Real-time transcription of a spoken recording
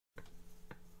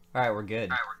Alright, we're good.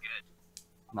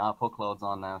 Nah, put clothes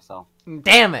on now, so.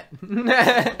 Damn it!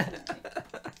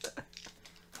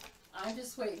 I'm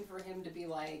just waiting for him to be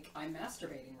like, I'm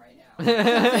masturbating right now.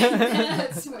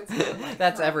 That's what's gonna, like,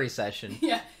 That's throw every me. session.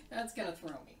 Yeah, that's gonna throw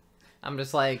me. I'm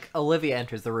just like, Olivia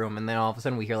enters the room, and then all of a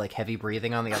sudden we hear, like, heavy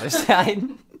breathing on the other side.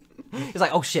 He's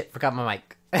like, oh shit, forgot my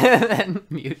mic. And then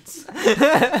mutes.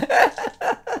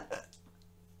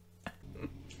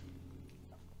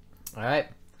 Alright.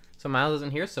 So Miles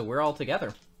isn't here, so we're all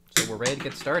together. So we're ready to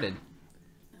get started.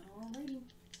 Alrighty.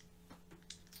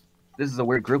 This is a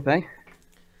weird group, eh?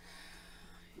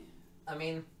 I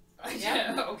mean,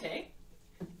 Yeah, okay.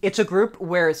 it's a group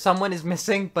where someone is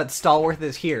missing, but Stallworth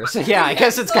is here. So yeah, I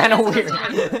guess it's kind of weird.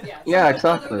 Yeah,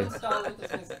 exactly.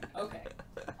 Okay.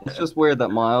 It's just weird that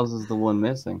Miles is the one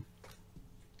missing.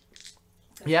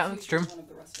 Yeah, that's true. One of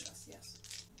the rest of us, yes.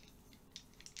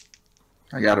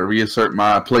 I gotta reassert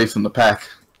my place in the pack.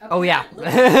 Oh, yeah.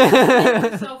 Make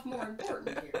yourself more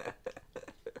important here.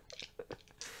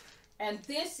 And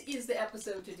this is the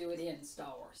episode to do it in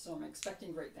Star Wars, so I'm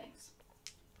expecting great things.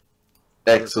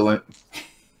 Excellent.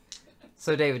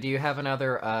 So David, do you have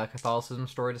another Catholicism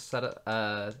story to set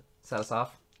us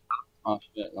off? Oh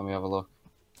shit, let me have a look.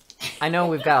 I know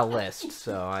we've got a list,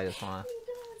 so I just want to...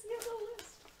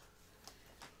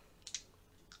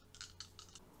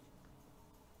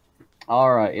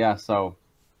 Alright, yeah, so...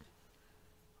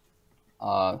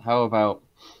 how about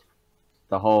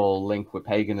the whole link with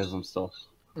paganism stuff?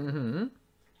 Mm-hmm.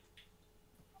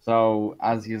 So,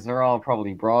 as you are all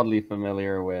probably broadly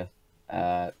familiar with,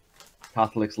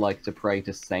 Catholics like to pray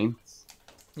to saints.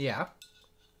 Yeah.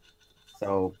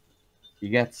 So, you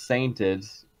get sainted,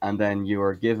 and then you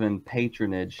are given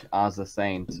patronage as a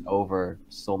saint over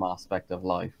some aspect of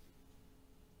life.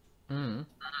 Mm.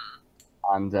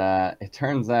 And it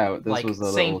turns out this Like was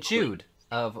a Saint little... Jude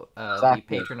of Exactly.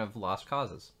 the patron of lost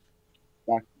causes.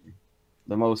 Exactly.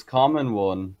 The most common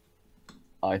one,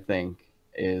 I think,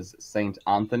 is Saint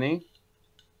Anthony,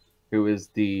 who is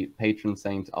the patron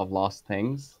saint of lost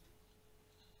things.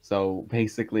 So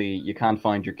basically, you can't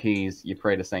find your keys, you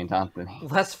pray to Saint Anthony.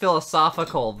 Less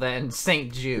philosophical than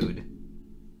Saint Jude.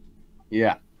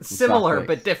 Yeah. Similar,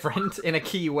 exactly. but different in a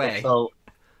key way. So,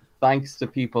 thanks to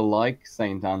people like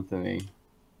Saint Anthony,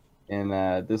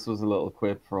 and this was a little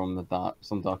quip from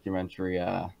some documentary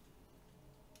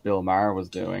Bill Maher was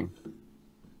doing.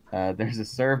 There's a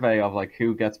survey of like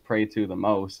who gets prayed to the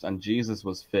most, and Jesus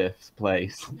was 5th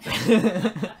place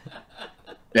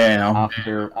Damn.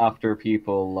 after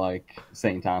people like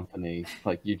Saint Anthony.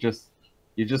 Like you just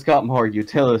got more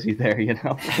utility there, you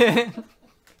know.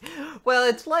 Well,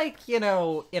 it's like, you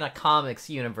know, in a comics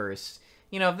universe,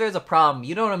 you know, if there's a problem,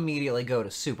 you don't immediately go to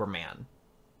Superman.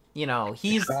 You know,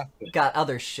 he's got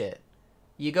other shit.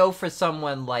 You go for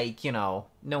someone like, you know,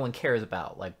 no one cares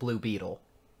about, like Blue Beetle.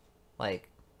 Like,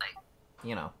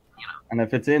 you know. And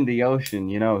if it's in the ocean,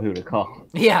 you know who to call.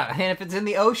 Yeah, and if it's in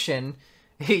the ocean,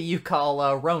 you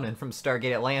call Ronan from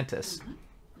Stargate Atlantis.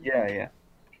 Yeah.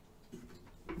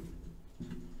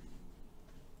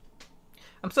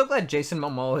 I'm so glad Jason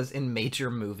Momoa is in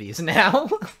major movies now.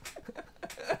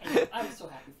 I'm so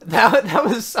happy for that. That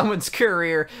was someone's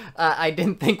career I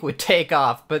didn't think would take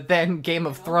off, but then Game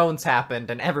of Thrones happened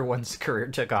and everyone's career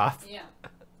took off. Yeah.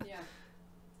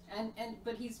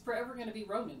 But he's forever going to be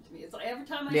Ronan to me. It's like every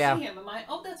time I Yeah. see him, I'm like,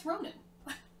 oh, that's Ronan.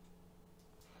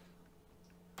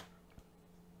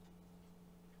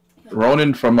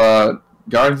 Ronan from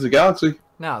Guardians of the Galaxy.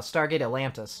 No, Stargate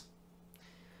Atlantis.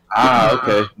 Ah,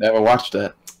 okay. Never watched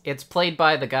that. It's played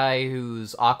by the guy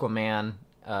who's Aquaman,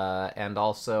 and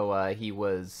also he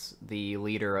was the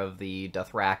leader of the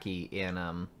Dothraki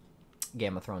in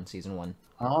Game of Thrones Season 1.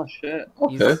 Oh shit.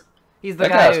 Okay. He's the That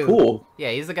guy guy's who, cool. Yeah,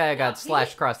 he's the guy who got he-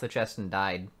 slashed across the chest and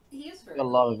died. He is very A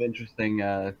lot of interesting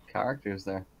characters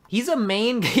there. He's a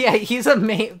main,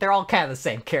 they're all kind of the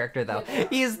same character, though. Yeah, they are.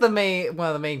 He's one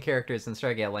of the main characters in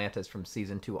Stargate Atlantis from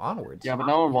Season 2 onwards. Yeah, but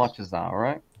no one watches that,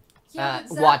 right? Yeah, but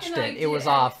Zach Watched and I it. It was did,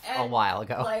 off a and, while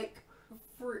ago. Like,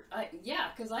 yeah,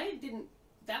 because I didn't.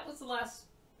 That was the last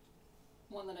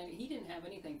one that he didn't have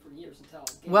anything for years until.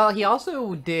 Well, he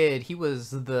also did, he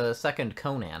was the second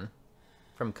Conan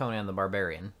from Conan the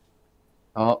Barbarian.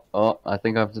 Oh, I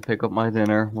think I have to pick up my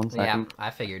dinner. 1 Yeah, second. I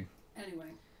figured. Anyway.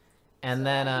 And So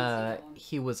then I didn't see that one.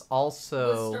 he was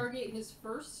also... Was Stargate his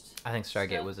first? I think Stargate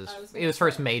stuff? was his... I was It gonna was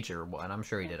first say. major one. I'm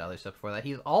sure he did other stuff before that.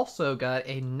 He's also got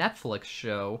a Netflix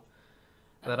show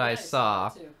that I saw.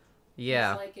 That too.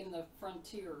 Yeah. He's like in the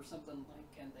frontier or something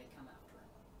like, and they come after him.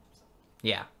 So,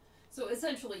 Yeah. so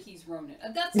essentially, he's Ronan.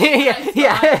 That's Yeah, what I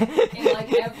yeah. thought in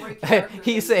like every character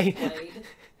He's that a- he's played.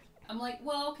 I'm like,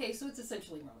 well, okay, so it's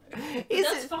essentially Ronan. But He's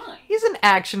that's a- fine. He's an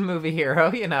action movie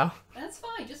hero, you know. That's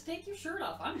fine. Just take your shirt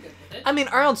off. I'm good with it. I mean,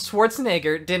 Arnold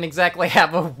Schwarzenegger didn't exactly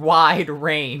have a wide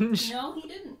range. No, he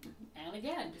didn't. And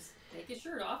again, just take his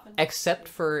shirt off. And... Except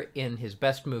for in his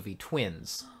best movie,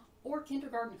 Twins. Or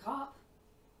Kindergarten Cop.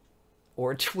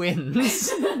 Or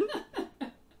Twins.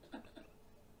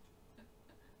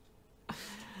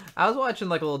 I was watching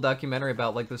like a little documentary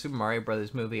about like the Super Mario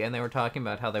Brothers movie, and they were talking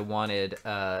about how they wanted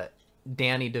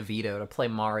Danny DeVito to play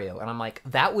Mario, and I'm like,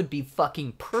 that would be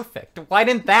fucking perfect. Why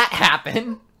didn't that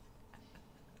happen?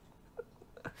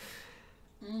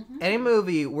 Any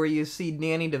movie where you see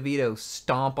Danny DeVito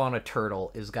stomp on a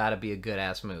turtle has got to be a good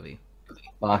ass movie.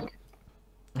 Fuck.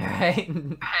 Right?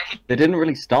 They didn't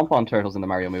really stomp on turtles in the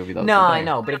Mario movie, though. No, did they? I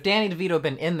know, but if Danny DeVito had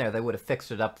been in there, they would have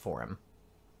fixed it up for him.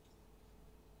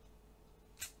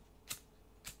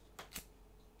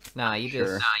 Nah, you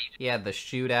Sure. just... He had the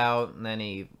shootout, and then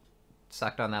he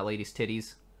sucked on that lady's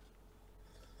titties.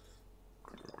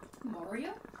 Mario?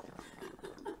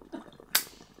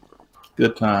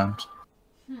 Good times.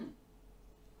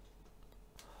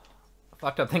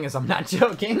 Fucked up thing is I'm not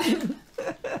joking.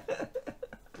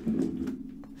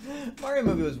 Mario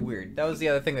movie was weird. That was the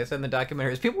other thing they said in the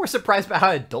documentary. Is people were surprised by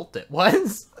how adult it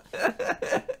was.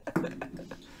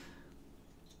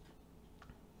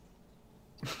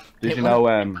 Did you know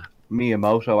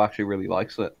Miyamoto actually really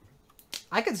likes it?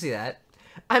 I could see that.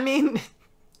 I mean,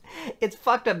 it's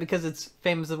fucked up because it's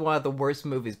famous as one of the worst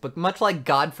movies, but much like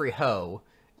Godfrey Ho,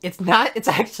 it's not. It's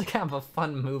actually kind of a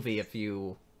fun movie if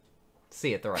you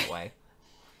see it the right way.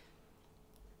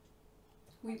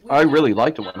 I really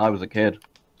liked it when I was a kid.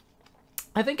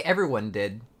 I think everyone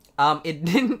did. It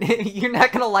didn't. You're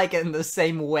not gonna like it in the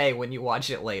same way when you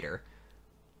watch it later.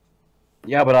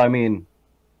 Yeah, but I mean,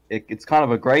 it's kind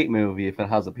of a great movie if it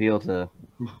has appeal to,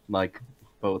 like,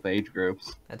 both age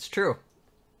groups. That's true.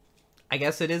 I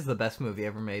guess it is the best movie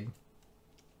ever made.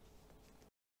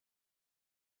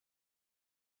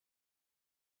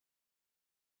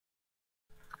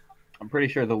 I'm pretty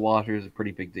sure the water is a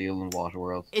pretty big deal in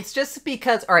Waterworld. It's just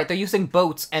because, alright, they're using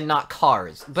boats and not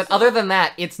cars. But other than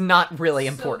that, it's not really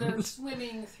important. So they're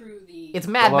swimming through the... It's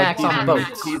Mad Well, Max like, on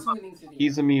boats.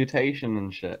 He's a mutation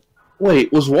and shit.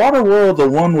 Wait, was Waterworld the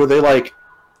one where they like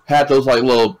had those like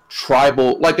little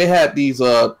tribal, like they had these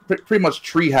pretty much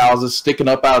tree houses sticking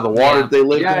up out of the water Yeah. that they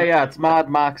lived in? Yeah, it's Mad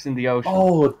Max in the ocean.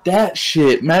 Oh, that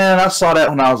shit, man! I saw that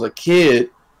when I was a kid.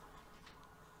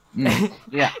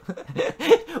 Yeah.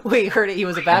 We heard it. He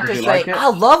was about to Did you say, like it? "I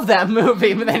love that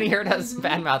movie," but then he heard us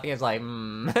bad mouthing. He was like, Oh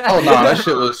no, that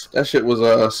shit was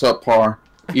subpar,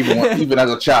 even as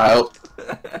a child.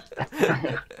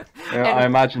 Yeah, I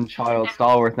imagine Child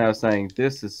Stalworth now saying,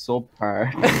 "This is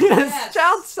subpar." Yes.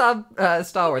 Child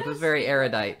Stalworth was very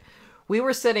erudite. We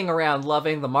were sitting around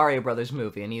loving the Mario Brothers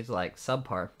movie, and he's like,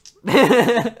 subpar.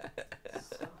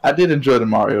 I did enjoy the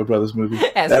Mario Brothers movie.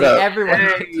 Yeah, That, see, everyone.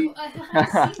 So I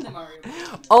haven't seen the Mario movie.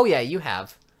 Oh yeah, you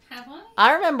have. Have I?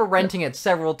 I remember renting it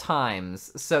several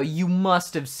times, so you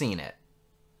must have seen it.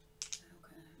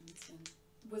 Okay.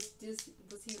 Was he...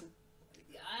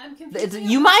 I'm confused.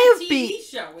 You might have TV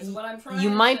show is what I'm trying You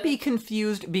to... might be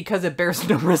confused because it bears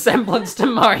no resemblance to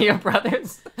Mario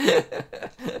Brothers.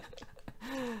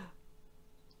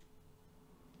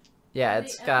 Yeah,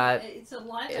 it's got It's a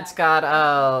live it's action.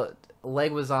 got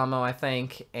Leguizamo, I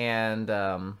think, and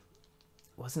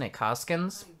wasn't it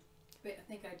Koskins? I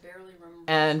think I barely remember.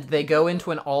 And they go into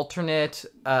an alternate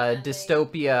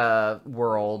dystopia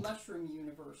world. Mushroom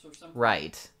universe or something.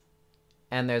 Right.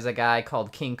 And there's a guy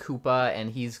called King Koopa,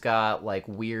 and he's got, like,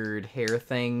 weird hair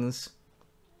things.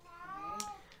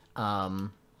 Huh.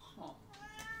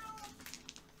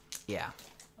 Yeah.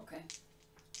 Okay.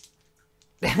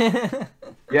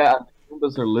 Yeah,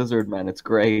 those are lizard men. It's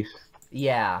great.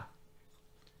 Yeah.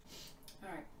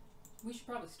 Alright. We should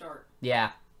probably start.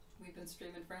 Yeah. We've been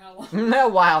streaming for how long? A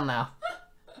while now.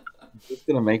 Just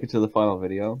gonna make it to the final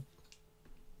video.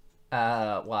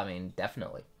 Well, I mean,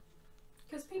 definitely.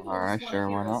 Because people Alright, just sure,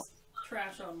 want why to hear not? us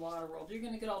trash on Waterworld. You're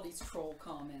gonna get all these troll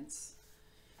comments.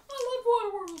 I love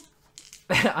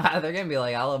Waterworld. They're gonna be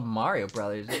like, I love Mario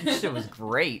Brothers. That shit was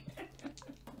great.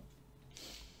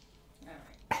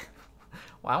 Alright.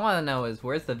 What I want to know is,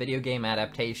 where's the video game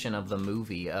adaptation of the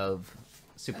movie of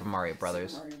Super Mario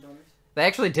Brothers? Super Mario Brothers. They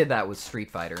actually did that with Street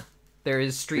Fighter. There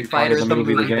is Street Street Fighter, Fighter, the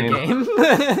movie, the game.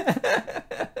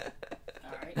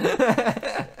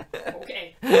 Alright.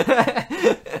 Okay.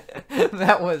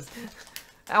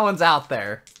 That one's out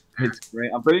there. It's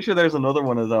great. I'm pretty sure there's another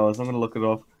one of those. I'm gonna look it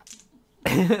up.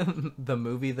 The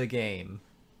movie, the game.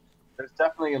 There's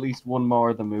definitely at least one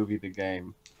more. The movie, the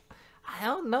game. I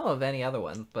don't know of any other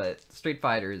ones, but Street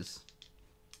Fighter's...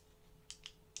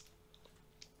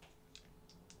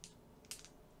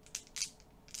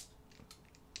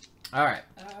 All right.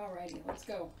 Alrighty, let's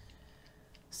go.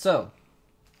 So,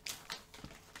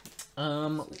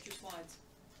 Switch your slides.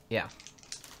 yeah,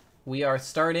 we are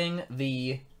starting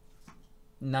the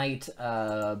night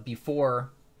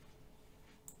before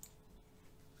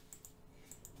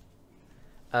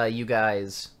you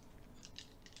guys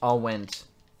all went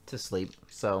to sleep.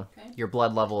 So your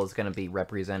blood level is going to be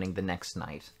representing the next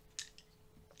night.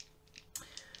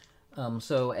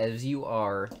 So as you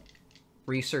are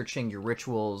researching your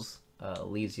rituals,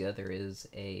 Elysia, there is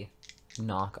a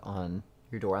knock on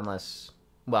your door, unless,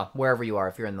 well, wherever you are,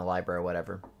 if you're in the library or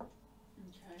whatever. Okay.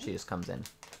 She just comes in.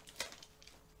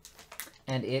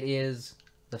 And it is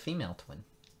the female twin.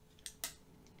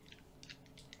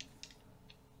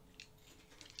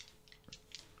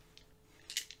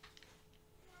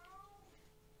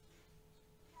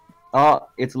 Oh,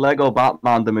 it's Lego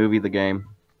Batman, the movie, the game.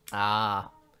 Ah.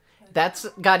 That's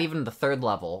got even the third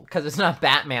level, because it's not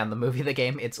Batman, the movie, the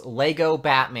game. It's Lego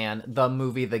Batman, the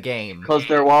movie, the game. Because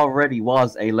there already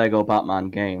was a Lego Batman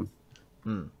game.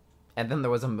 Hmm. And then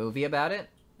there was a movie about it?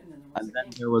 And then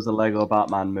there was a Lego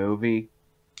Batman movie,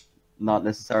 not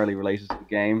necessarily related to the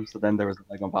game. So then there was a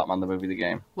Lego Batman, the movie, the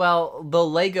game. Well, the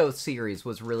Lego series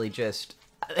was really just...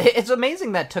 It's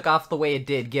amazing that took off the way it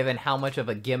did, given how much of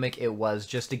a gimmick it was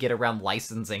just to get around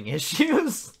licensing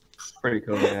issues. Pretty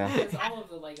cool, yeah. Because all of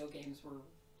the Lego games were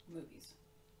movies.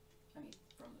 I mean,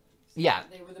 from the movies. Yeah.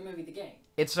 They were the movie, the game.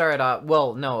 It started off...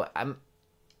 Well, no,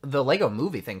 the Lego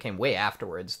movie thing came way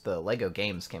afterwards. The Lego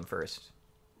games came first.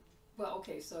 Well,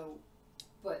 okay, so...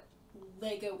 But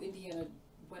Lego Indiana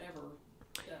whatever...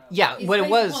 yeah, what it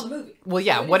was... On the movie. Well,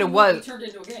 yeah, so what it was... turned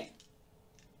into a game.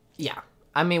 Yeah.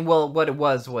 I mean, well, what it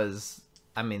was...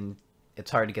 I mean, it's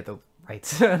hard to get the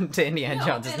rights to Indiana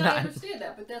Jones. It's not... I understand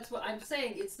that, but that's what I'm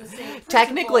saying. It's the same principle.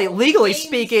 Technically, legally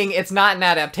speaking, it's not an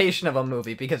adaptation of a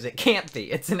movie, because it can't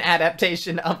be. It's an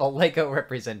adaptation of a Lego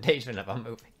representation of a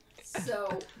movie.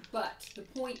 So, but the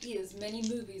point is, many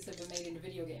movies have been made into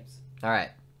video games.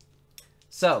 Alright.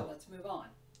 So, let's move on.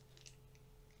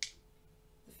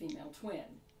 The female twin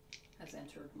has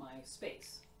entered my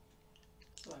space.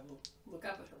 So I will look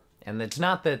up at her. And it's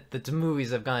not that the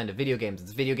movies have gone into video games,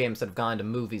 it's video games that have gone to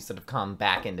movies that have come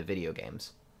back into video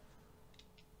games.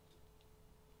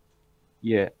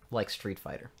 Yeah. Like Street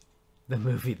Fighter. The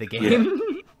movie, the game.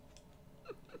 Yeah.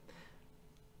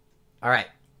 Alright.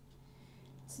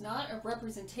 It's not a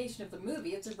representation of the movie,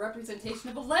 it's a representation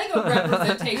of a Lego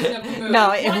representation of the movie. No,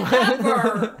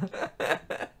 Whatever!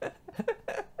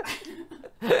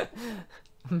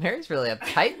 Mary's really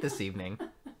uptight this evening.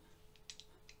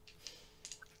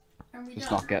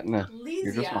 He's not getting it.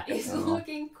 Elysia is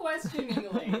looking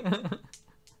questioningly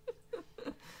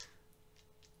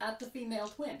at the female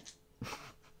twin.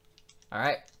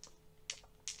 Alright.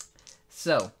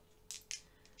 So,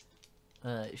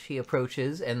 she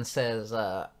approaches and says,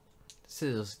 this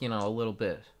is, you know, a little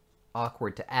bit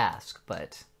awkward to ask,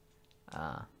 but,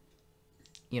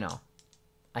 you know,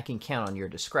 I can count on your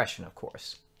discretion, of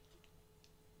course.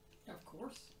 Of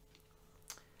course.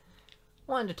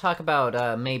 Wanted to talk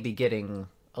about, maybe getting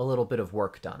a little bit of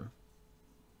work done.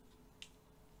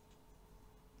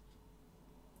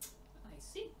 I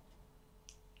see.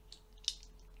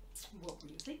 What were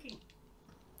you thinking?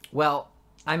 Well,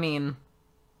 I mean,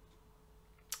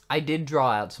 I did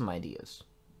draw out some ideas.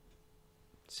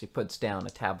 She puts down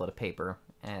a tablet of paper,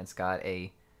 and it's got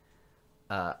a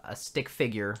stick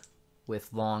figure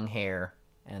with long hair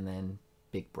and then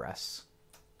big breasts.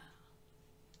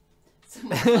 So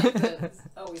much like the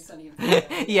Always Sunny in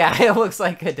Philadelphia. Yeah, it looks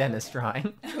like a dentist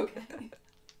drawing. Okay.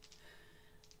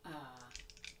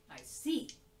 I see.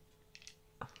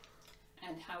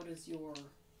 And how does your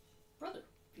brother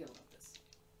feel about this?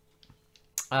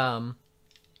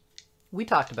 We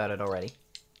talked about it already.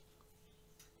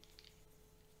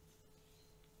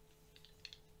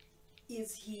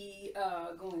 Is he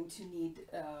going to need,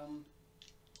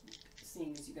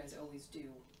 seeing as you guys always do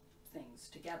things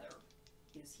together,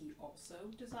 is he also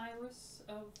desirous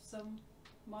of some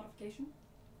modification?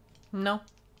 No.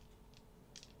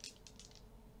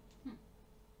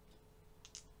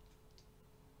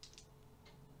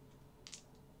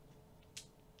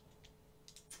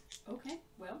 Okay,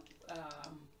 well,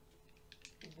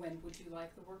 when would you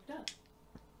like the work done?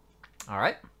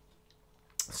 Alright.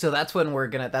 So that's when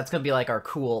that's gonna be like our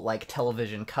cool, like,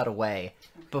 television cutaway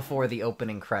before the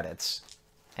opening credits.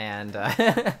 And,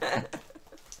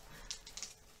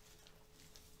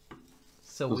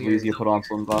 so Does weird. Elysia put on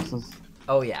sunglasses?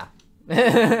 Oh, yeah.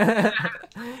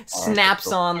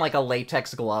 Snaps on, like, a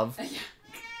latex glove.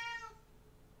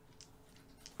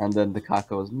 And then the cat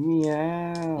goes,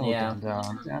 meow. Yeah.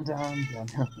 Down, down, down, down,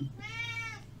 down.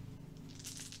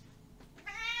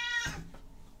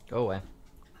 Go away.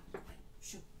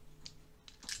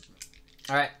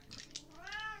 Alright.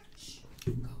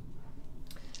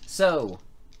 So,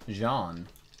 Jean.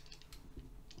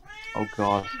 Oh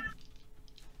god.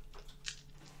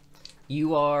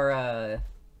 You are,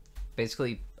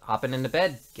 basically hopping into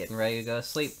bed, getting ready to go to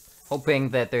sleep,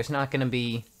 hoping that there's not going to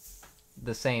be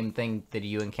the same thing that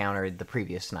you encountered the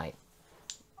previous night.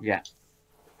 Yeah.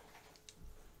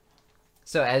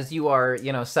 So as you are,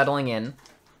 settling in,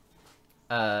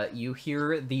 you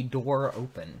hear the door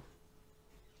open.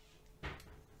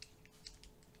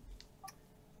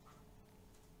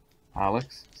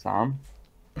 Alex, Sam.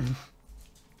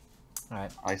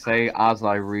 Alright. I say as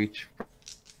I reach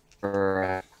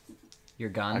for Your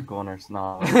a gun? gun or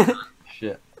snap.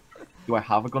 Shit. Do I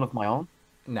have a gun of my own?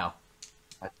 No.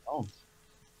 I don't.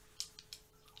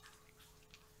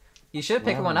 You should have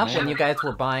picked Well, one up when man. you guys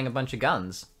were buying a bunch of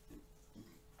guns.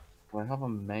 Do I have a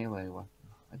melee weapon?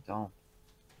 I don't.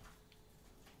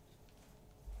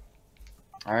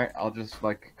 Alright, I'll just,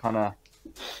 like, kind of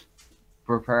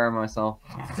prepare myself.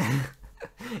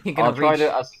 You're gonna I'll try reach...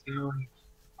 to assume...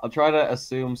 I'll try to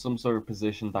assume some sort of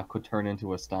position that could turn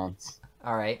into a stance.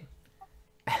 Alright.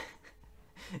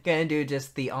 Gonna do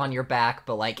just the on your back,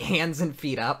 but like hands and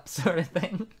feet up sort of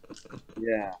thing.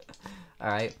 Yeah.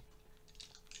 Alright.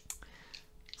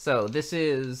 So, this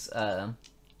is, a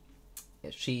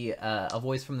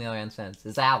voice from the other end says,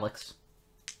 is Alex.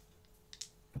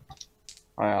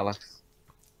 Hi, Alex.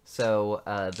 So,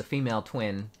 the female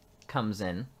twin comes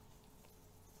in,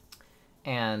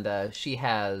 and, she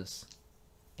has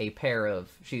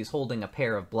she's holding a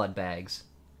pair of blood bags,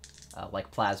 like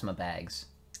plasma bags,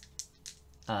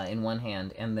 in one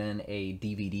hand, and then a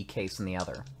DVD case in the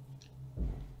other.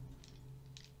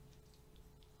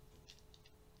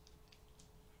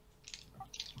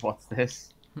 What's this?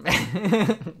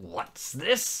 What's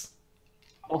this?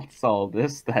 What's all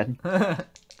this, then?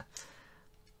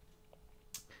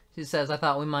 She says, I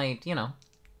thought we might,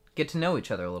 get to know each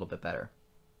other a little bit better.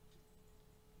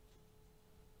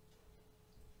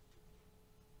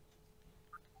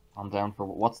 I'm down for...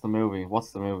 What's the movie?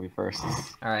 What's the movie first?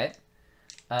 Alright.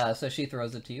 So she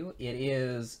throws it to you. It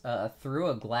is Through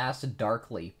a Glass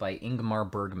Darkly by Ingmar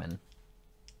Bergman.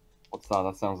 What's that?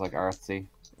 That sounds like artsy.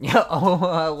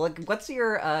 Yeah. What's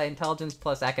your intelligence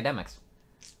plus academics?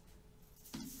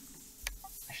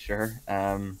 Sure.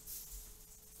 5.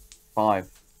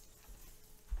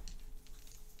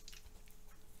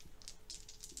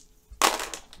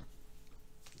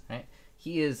 Right.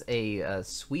 He is a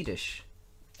Swedish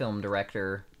film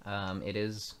director.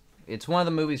 It's one of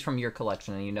the movies from your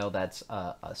collection, and you know that's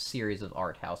a series of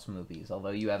art house movies,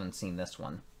 although you haven't seen this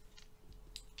one.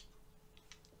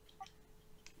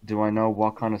 Do I know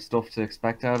what kind of stuff to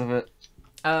expect out of it?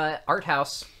 Art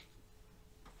house.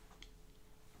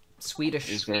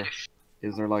 Swedish. Is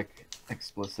there like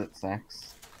explicit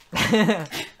sex?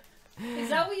 Is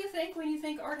that what you think when you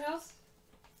think art house?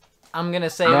 I'm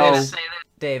gonna say No. this,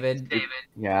 David.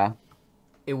 Yeah.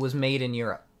 It was made in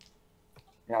Europe.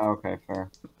 Yeah, okay,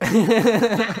 fair.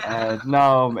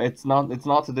 No, it's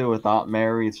not to do with that,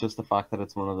 Mary. It's just the fact that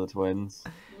it's one of the twins.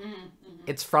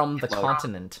 It's from the Well,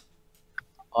 continent.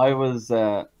 I was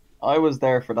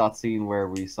there for that scene where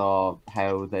we saw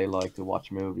how they like to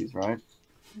watch movies, right?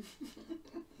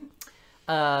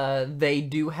 They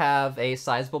do have a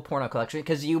sizable porno collection,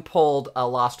 because you pulled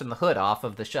Lost in the Hood off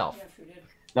of the shelf. Yeah, sure did.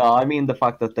 No, I mean the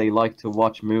fact that they like to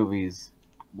watch movies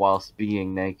whilst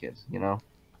being naked, you know?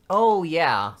 Oh,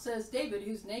 yeah. Says David,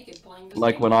 who's naked playing this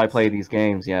Like game. when I play these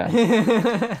games, yeah.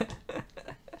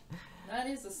 That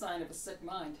is a sign of a sick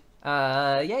mind.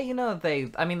 yeah,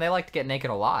 they like to get naked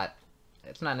a lot.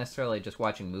 It's not necessarily just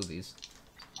watching movies.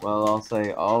 Well, I'll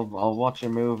say I'll watch a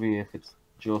movie if it's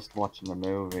just watching a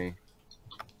movie.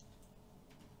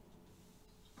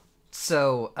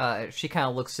 So, she kind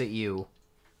of looks at you,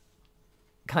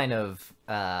 kind of,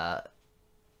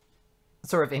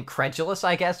 sort of incredulous,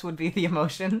 I guess, would be the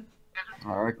emotion.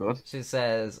 Alright, good. She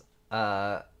says,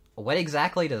 what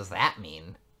exactly does that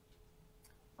mean?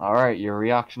 Alright, your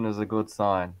reaction is a good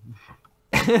sign.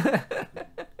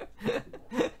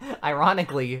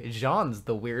 Ironically, Jean's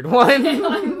the weird one.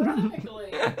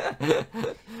 Ironically.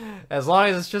 As long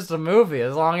as it's just a movie,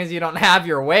 as long as you don't have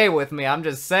your way with me, I'm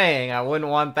just saying, I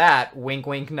wouldn't want that. Wink,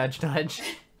 wink, nudge, nudge.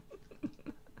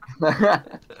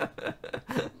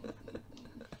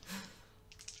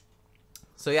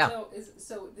 So yeah.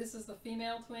 So this is the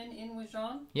female twin in with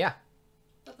Jean? Yeah.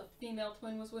 I thought the female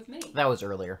twin was with me. That was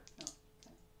earlier. Oh,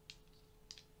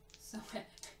 okay.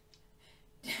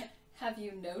 So, have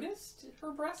you noticed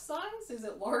her breast size? Is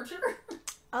it larger?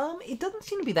 It doesn't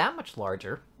seem to be that much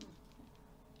larger.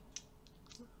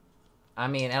 I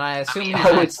mean, and I assume he's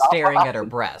Oh, not it's not staring at her happening.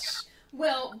 breasts.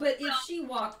 Well, but if she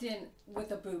walked in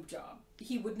with a boob job,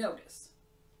 he would notice.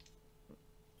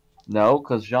 No,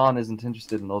 because Jean isn't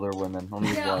interested in other women. Only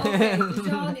his Yeah, wife. okay,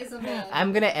 John is a man.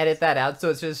 I'm gonna edit that out so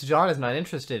it's just John is not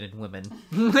interested in women.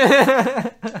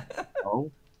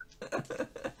 No.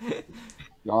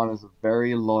 John is a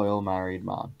very loyal married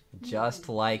man. Just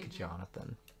like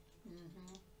Jonathan.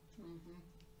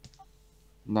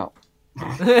 No.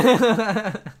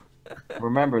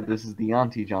 Remember, this is the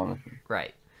anti-Jonathan.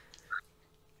 Right.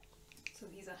 So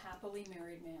he's a happily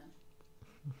married man.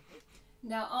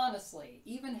 Now, honestly,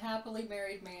 even happily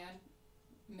married men,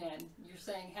 you're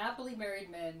saying happily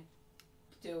married men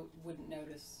wouldn't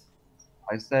notice.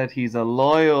 I said he's a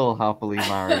loyal, happily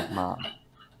married man.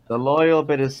 The loyal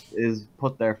bit is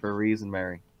put there for a reason,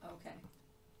 Mary. Okay.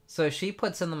 So she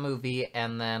puts in the movie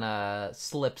and then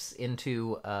slips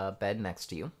into bed next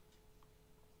to you.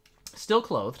 Still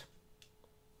clothed.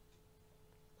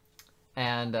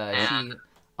 And she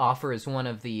offers one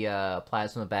of the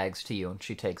plasma bags to you, and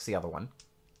she takes the other one.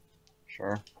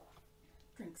 Sure.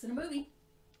 Drinks in a movie.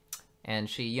 And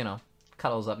she, you know,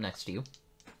 cuddles up next to you.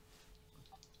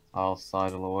 I'll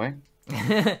sidle away.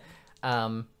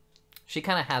 She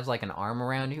kind of has like an arm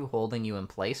around you, holding you in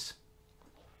place.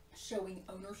 Showing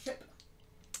ownership.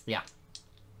 Yeah.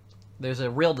 There's a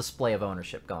real display of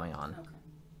ownership going on.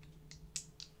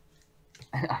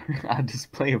 Okay. A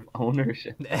display of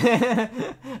ownership.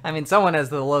 I mean, someone has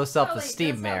the low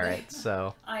self-esteem that's how merit, they-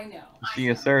 so... I know. Is she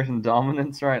asserting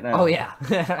dominance right now? Oh, yeah.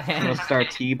 Gonna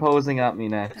start T-posing at me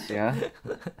next, yeah?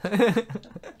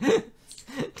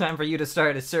 Time for you to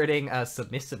start asserting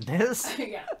submissiveness.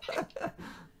 Yeah.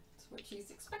 That's what she's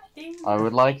expecting. I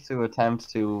would like to attempt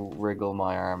to wriggle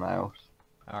my arm out.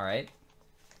 Alright.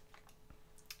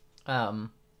 I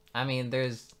mean,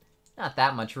 there's not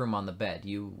that much room on the bed.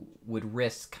 You would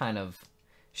risk kind of...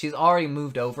 She's already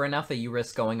moved over enough that you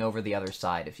risk going over the other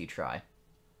side if you try.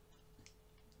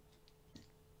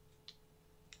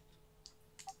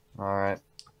 Alright.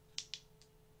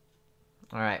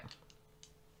 Alright.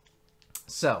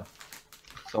 So.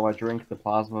 So I drink the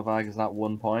plasma bag, is that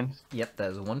 1 point? Yep,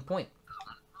 that is 1 point.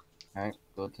 Alright,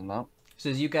 good to know. So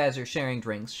as you guys are sharing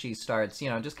drinks, she starts, you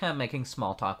know, just kind of making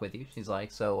small talk with you. She's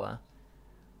like, so,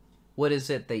 what is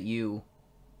it that you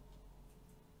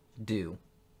do?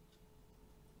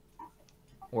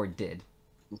 Or did?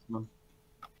 This one.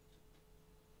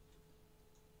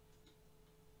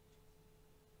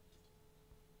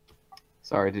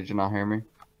 Sorry, did you not hear me?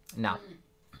 No.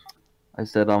 I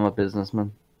said I'm a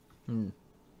businessman.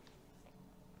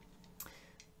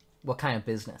 What kind of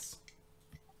business?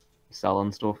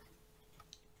 Selling stuff.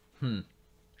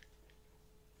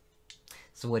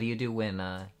 So what do you do when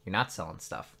you're not selling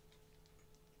stuff?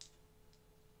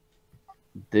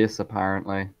 This,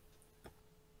 apparently.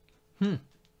 You're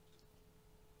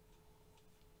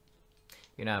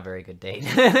not a very good date.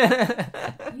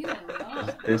 You are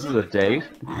not. This is a date?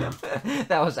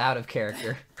 That was out of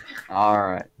character.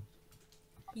 Alright.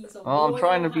 He's a Well, I'm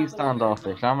trying to loyal, be happily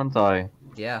standoffish, married haven't I?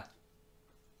 Yeah.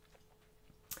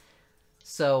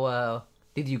 So,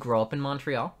 did you grow up in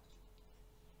Montreal?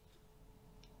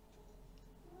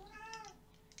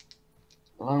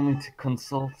 Allow me to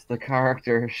consult the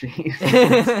character sheet.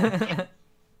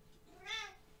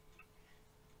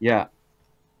 Yeah.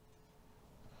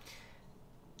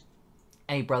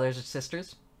 Any brothers or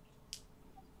sisters?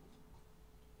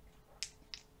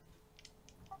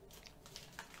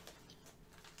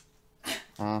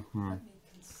 Let me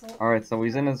consult. Alright, so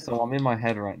he's in his, so I'm in my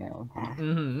head right now.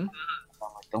 Mm-hmm. I'm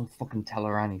like, don't fucking tell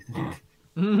her anything.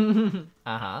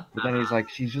 Uh-huh. But then he's like,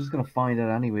 she's just gonna find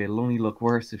out anyway. It'll only look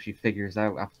worse if she figures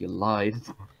out after you lied.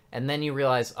 And then you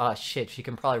realize, oh shit, she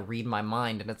can probably read my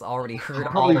mind, and it's already heard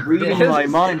all Probably of reading this. my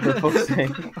mind, for fuck's sake.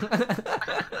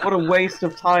 What a waste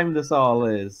of time this all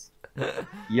is.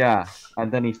 Yeah,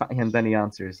 and then he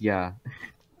answers, yeah.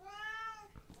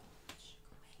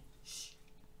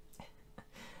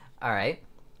 All right.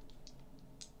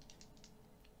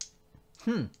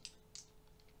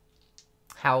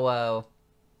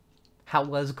 How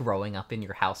was growing up in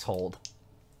your household?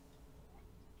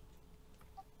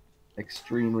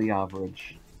 Extremely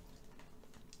average.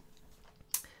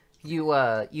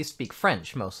 You speak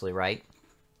French mostly, right?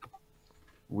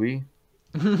 We?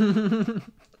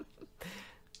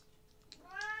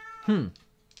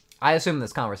 I assume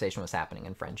this conversation was happening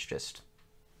in French, just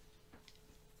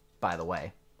by the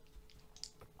way.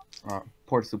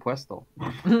 Por supuesto.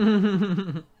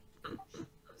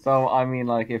 So, I mean,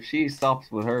 like, if she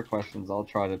stops with her questions, I'll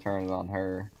try to turn it on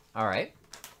her. Alright.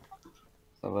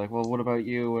 So, like, well, what about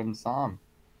you and Sam?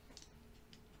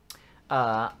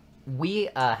 We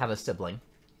have a sibling.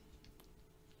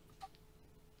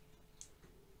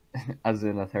 As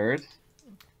in a third?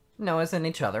 No, as in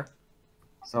each other.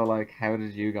 So, like, how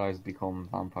did you guys become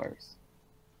vampires?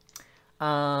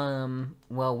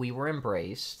 Well, we were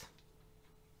embraced.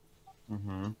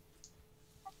 Mm-hmm.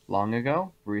 Long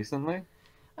ago? Recently?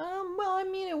 Well, I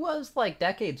mean, it was like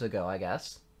decades ago, I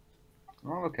guess.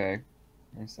 Oh, okay.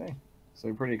 I see. So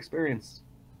you're pretty experienced.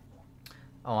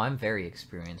 Oh, I'm very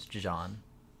experienced, John.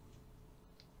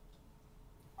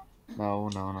 No,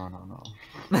 no, no, no, no.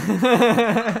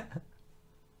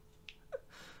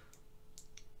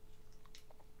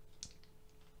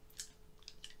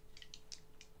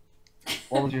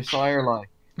 What was your sire like?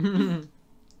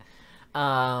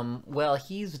 Well,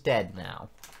 he's dead now.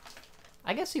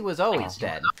 I guess he was always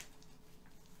dead.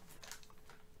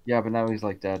 Yeah, but now he's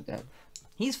like dead.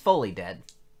 He's fully dead.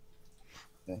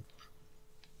 Okay.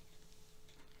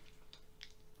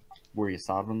 Were you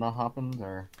sad when that happened,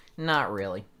 or? Not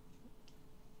really.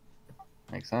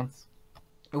 Makes sense.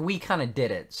 We kind of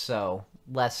did it, so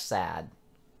less sad.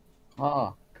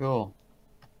 Ah, cool.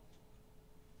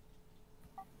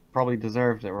 Probably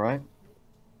deserved it, right?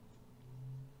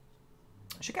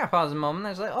 She got paused a moment. I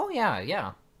was like, oh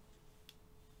yeah.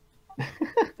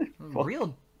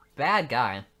 Real bad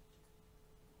guy.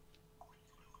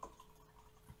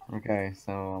 Okay,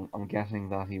 so I'm guessing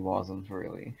that he wasn't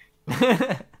really.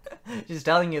 Just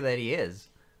telling you that he is.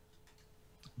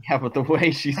 Yeah, but the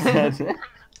way she says it.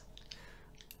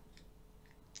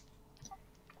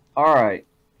 Alright,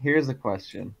 here's a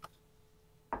question.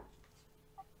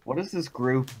 What does this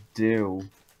group do?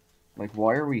 Like,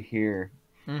 why are we here?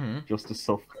 Mm-hmm. Just to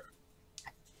suffer.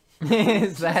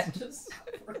 Is that...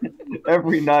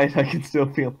 Every night I can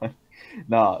still feel like...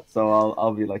 Nah, so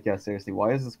I'll be like, yeah, seriously,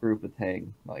 why is this group a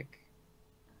thing? Like,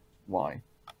 why?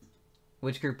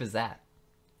 Which group is that?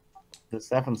 The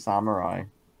Seven Samurai.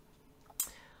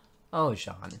 Oh,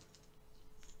 Jean.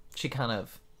 She kind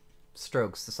of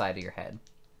strokes the side of your head.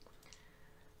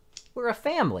 We're a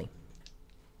family.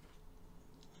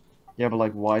 Yeah, but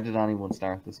like, why did anyone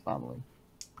start this family?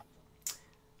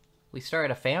 We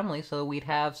started a family so we'd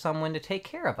have someone to take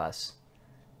care of us.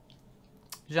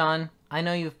 Jean, I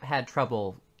know you've had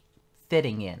trouble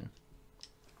fitting in.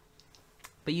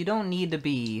 But you don't need to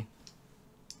be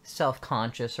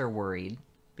self-conscious or worried,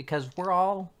 because we're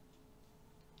all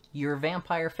your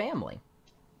vampire family.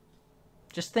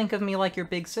 Just think of me like your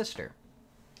big sister.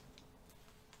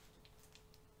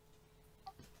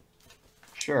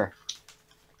 Sure.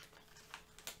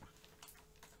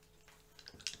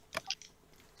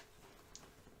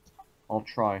 I'll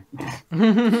try.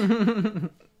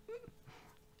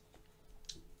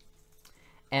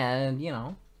 And, you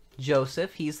know,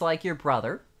 Joseph, he's like your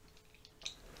brother.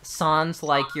 San's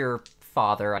like your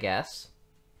father, I guess.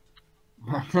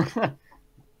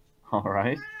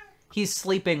 Alright. He's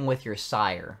sleeping with your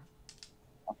sire.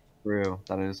 True.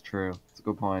 That is true. It's a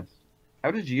good point.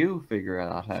 How did you figure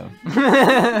that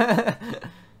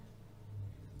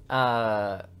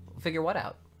out? Figure what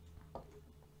out?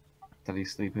 That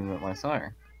he's sleeping with my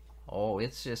sire. Oh,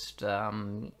 it's just,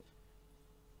 Hassan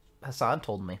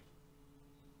told me.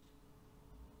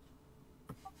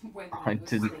 I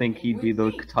didn't think he'd be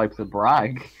the type to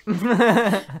brag.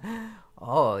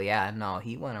 Oh, yeah, no,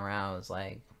 he went around, was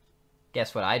like,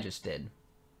 guess what I just did?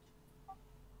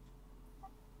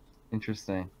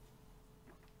 Interesting.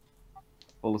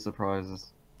 Full of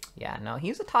surprises. Yeah, no,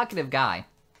 he's a talkative guy.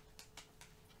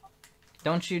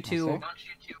 Don't you two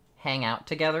hang out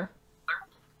together?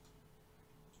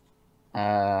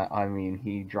 I mean,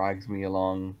 he drags me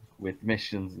along with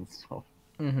missions and stuff.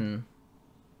 Mm-hmm.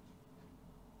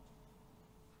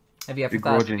 Have you ever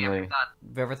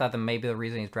thought that maybe the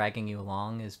reason he's dragging you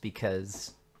along is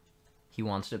because he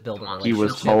wants to build a relationship He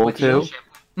was told with to?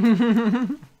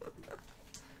 you?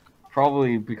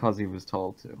 Probably because he was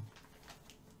told to.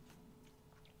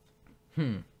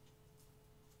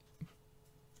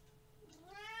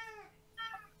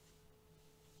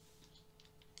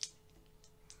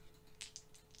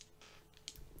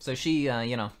 So she,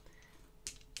 you know,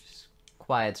 just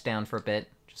quiets down for a bit,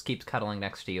 just keeps cuddling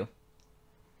next to you.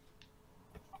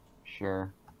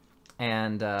 Sure.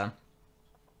 And,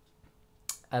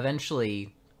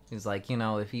 eventually, he's like, you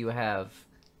know, if you ever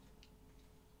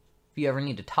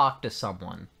need to talk to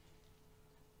someone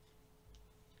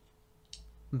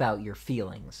about your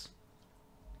feelings.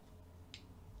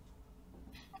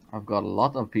 I've got a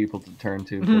lot of people to turn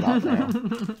to for that now.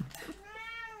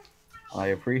 I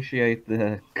appreciate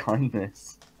the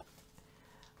kindness.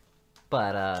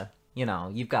 But, you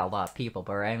know, you've got a lot of people,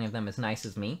 but are any of them as nice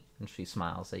as me? And she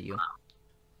smiles at you.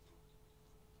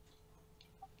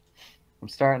 I'm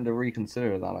starting to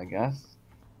reconsider that, I guess.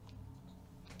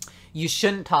 You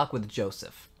shouldn't talk with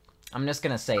Joseph. I'm just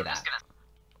gonna say that.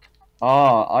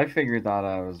 Oh, I figured that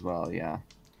out as well, yeah.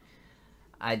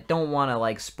 I don't want to,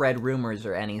 like, spread rumors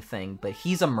or anything, but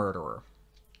he's a murderer.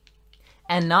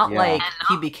 And not like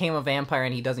he became a vampire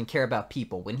and he doesn't care about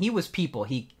people. When he was people,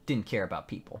 he didn't care about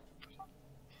people.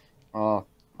 Oh,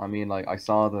 I mean, like, I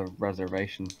saw the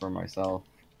reservation for myself.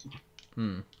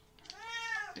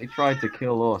 They tried to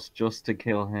kill us just to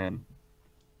kill him.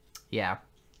 Yeah.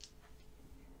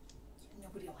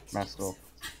 Nobody likes Messed up. Joseph.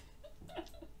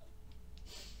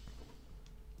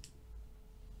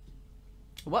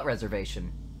 What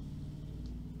reservation?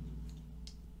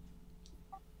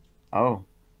 Oh.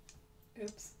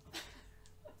 Oops.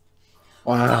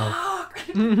 Wow.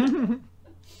 You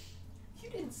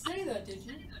didn't say that, did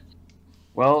you?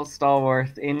 Well,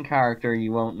 Stalworth, in character,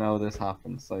 you won't know this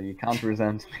happened, so you can't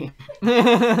resent me.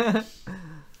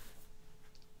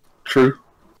 True.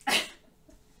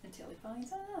 Until he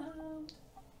finds out.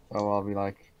 So I'll be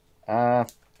like,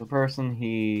 the person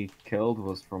he killed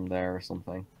was from there or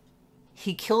something.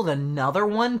 He killed another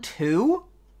one, too?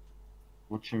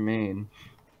 What you mean?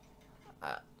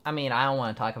 I mean, I don't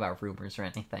want to talk about rumors or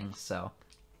anything, so...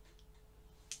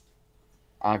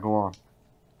 Go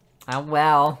on.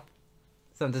 Well...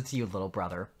 Since it's you, little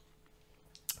brother.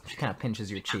 She kind of pinches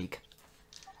your cheek.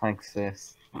 Thanks,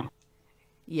 sis.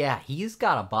 Yeah, he's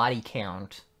got a body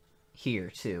count here,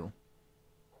 too.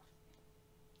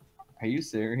 Are you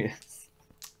serious?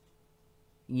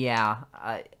 Yeah,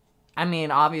 I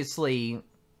mean, obviously,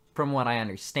 from what I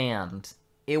understand,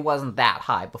 it wasn't that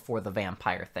high before the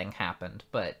vampire thing happened,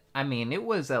 but, I mean, it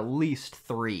was at least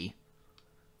 3.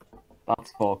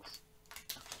 That's fucked.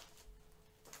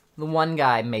 The one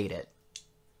guy made it.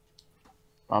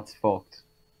 That's fucked.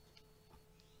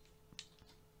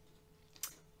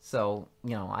 So, you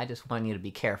know, I just want you to be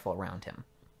careful around him.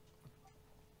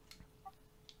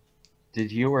 Did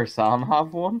you or Sam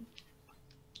have one?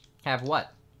 Have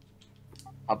what?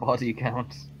 A body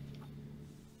count.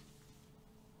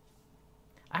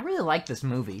 I really like this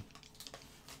movie.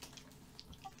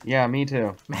 Yeah, me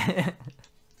too.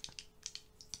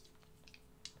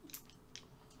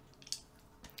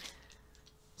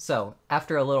 So,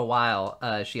 after a little while,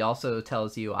 she also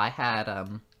tells you, I had,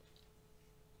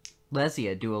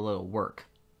 Lesia do a little work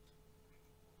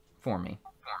for me.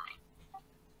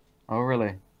 Oh,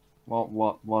 really? What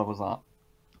was that?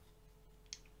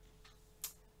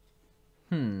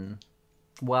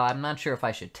 Well, I'm not sure if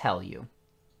I should tell you.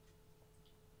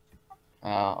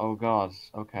 Oh god.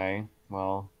 Okay.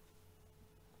 Well,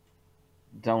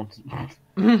 don't.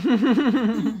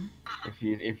 If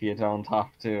you don't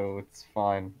have to, it's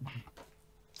fine.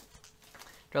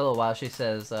 After a little while, she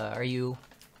says, are you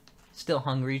still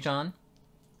hungry, John?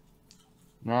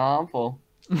 No, I'm full.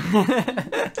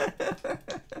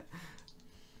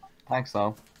 Thanks,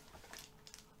 though.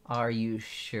 Are you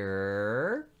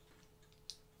sure?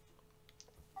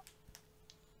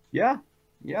 Yeah,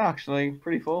 actually,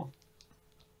 pretty full.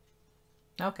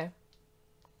 Okay.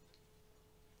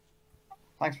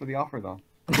 Thanks for the offer, though.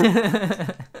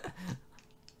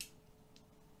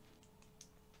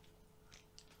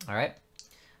 Alright.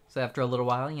 So after a little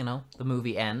while, you know, the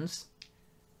movie ends.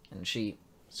 And she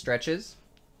stretches.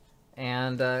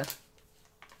 And,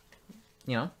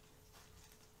 you know,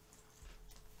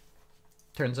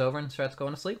 turns over and starts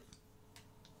going to sleep.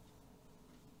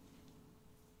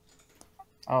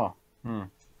 Oh,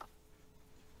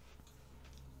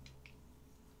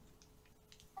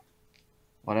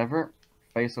 Whatever.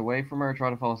 Face away from her, try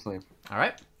to fall asleep.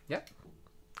 Alright. Yep.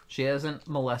 She doesn't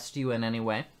molest you in any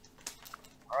way.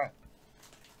 Alright.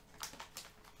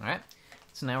 Alright.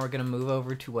 So now we're gonna move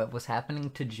over to what was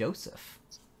happening to Joseph.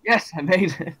 Yes, I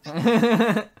made it!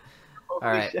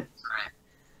 Alright.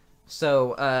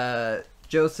 So,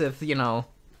 Joseph, you know,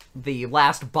 the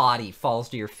last body falls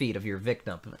to your feet of your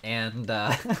victim, and,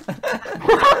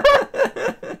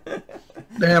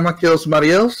 Damn, I killed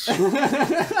somebody else.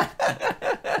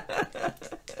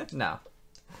 No.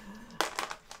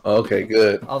 Okay,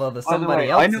 good. Although the By the somebody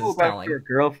way, else I know is about telling. your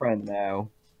girlfriend now.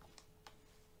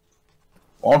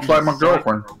 Won't like my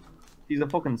girlfriend. She's a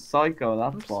fucking psycho,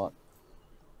 that's what.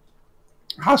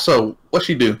 How so? What'd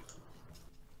she do?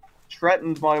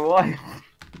 Threatened my wife.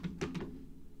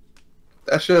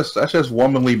 That's just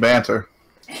womanly banter.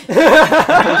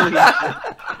 I'm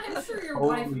sure your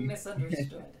wife Holy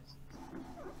misunderstood.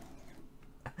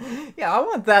 Yeah, I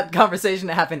want that conversation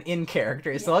to happen in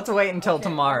character, so let's wait until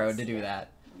tomorrow to do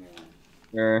that.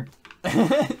 Sure.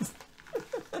 That's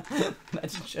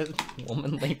just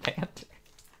womanly banter.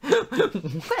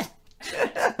 What?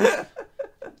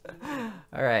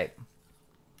 Alright.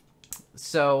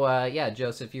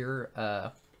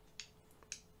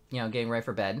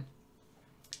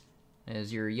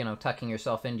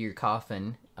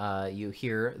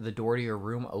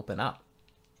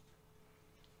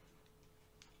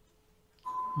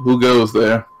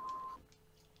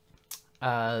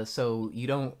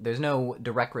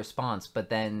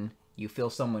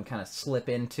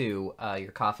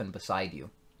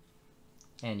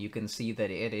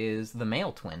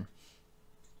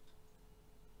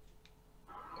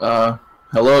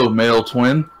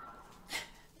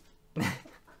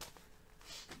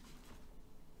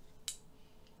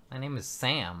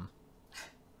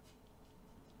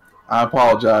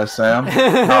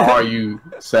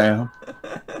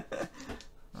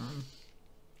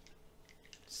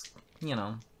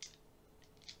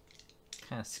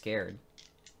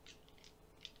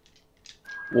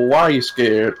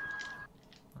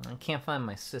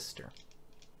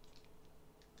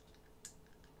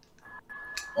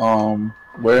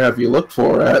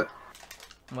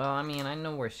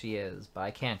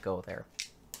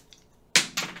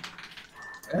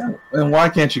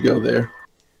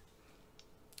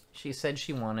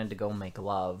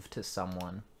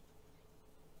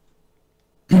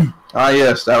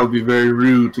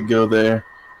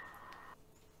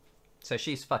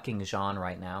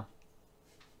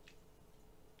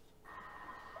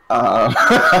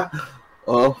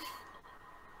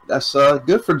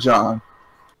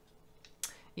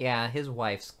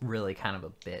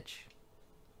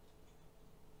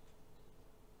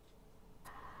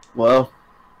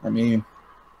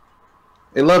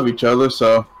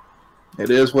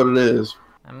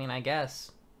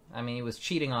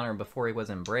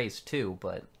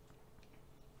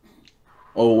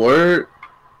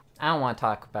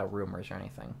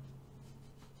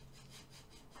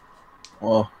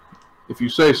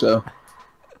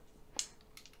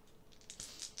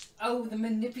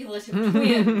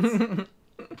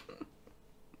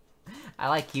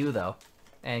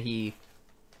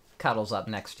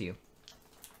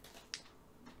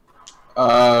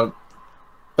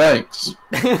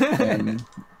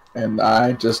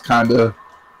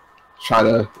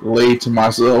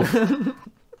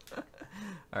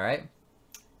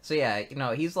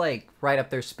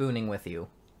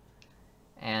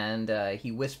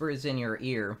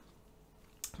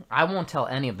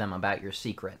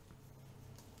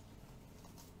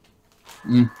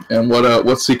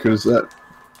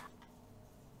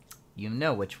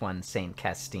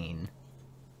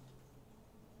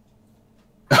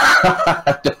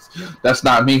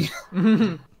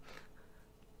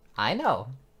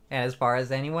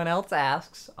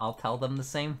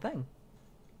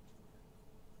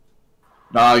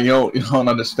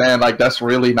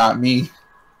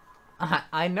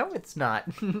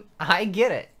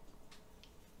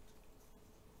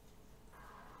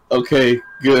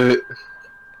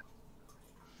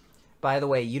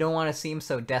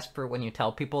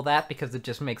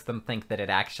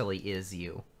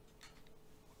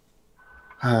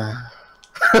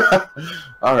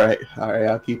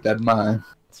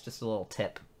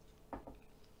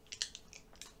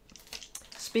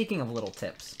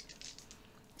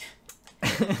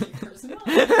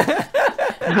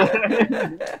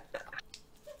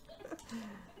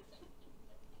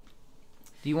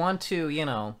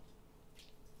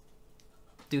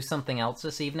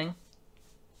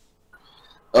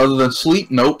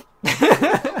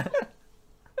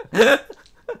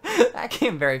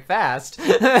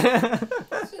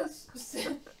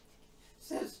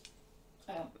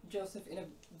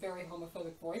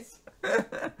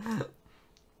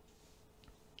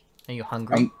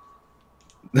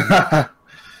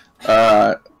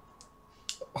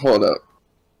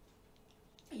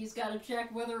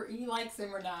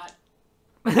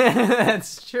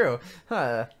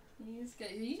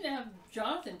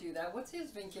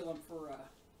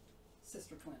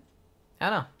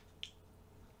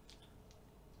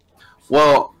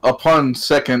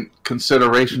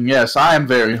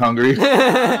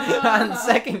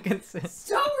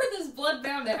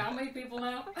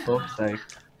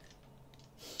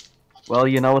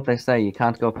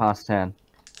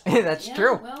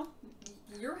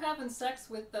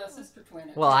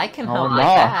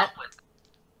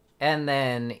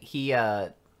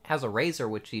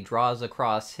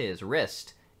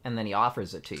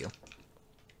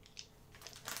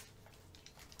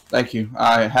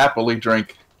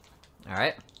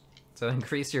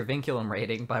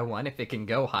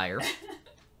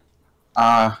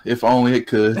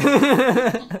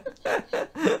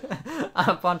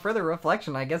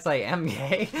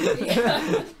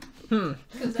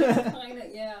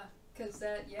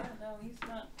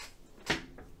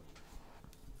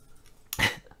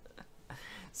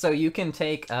 So you can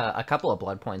take a couple of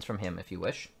blood points from him if you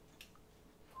wish.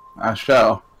 I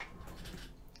shall.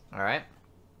 All right.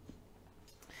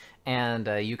 And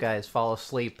you guys fall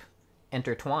asleep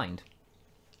intertwined.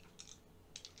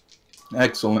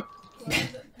 Excellent. Well,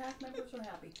 the pack members are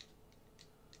happy.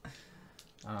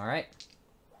 All right.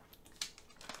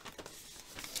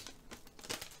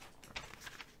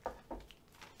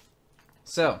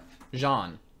 So,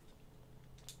 Jean.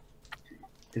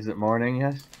 Is it morning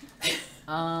yet?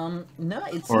 No,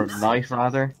 it Or seems... night,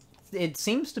 rather? It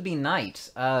seems to be night.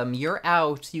 You're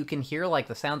out, you can hear, like,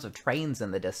 the sounds of trains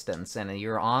in the distance, and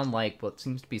you're on, like, what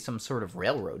seems to be some sort of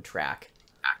railroad track.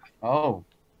 Oh.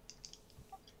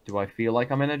 Do I feel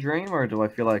like I'm in a dream, or do I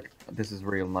feel like this is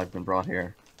real and I've been brought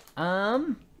here?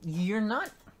 You're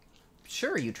not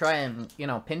sure. You try and, you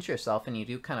know, pinch yourself, and you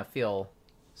do kind of feel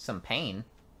some pain.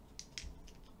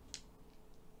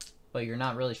 But you're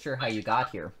not really sure how you got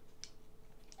here.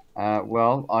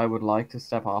 Well, I would like to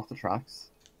step off the tracks.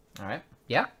 Alright.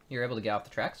 Yeah, you're able to get off the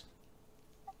tracks.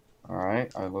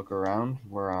 Alright, I look around.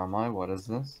 Where am I? What is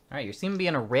this? Alright, you seem to be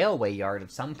in a railway yard of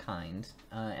some kind,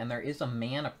 and there is a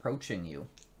man approaching you.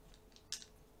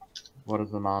 What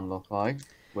does the man look like?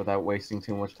 Without wasting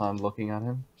too much time looking at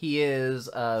him. He is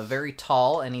very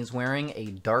tall, and he's wearing a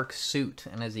dark suit,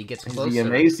 and as he gets closer...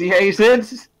 Is he emaciated?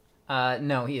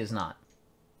 No, he is not.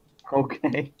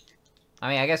 Okay. I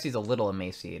mean, I guess he's a little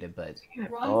emaciated, but...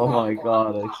 Oh my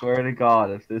god, I swear to god,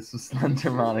 if this was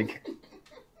Slenderman again.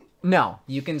 No,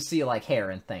 you can see, like, hair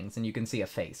and things, and you can see a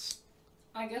face.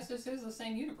 I guess this is the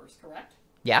same universe, correct?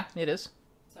 Yeah, it is.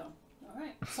 So,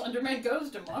 alright. Slenderman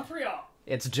goes to Montreal.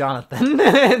 It's Jonathan.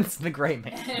 It's the Gray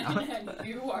Man. And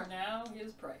you are now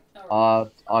his prey.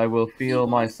 Right. I will feel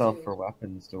He wants myself to. for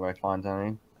weapons. Do I find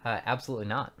any? Absolutely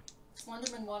not.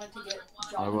 Slenderman wanted to get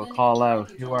Jonathan. I will call and out,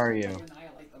 he who told are him you? to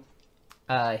annihilate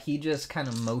them. He just kind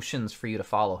of motions for you to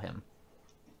follow him.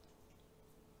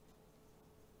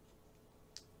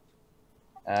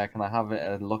 Can I have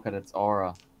a look at its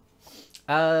aura?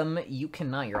 You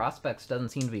cannot. Your Auspex doesn't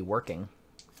seem to be working.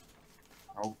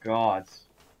 Oh god.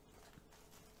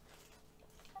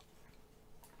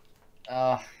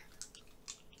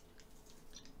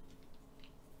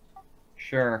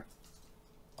 Sure.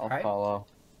 I'll Alright. follow.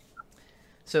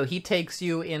 So he takes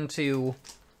you into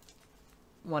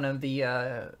one of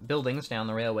the buildings down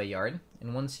the railway yard,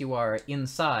 and once you are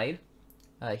inside,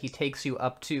 he takes you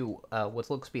up to what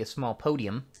looks to be a small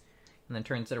podium, and then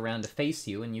turns it around to face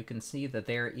you, and you can see that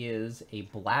there is a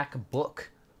black book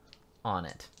on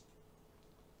it.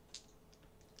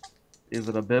 Is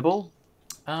it a Bible?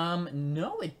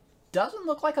 No, it doesn't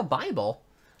look like a Bible.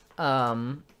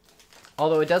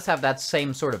 Although it does have that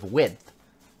same sort of width.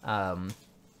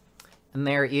 And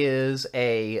there is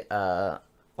a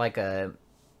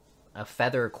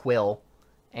feather quill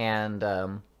and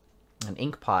an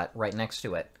ink pot right next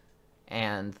to it.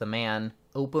 And the man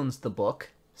opens the book,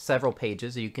 several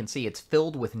pages, you can see it's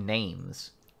filled with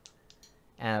names.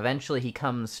 And eventually he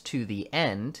comes to the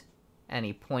end, and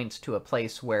he points to a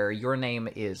place where your name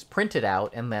is printed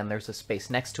out, and then there's a space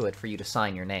next to it for you to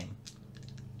sign your name.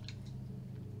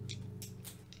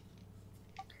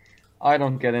 I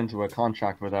don't get into a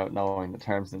contract without knowing the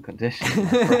terms and conditions.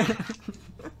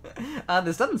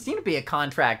 This doesn't seem to be a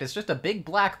contract, it's just a big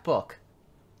black book.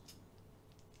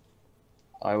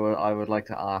 I would like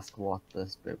to ask what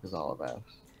this book is all about.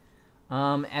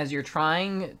 As you're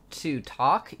trying to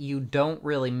talk, you don't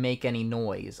really make any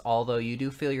noise, although you do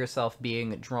feel yourself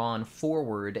being drawn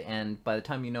forward, and by the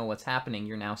time you know what's happening,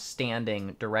 you're now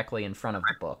standing directly in front of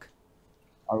the book.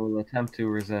 I will attempt to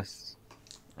resist.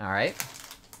 Alright.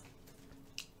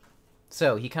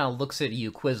 So, he kind of looks at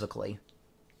you quizzically.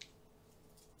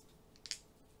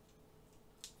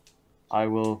 I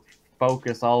will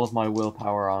focus all of my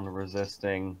willpower on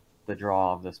resisting the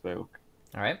draw of this book.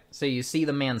 Alright, so you see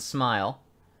the man smile,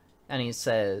 and he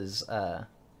says,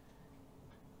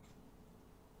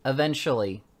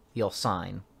 eventually, you'll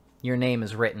sign. Your name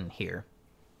is written here.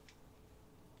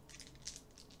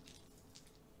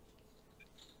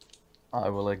 I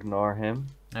will ignore him.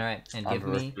 Alright, and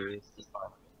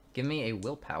give me a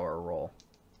willpower roll.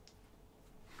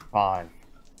 5.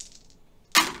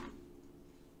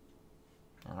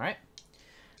 Alright.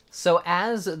 So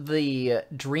as the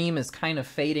dream is kind of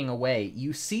fading away,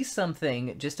 you see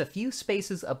something just a few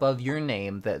spaces above your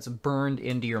name that's burned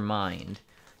into your mind.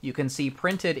 You can see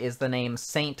printed is the name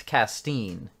Saint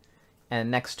Castine, and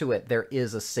next to it there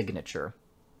is a signature.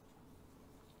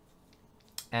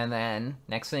 And then,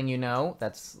 next thing you know,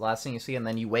 that's the last thing you see, and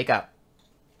then you wake up,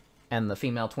 and the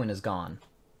female twin is gone.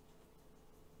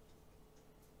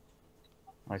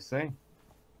 I see.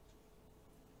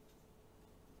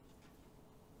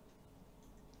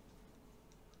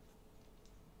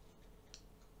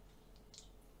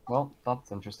 Well,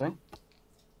 that's interesting.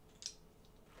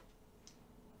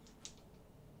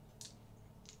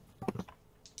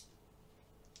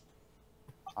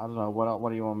 I don't know. What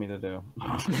do you want me to do?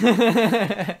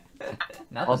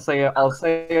 I'll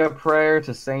say a prayer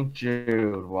to Saint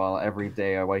Jude while every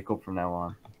day I wake up from now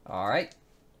on. All right.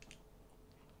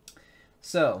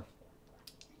 So,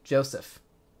 Joseph.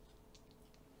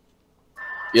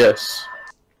 Yes.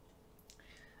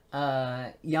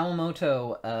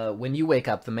 Yamamoto, when you wake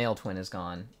up, the male twin is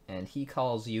gone, and he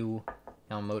calls you.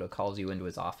 Yamamoto calls you into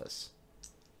his office.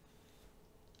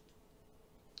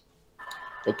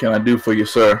 What can I do for you,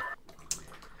 sir?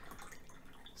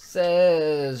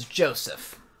 Says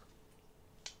Joseph.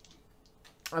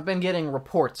 I've been getting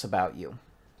reports about you.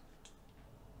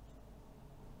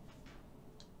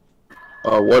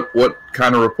 What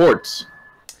kind of reports?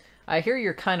 I hear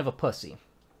you're kind of a pussy.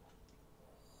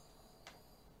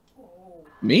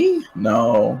 Me?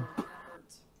 No.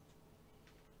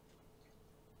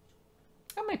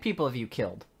 How many people have you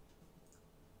killed?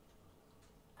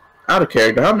 Out of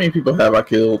character, how many people have I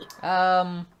killed?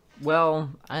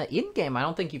 Well, in-game, I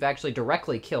don't think you've actually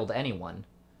directly killed anyone.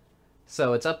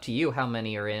 So it's up to you how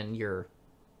many are in your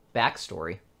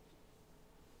backstory.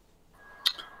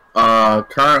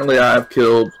 Currently I have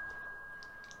killed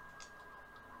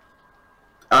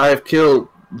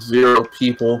 0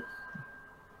 people,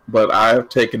 but I have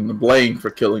taken the blame for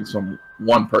killing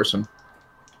one person.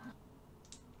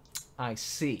 I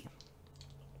see.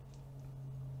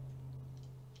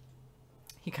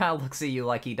 He kind of looks at you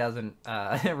like he doesn't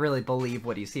really believe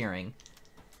what he's hearing.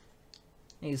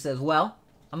 And he says, well,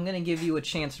 I'm going to give you a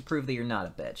chance to prove that you're not a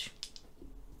bitch.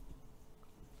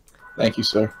 Thank you,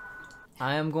 sir.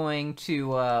 I am going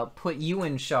to put you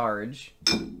in charge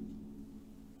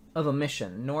of a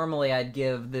mission. Normally I'd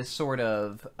give this sort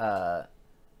of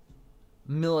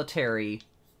military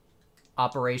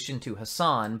operation to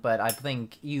Hassan, but I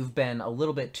think you've been a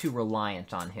little bit too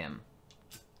reliant on him.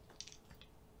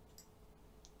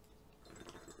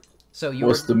 So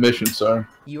What's the mission, sir?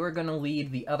 You are going to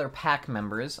lead the other pack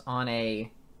members on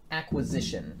a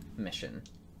acquisition mission.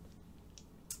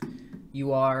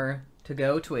 You are to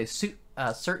go to a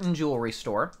certain jewelry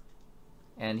store,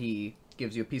 and he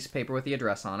gives you a piece of paper with the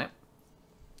address on it,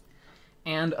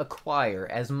 and acquire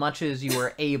as much as you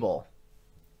are able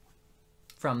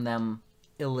from them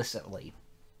illicitly.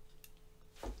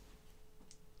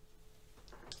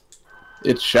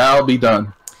 It shall be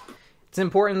done. It's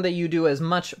important that you do as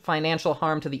much financial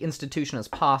harm to the institution as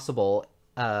possible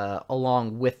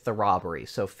along with the robbery,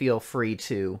 so feel free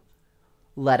to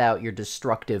let out your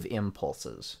destructive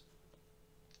impulses.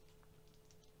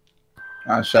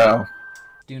 I shall.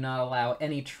 Do not allow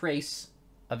any trace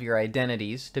of your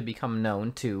identities to become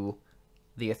known to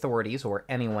the authorities or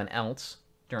anyone else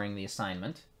during the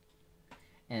assignment.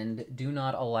 And do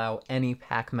not allow any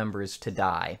pack members to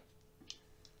die.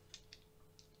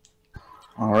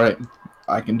 All right.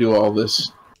 I can do all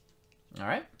this. All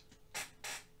right.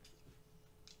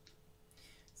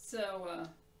 So,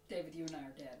 David, you and I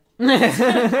are dead.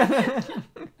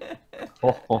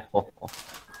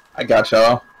 I got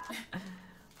y'all.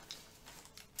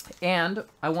 And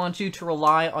I want you to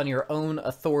rely on your own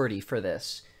authority for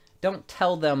this. Don't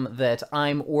tell them that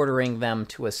I'm ordering them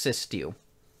to assist you.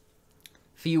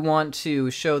 If you want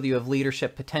to show that you have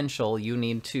leadership potential, you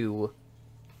need to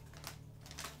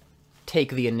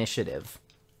take the initiative.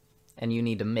 And you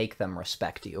need to make them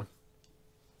respect you.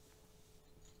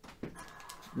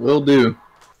 Will do.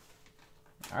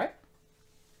 Alright.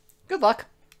 Good luck.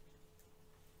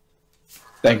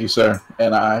 Thank you, sir.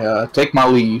 And I take my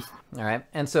leave. Alright,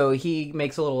 and so he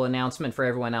makes a little announcement for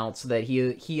everyone else that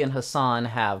he and Hassan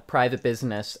have private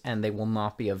business and they will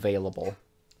not be available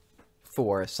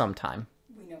for some time.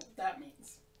 We know what that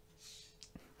means.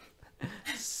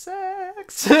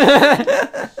 Sex!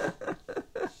 Nice.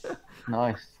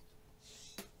 Alright.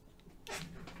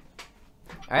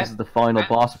 This is the final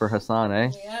boss for Hassan,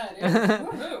 eh? Yeah, it is.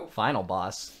 Woohoo! Final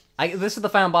boss. This is the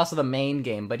final boss of the main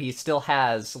game, but he still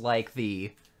has, like,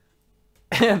 the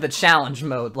the challenge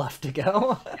mode left to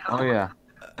go. Oh yeah.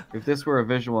 If this were a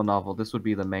visual novel, this would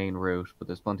be the main route, but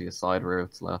there's plenty of side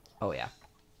routes left. Oh yeah.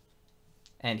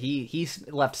 And he's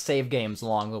left save games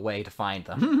along the way to find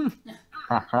them.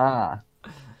 Haha.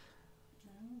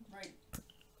 Right.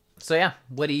 So yeah,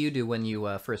 what do you do when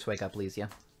you first wake up, Lysia?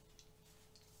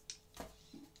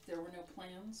 There were no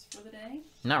plans for the day.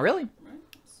 Not really. Right.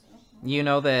 So, You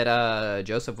know that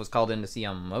Joseph was called in to see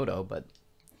Yamamoto,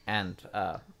 and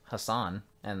Hassan,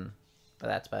 but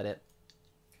that's about it.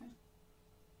 okay.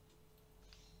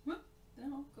 Well,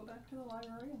 then I'll go back to the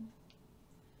library and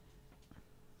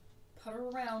putter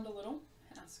around a little.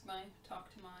 talk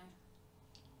to my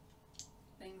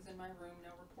things in my room.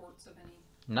 No reports of any.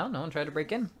 No one tried to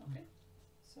break in. Okay.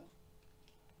 So.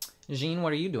 Jean,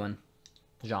 what are you doing?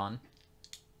 Jean.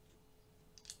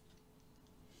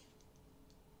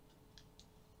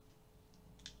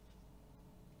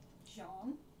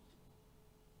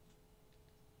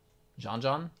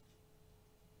 John?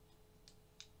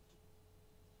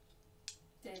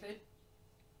 David?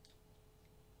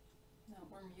 No,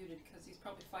 we're muted because he's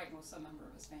probably fighting with some member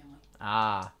of his family.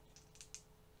 Ah.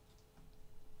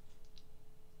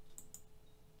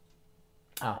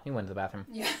 Oh, he went to the bathroom.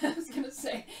 Yeah, I was going to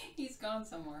say, he's gone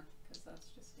somewhere because that's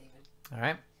just David.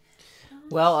 Alright.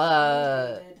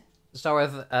 Well, to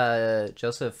start with,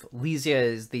 Joseph, Lysia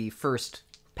is the first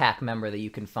pack member that you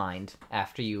can find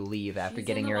after you leave, after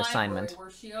getting your assignment. Where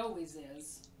she always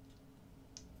is.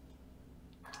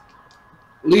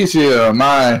 Alicia,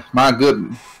 my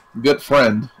good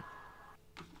friend.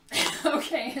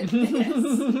 Okay.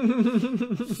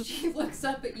 She looks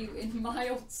up at you in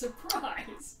mild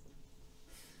surprise.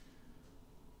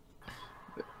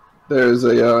 There's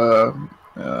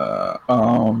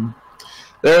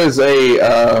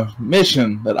a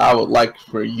mission that I would like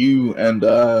for you and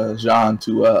Jean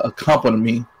to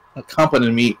accompany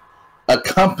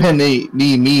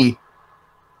me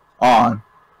on.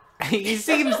 He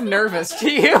seems nervous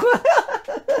to you.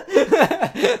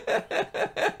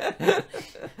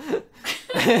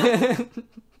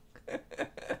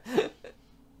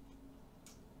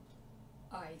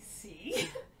 I see.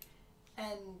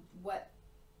 And what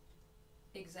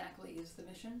exactly is the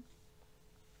mission?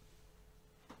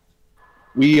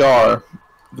 We are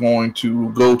going to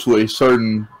go to a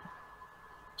certain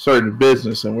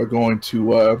business, and we're going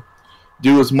to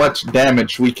do as much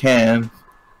damage we can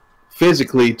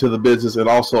physically to the business and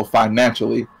also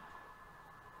financially.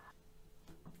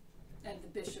 And the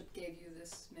bishop gave you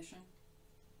this mission?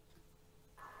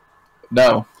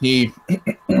 No, he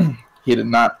did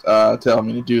not tell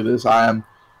me to do this. I am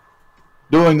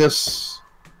doing this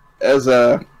as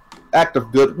a act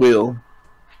of goodwill,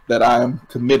 that I am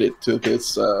committed to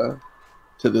this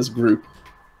group.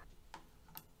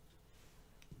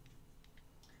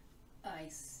 I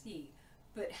see.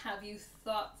 But have you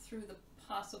thought through the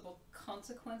possible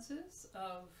consequences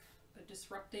of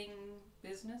disrupting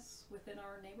business within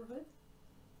our neighborhood?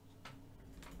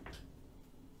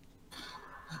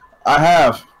 I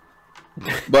have,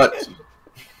 but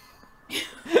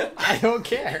I don't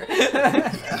care.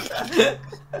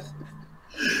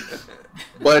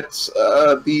 But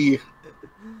the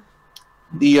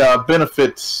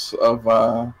benefits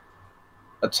of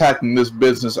attacking this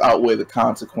business outweigh the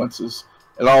consequences,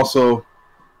 and also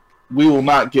we will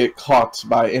not get caught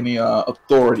by any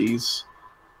authorities,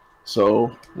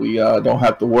 so we don't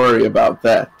have to worry about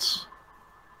that.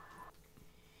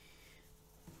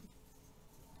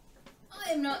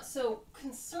 I am not so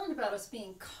concerned about us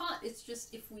being caught. It's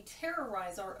just if we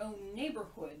terrorize our own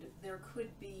neighborhood, there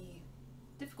could be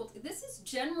difficulty. This is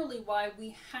generally why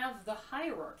we have the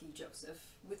hierarchy, Joseph,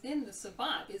 within the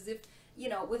Sabbat, is if,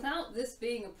 without this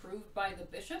being approved by the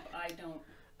bishop,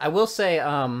 I will say,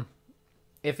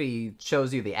 if he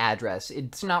shows you the address,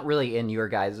 it's not really in your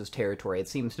guys' territory. It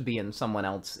seems to be in someone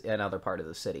else, another part of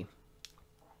the city.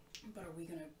 But are we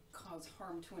going to cause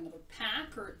harm to another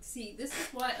pack? Or, see, this is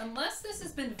why, unless this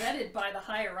has been vetted by the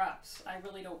higher-ups, I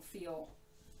really don't feel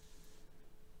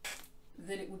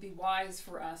that it would be wise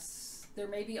for us. There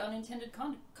may be unintended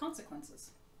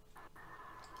consequences.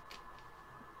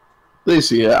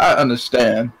 Alicia, I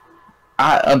understand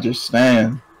how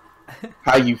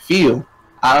you feel.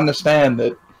 I understand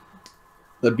that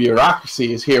the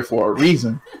bureaucracy is here for a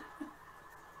reason.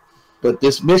 But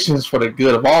this mission is for the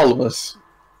good of all of us.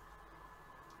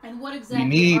 And what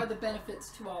exactly are the benefits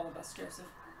to all of us, Joseph?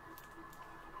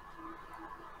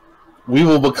 We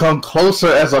will become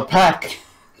closer as a pack.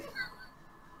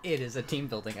 It is a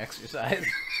team-building exercise.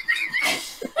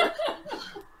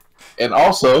 And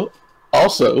also,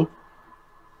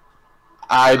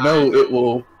 I know it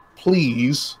will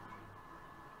please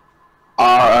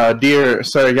our dear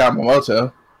Sir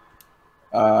Yamamoto.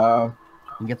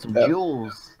 Get some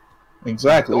jewels.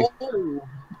 Exactly. Oh.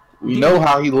 We know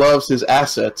how he loves his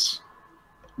assets.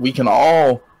 We can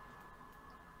all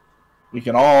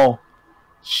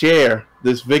share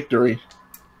this victory.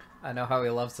 I know how he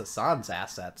loves Hassan's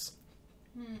assets.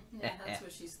 Yeah, that's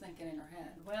what she's thinking in her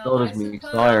head. Well, So does me,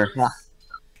 Sire.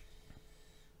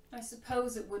 I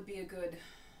suppose it would be a good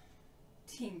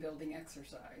team-building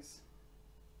exercise.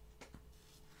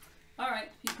 Alright,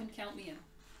 you can count me in.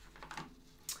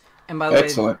 And by the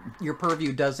Excellent. way, your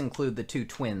purview does include the two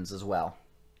twins as well.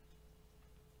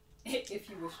 If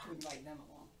you wish to invite them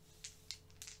along.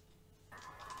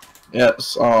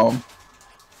 Yes. On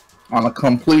a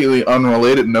completely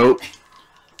unrelated note,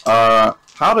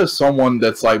 how does someone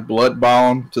that's like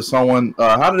bloodbound to someone?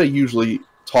 How do they usually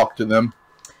talk to them?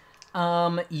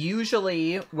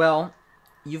 Usually, well,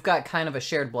 you've got kind of a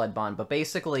shared blood bond, but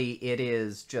basically it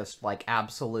is just like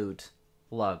absolute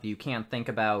love. You can't think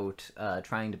about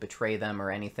trying to betray them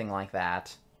or anything like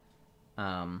that.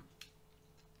 And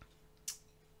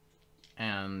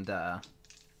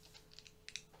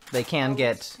they can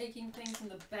get taking things in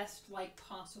the best light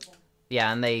possible.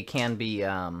 Yeah, and they can be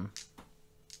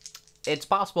it's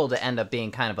possible to end up being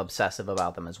kind of obsessive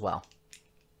about them as well.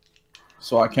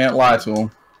 So I can't lie to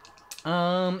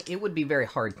them. It would be very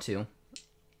hard to.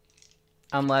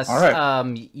 Unless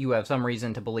you have some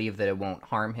reason to believe that it won't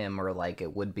harm him or like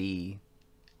it would be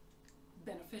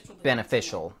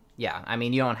beneficial. Yeah, I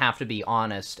mean, you don't have to be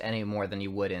honest any more than you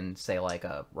would in, say, like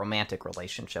a romantic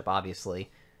relationship,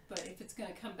 obviously. But if it's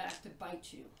going to come back to bite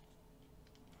you,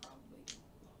 probably.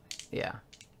 Yeah.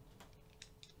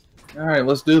 Alright,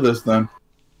 let's do this then.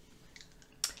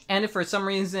 And if for some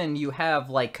reason you have,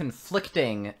 like,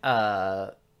 conflicting,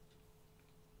 vinculum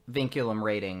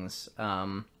ratings,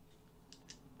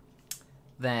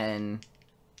 then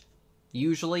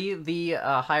usually the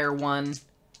higher one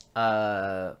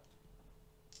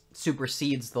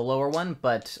supersedes the lower one,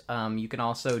 but you can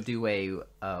also do a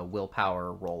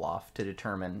willpower roll-off to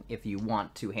determine if you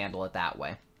want to handle it that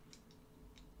way.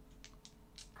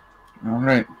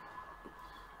 Alright.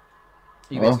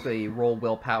 You basically roll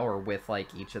willpower with,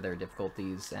 like, each of their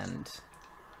difficulties and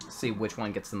see which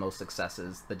one gets the most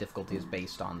successes. The difficulty is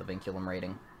based on the vinculum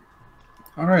rating.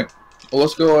 Alright. Well,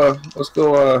 let's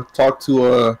go talk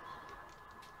to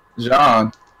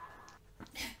John.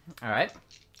 Alright.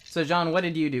 So, John, what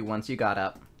did you do once you got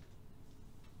up?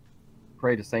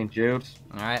 Pray to St. Jude.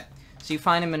 Alright. So you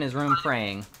find him in his room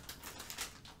praying.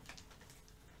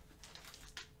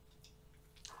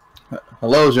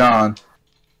 Hello, John.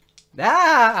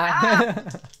 Ah!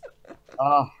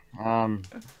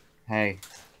 Hey.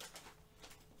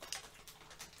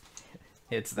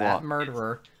 It's that What?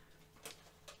 murderer.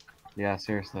 Yeah,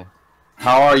 seriously.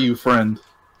 How are you, friend?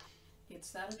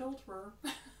 It's that adulterer.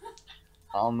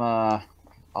 I'm,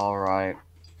 alright.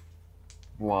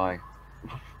 Why?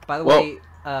 By the Well-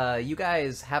 way, you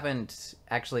guys haven't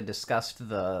actually discussed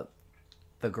the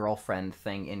girlfriend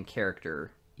thing in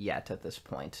character yet at this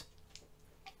point.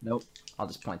 Nope. I'll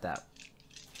just point that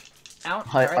out.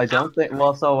 I don't think.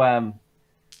 Well, so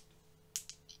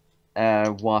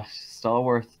what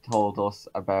Stallworth told us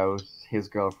about his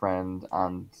girlfriend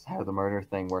and how the murder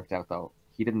thing worked out, though,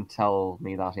 he didn't tell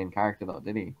me that in character, though,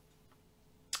 did he?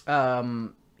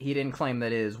 He didn't claim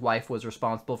that his wife was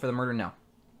responsible for the murder. No.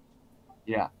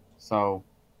 Yeah. So,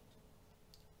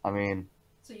 I mean,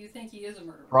 So you think he is a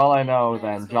murderer? for all I know, And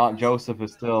then his girlfriend's- Joseph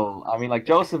is still. I mean, like,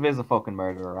 Joseph is a fucking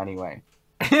murderer anyway.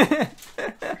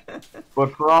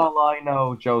 But for all I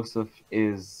know, Joseph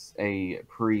is a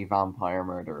pre-vampire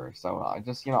murderer. So I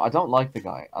just, I don't like the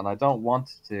guy, and I don't want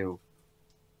to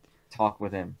talk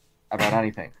with him about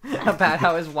anything. About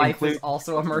how his wife is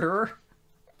also a murderer.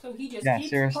 So he just Yeah, keeps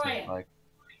seriously. praying. Like,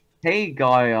 hey,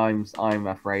 guy, I'm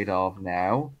afraid of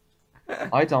now.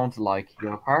 I don't like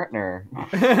your partner.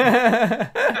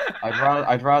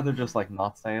 I'd rather just like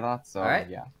not say that. So Alright.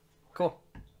 yeah. Cool.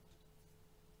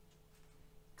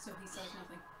 So he says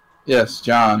nothing. Yes,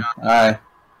 John. I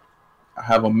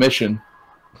have a mission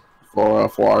for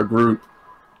our group.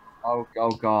 Oh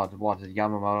God, what did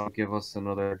Yamamoto give us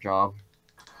another job?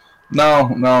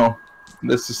 No.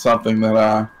 This is something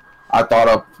that I thought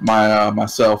up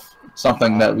myself.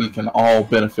 Something that we can all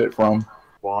benefit from.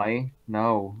 Why?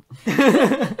 No.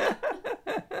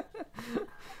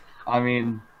 I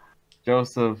mean,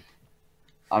 Joseph.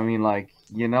 I mean, like,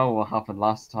 you know what happened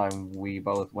last time we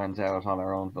both went out on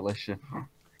our own volition.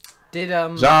 Did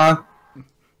John.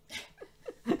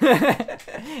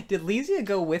 Did Lysia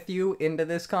go with you into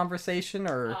this conversation,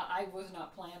 or? I was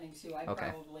not planning to. I Okay.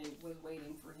 probably was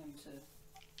waiting for him to.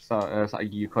 So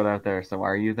you cut out there. So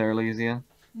are you there, Lysia?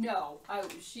 No,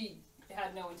 she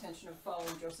had no intention of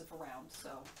following Joseph around, so.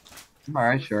 All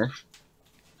right, sure.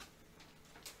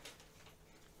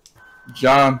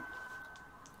 John,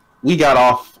 we got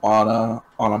off on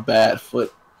a bad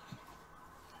foot.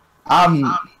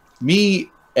 Me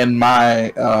and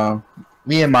my girl.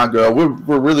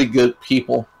 We're really good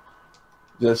people.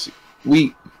 I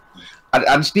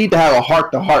just need to have a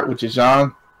heart to heart with you,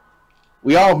 John.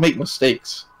 We all make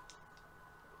mistakes.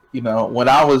 You know, when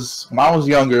I was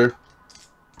younger,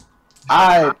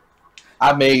 I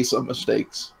made some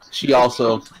mistakes. She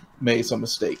also made some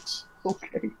mistakes.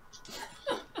 Okay.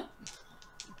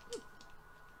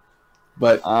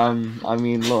 But I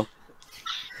mean, look,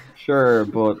 Sure,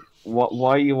 but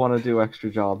why you want to do extra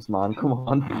jobs, man? Come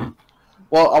on.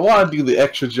 Well, I want to do the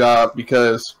extra job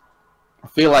because I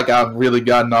feel like I've really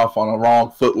gotten off on a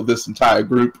wrong foot with this entire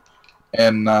group,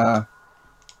 and I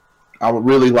would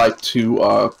really like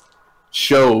to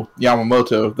show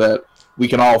Yamamoto that we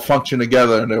can all function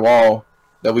together, and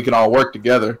that we can all work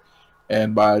together,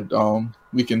 and by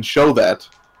we can show that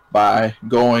by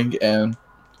going and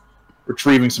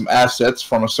retrieving some assets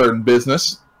from a certain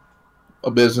business, a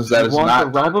business that is Want not to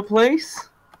rob a place?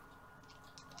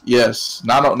 Yes,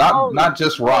 not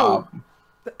just rob.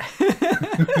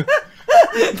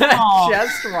 Not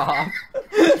just Rob.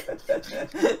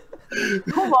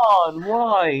 Come on,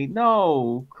 why?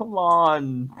 No, come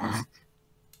on.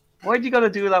 Why'd you gotta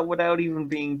do that without even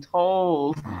being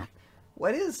told?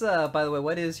 What is, by the way,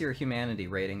 what is your humanity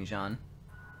rating, Jean?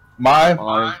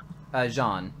 Mine?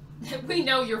 Jean. We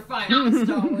know you're fine on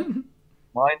Stalin.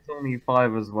 Mine's only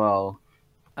 5 as well.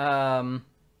 5,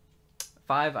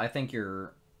 I think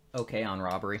you're okay on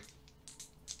robbery.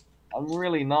 I'm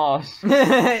really not.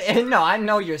 No, I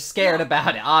know you're scared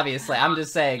about it, obviously. I'm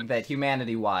just saying that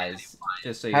humanity-wise,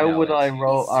 just so you know. How would I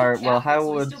roll? Or, well, how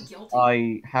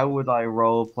would I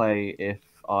role play if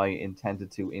I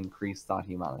intended to increase that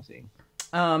humanity?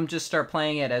 Just start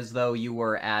playing it as though you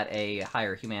were at a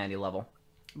higher humanity level.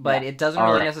 But it doesn't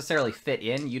really necessarily fit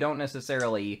in. You don't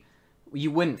necessarily...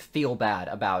 You wouldn't feel bad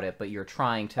about it, but you're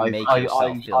trying to make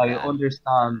yourself feel bad. I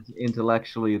understand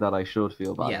intellectually that I should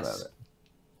feel bad about it.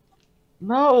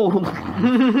 No!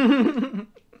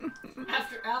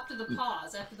 after the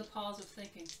pause of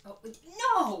thinking, oh,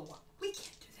 no! We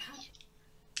can't do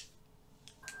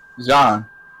that.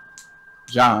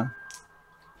 John.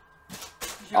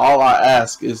 All I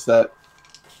ask is that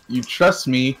you trust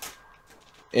me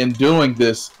in doing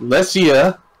this.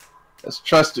 Lesia has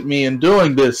trusted me in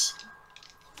doing this.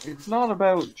 It's not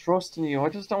about trusting you, I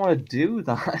just don't want to do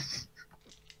that.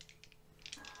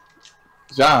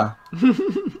 John.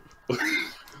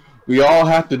 We all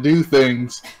have to do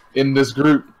things in this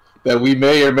group that we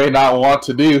may or may not want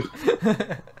to do.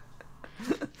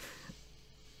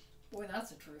 Boy,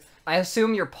 that's the truth. I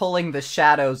assume you're pulling the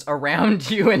shadows around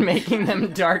you and making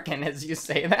them darken as you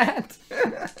say that.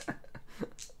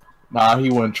 Nah, he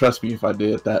wouldn't trust me if I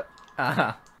did that.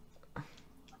 Uh-huh.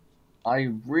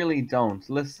 I really don't.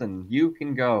 Listen, you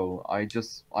can go.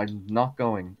 I'm not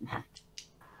going.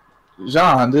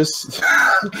 John, this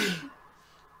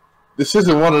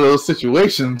isn't one of those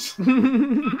situations.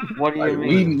 What do you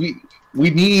mean? We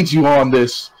need you on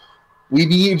this. We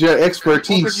need your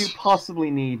expertise. What could you possibly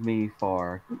need me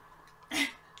for?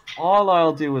 All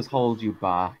I'll do is hold you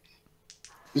back.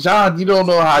 John, you don't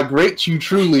know how great you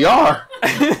truly are.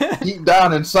 Deep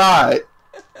down inside.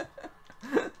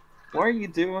 Why are you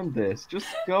doing this? Just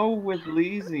go with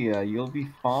Lesia. You'll be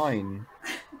fine.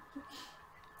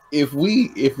 If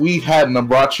we hadn't have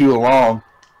brought you along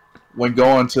when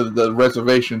going to the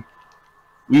reservation,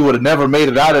 we would have never made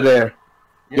it out of there.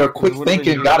 Yeah, your quick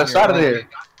thinking got us out of there.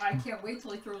 I can't wait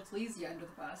till he throws Lesia under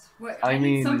the bus. What? I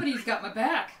mean, somebody's got my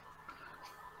back.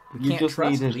 You just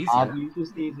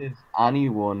needed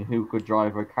anyone who could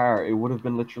drive a car. It would have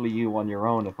been literally you on your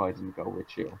own if I didn't go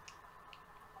with you.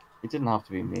 It didn't have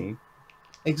to be me.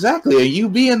 Exactly, and you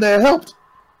being there helped.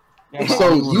 Yeah,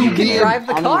 so you can drive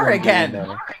the car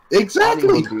again.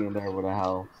 Exactly. Being there would have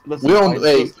helped. Listen,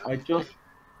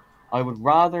 I would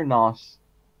rather not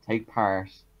take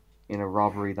part in a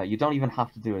robbery that you don't even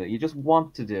have to do it. You just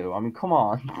want to do. I mean, come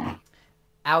on.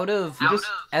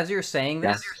 As you're saying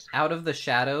this, out of the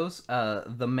shadows,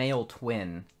 the male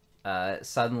twin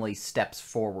suddenly steps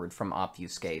forward from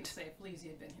Obfuscate. Say if Lesia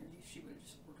had been here, she would have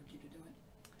just ordered you to do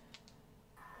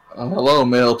it. Hello,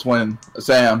 male twin,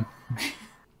 Sam.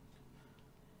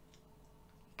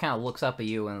 Kind of looks up at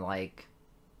you and like,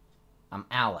 I'm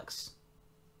Alex.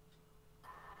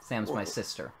 Sam's my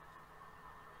sister.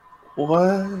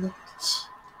 What?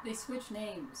 They switch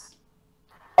names.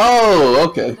 Oh,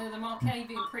 okay. They're the Malkani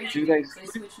being crazy. Do they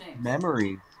switch names?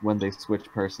 Memories when they switch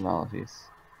personalities?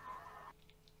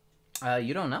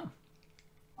 You don't know.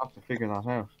 I'll have to figure that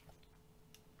out.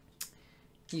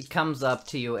 He comes up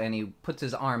to you and he puts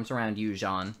his arms around you,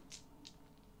 Jean.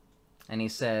 And he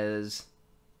says,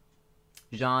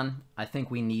 Jean, I think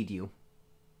we need you.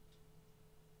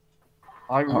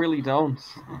 I really don't.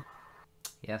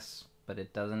 Yes, but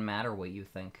it doesn't matter what you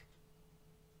think.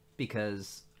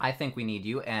 Because I think we need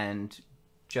you, and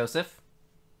Joseph?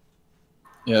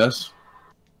 Yes?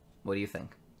 What do you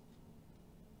think?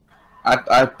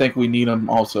 I think we need him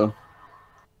also.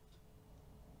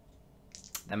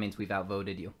 That means we've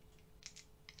outvoted you.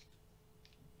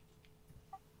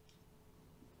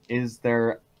 Is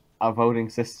there a voting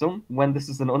system when this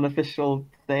is an unofficial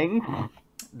thing?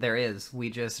 There is. We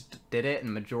just did it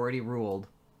and majority ruled.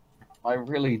 I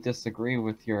really disagree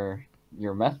with your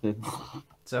methods.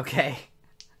 It's okay.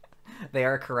 They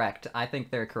are correct. I think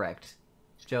they're correct.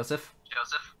 Joseph?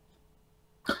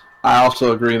 I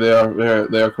also agree they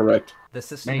are correct. The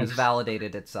system has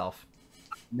validated itself.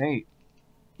 Nate.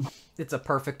 It's a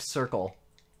perfect circle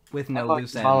with no I'd like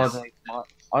loose to ends.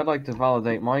 I'd like to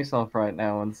validate myself right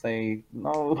now and say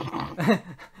no.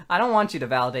 I don't want you to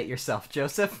validate yourself,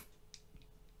 Joseph.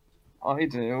 I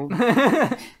do.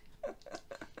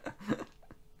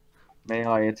 May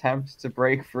I attempt to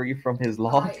break free from his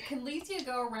lock? Alright, can Lesia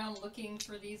go around looking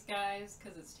for these guys?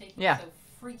 Because it's taking Yeah. so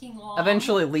freaking long.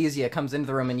 Eventually, Lesia comes into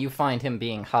the room and you find him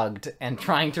being hugged and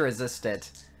trying to resist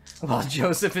it, while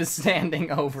Joseph is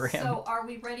standing over him. So, are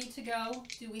we ready to go?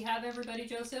 Do we have everybody,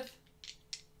 Joseph?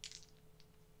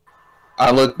 I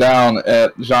look down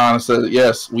at Jean and said,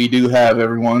 "Yes, we do have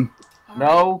everyone."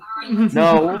 No. Alright, let's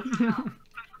No.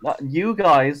 go. You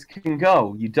guys can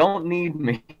go. You don't need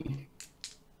me.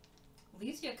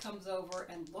 Lesia comes over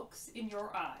and looks in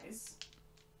your eyes.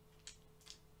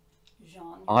 Jean,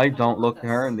 you're I coming don't with look us.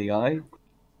 her in the eye.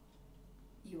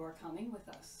 You are coming with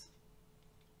us.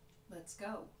 Let's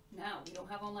go. Now, we don't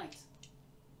have all night.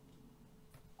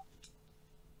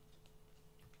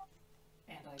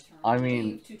 And I turn I to mean-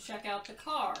 leave to check out the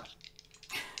car.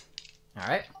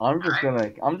 Alright. I'm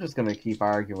just gonna keep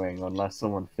arguing unless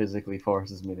someone physically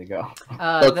forces me to go.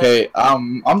 Okay,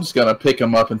 I'm just gonna pick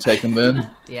him up and take him then.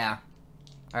 Yeah.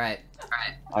 Alright.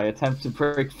 I attempt to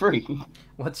break free.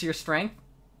 What's your strength?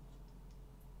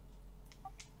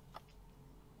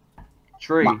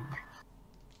 3.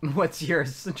 What's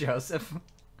yours, Joseph?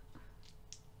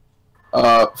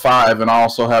 5, and I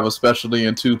also have a specialty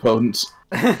in 2 potents.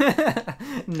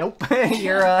 Nope.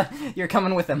 You're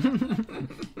coming with him.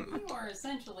 You are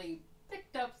essentially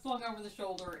picked up, flung over the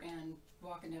shoulder, and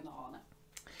walking down the hall now.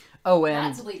 Oh,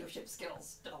 and That's leadership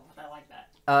skills. Oh, I like that.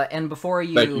 and before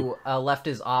Thank you, you. left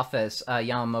his office,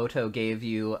 Yamamoto gave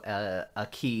you a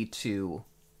key to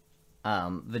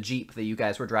the Jeep that you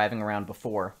guys were driving around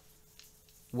before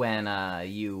when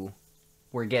you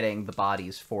were getting the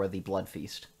bodies for the blood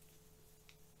feast.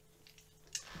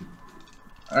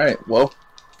 Alright, well,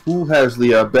 who has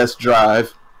the best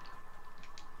drive?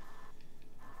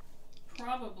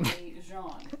 Probably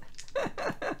Jean.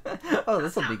 Oh,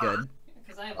 this will be good.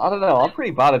 Because I have. I don't know. I'm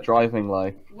pretty bad at driving.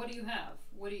 Like, What do you have?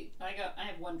 What do you? I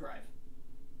have 1 drive.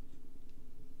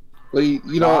 Well,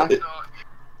 you know,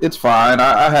 it's fine.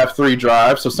 I have 3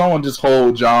 drives, so someone just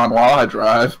hold John while I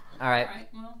drive. Alright. All right.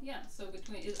 Well, yeah. So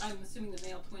I'm assuming the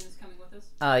male twin is coming with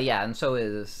us. Yeah, and so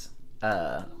is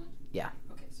Another one. yeah.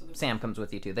 Okay. So there's Sam comes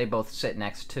with you too. They both sit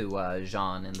next to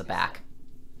Jean in the back,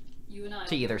 you and I.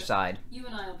 to either side. You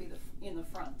and I will be in the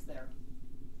front there.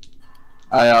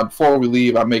 Before we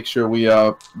leave, I make sure we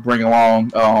bring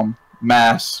along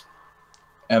masks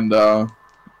and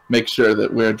make sure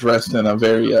that we're dressed in a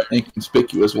very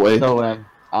inconspicuous way. so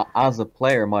as a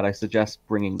player, might I suggest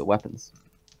bringing the weapons?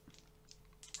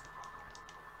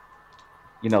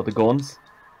 You know, the guns.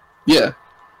 Yeah,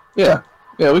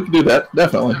 we can do that,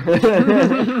 definitely.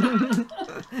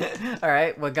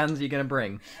 Alright, what guns are you gonna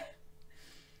bring?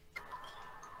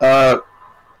 As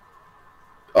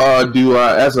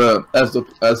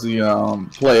the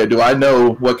player, do I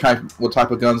know what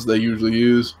type of guns they usually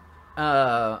use? I'm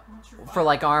not sure For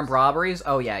like armed robberies?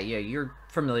 Oh yeah, you're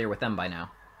familiar with them by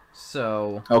now.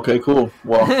 So Okay, cool.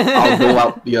 Well,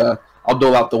 I'll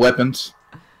dole out the weapons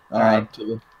Alright.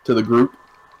 to the group.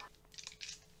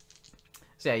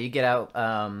 So yeah, you get out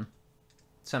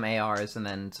some ARs and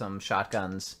then some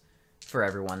shotguns for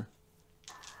everyone.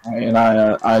 And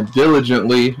I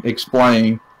diligently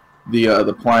explain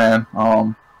the plan.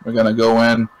 We're gonna go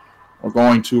in. We're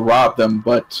going to rob them,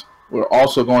 but we're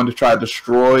also going to try to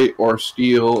destroy or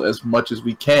steal as much as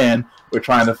we can. We're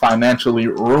trying to financially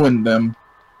ruin them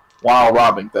while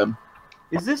robbing them.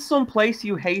 Is this some place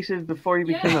you hated before you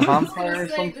became a I was gonna vampire or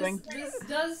say, something? This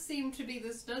does seem to be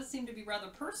rather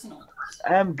personal.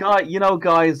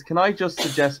 Guys, can I just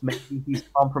suggest maybe he's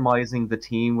compromising the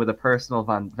team with a personal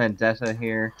vendetta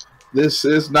here? This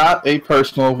is not a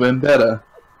personal vendetta.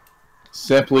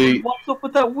 Simply, What's up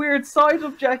with that weird side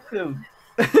objective?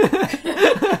 Says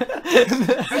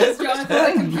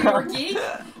Jonathan, the computer geek.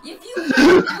 If you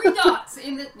have 3 dots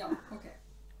in the okay.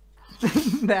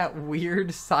 That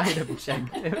weird side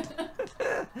objective.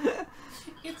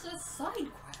 It's a side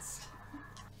quest.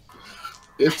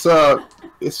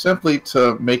 it's simply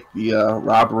to make the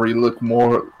robbery look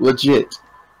more legit.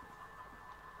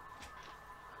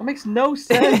 That makes no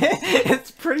sense. It's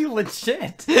pretty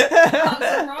legit. So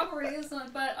robbery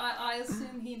isn't, but I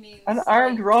assume he means An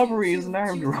armed like, robbery is an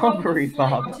armed robbery,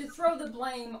 Bob. To throw the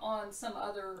blame on some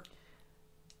other.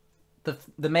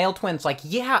 The male twin's like,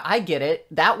 yeah, I get it.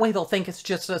 That way they'll think it's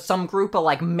just some group of,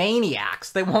 like,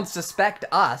 maniacs. They won't suspect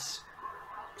us.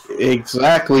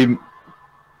 Exactly,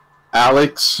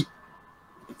 Alex.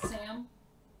 Sam?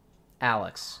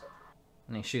 Alex.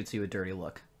 And he shoots you a dirty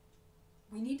look.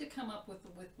 We need to come up with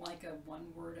like a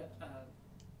one-word, an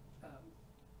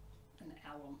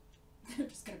alum. They're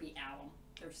just going to be alum.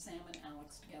 They're Sam and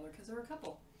Alex together because they're a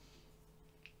couple.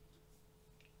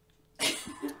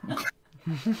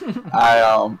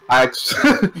 I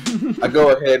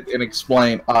go ahead and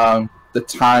explain the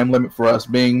time limit for us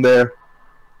being there.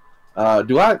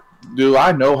 Do I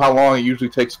know how long it usually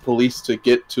takes police to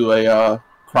get to a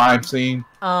crime scene?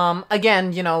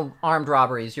 Again, you know, armed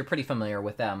robberies, you're pretty familiar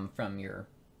with them from your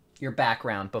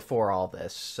background before all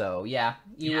this. So, yeah,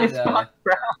 you would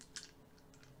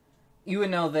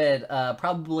know that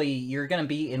probably you're going to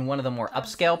be in one of the more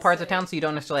upscale parts of town, so you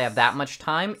don't necessarily have that much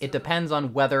time. It depends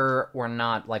on whether or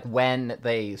not, like, when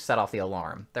they set off the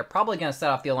alarm. They're probably going to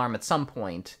set off the alarm at some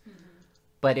point,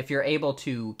 but if you're able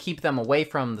to keep them away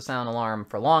from the sound alarm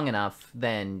for long enough,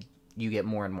 then you get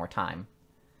more and more time.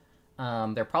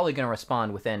 They're probably going to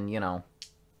respond within, you know...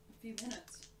 A few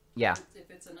minutes. Yeah. If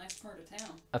it's a nice part of town.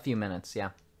 A few minutes,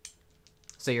 yeah.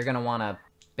 So you're going to want to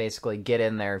basically get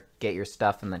in there, get your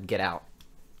stuff, and then get out.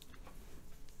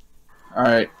 All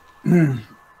right.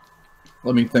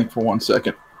 Let me think for 1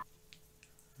 second.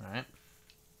 All right.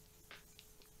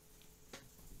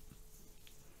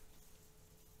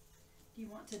 Do you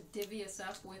want to divvy us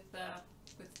up with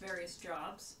various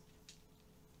jobs?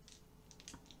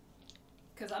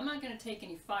 Because I'm not going to take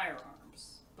any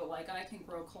firearms, but like I can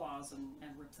grow claws and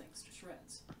rip things to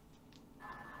shreds.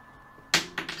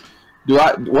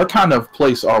 What kind of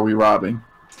place are we robbing?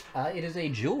 It is a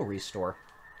jewelry store.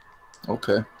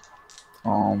 Okay.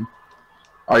 Are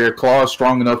your claws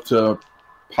strong enough to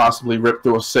possibly rip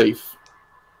through a safe?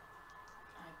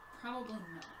 Probably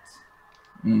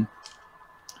not.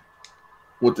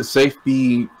 Would the safe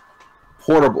be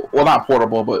portable? Well, not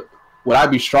portable, but would I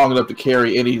be strong enough to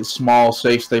carry any small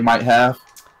safes they might have?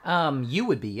 You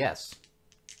would be, yes.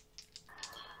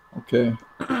 Okay.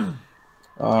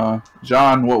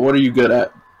 John, what are you good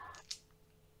at?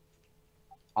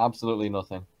 Absolutely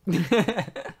nothing.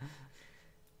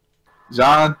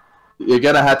 John, you're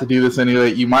gonna have to do this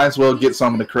anyway. You might as well get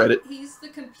some of the credit. He's the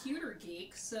computer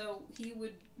geek, so he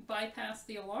would bypass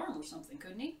the alarm or something,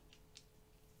 couldn't he?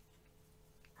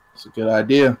 It's a good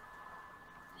idea.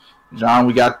 John,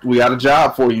 we got a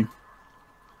job for you.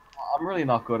 I'm really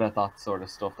not good at that sort of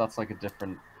stuff. That's like a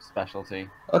different specialty.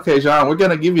 Okay, John, we're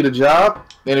gonna give you the job,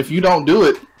 and if you don't do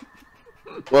it,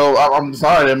 well, I'm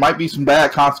sorry, there might be some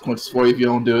bad consequences for you if you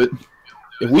don't do it.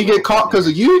 If we get caught because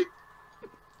of you,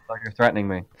 Like you're threatening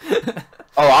me.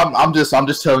 oh, I'm just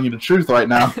telling you the truth right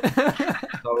now.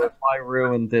 So if I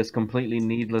ruined this completely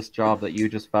needless job that you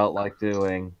just felt like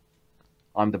doing,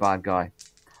 I'm the bad guy.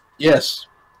 Yes.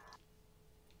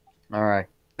 All right.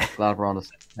 Glad we're on the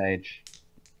same page.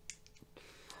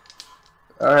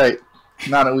 All right.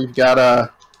 Now that we've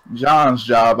got John's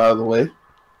job out of the way,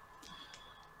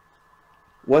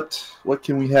 what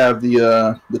can we have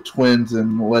the twins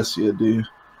and Melissa do?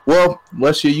 Well,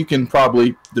 Melissa, you can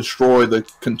probably destroy the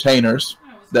containers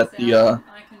that the.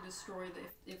 I can destroy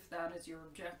if that is your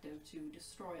objective to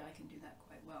destroy. I can do that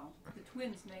quite well. The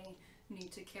twins may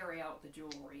need to carry out the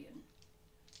jewelry and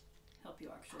help you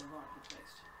actually rob the place.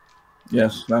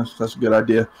 Yes, that's a good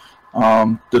idea.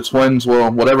 The twins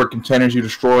will, whatever containers you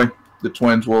destroy, the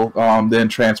twins will then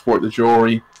transport the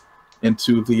jewelry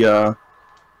into the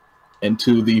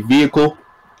vehicle,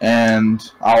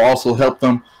 and I'll also help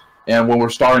them. And when we're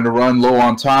starting to run low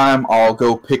on time, I'll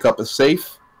go pick up a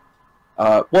safe.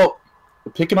 Well,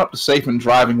 picking up the safe and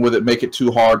driving with it make it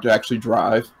too hard to actually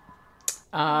drive.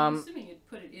 I'm assuming you'd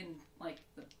put it in like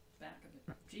the back of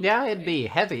the Jeep. Yeah, it'd be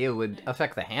heavy. It would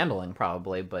affect the handling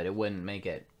probably, but it wouldn't make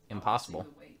it impossible.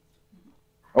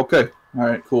 Okay. All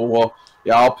right. Cool. Well,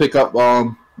 yeah, I'll pick up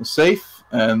the safe,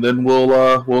 and then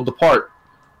we'll depart.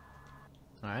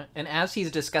 All right. And as he's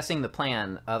discussing the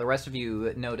plan, the rest of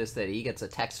you notice that he gets a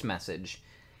text message,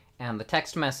 and the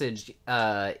text message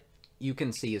you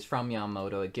can see is from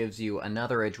Yamamoto. It gives you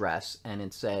another address, and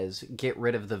it says, "Get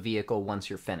rid of the vehicle once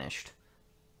you're finished.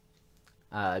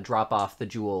 Drop off the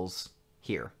jewels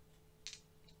here."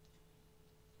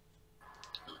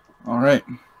 All right.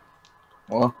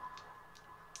 Well,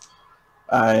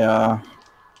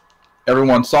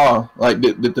 everyone saw, like,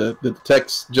 did the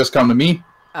text just come to me?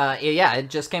 Yeah, it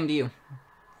just came to you.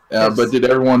 But did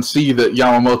everyone see that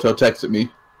Yamamoto texted me?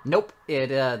 Nope.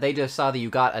 They just saw that you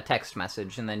got a text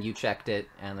message, and then you checked it,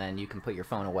 and then you can put your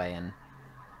phone away, and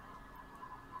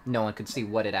no one could see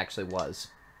what it actually was.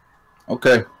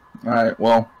 Okay. Alright,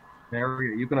 well.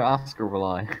 Mary, are you going to ask or will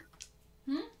I?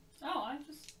 Oh,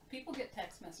 people get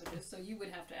text messages, so you would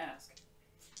have to ask.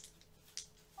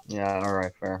 Yeah,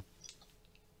 alright, fair.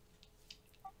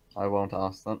 I won't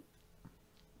ask then.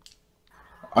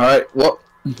 Alright, well,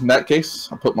 in that case,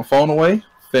 I'll put my phone away,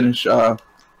 finish getting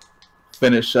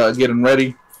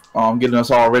ready, getting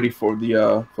us all ready for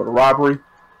the robbery.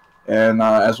 And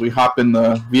as we hop in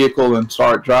the vehicle and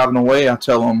start driving away, I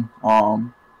tell them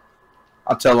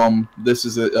this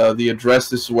is the address.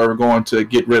 This is where we're going to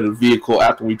get rid of the vehicle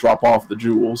after we drop off the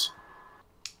jewels.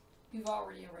 You've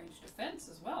already arranged a fence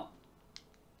as well.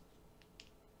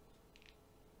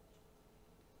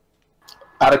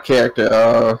 Out of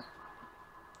character.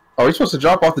 Are we supposed to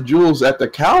drop off the jewels at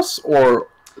the house or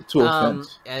to a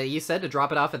fence? You said to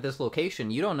drop it off at this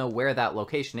location. You don't know where that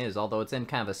location is, although it's in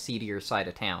kind of a seedier side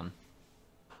of town.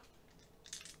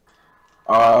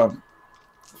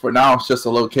 For now, it's just a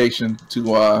location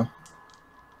to.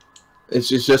 It's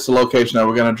just a location that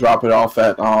we're gonna drop it off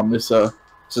at. It's a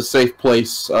safe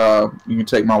place. You can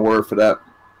take my word for that.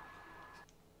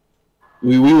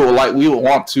 We will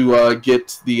want to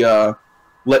get the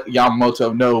let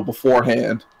Yamamoto know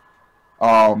beforehand.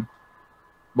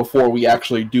 Before we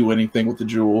actually do anything with the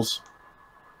jewels.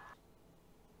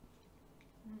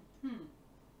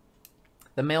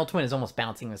 The male twin is almost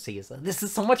bouncing the seas. This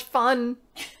is so much fun!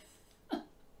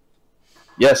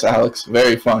 Yes, Alex,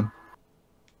 very fun.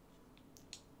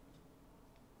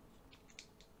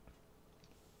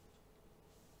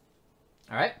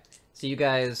 Alright, so you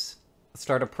guys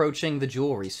start approaching the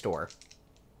jewelry store.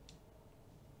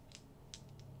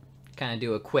 Kind of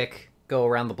do a quick go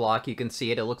around the block. You can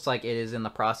see it. It looks like it is in the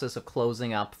process of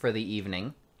closing up for the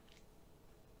evening.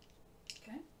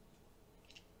 Okay.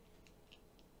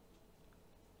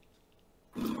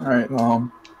 Alright,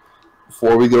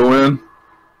 before we go in,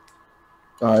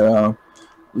 I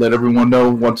let everyone know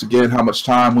once again how much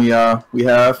time we have.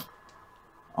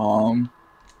 I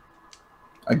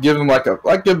give them like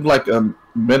a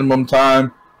minimum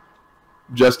time,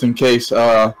 just in case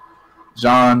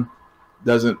John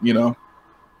doesn't,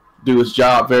 do his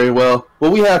job very well.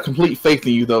 Well, we have complete faith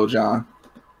in you, though, John.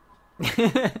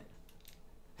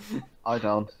 I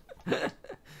don't.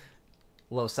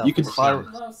 Low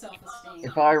self-esteem. Low self-esteem.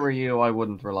 If I were you, I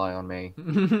wouldn't rely on me.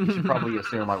 You should probably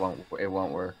assume it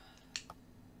won't work.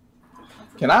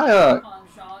 Can I on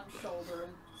Jean's shoulder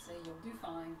and say you'll do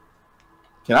fine.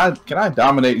 Can I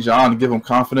dominate John and give him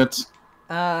confidence?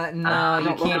 No,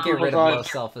 you can't get rid of low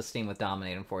self-esteem with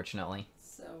dominate, unfortunately.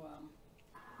 So,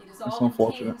 it is all in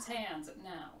Kane's hands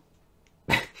now.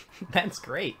 That's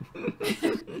great.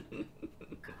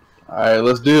 Alright,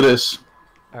 let's do this.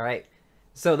 Alright.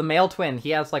 So the male twin,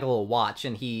 he has like a little watch,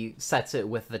 and he sets it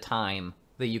with the time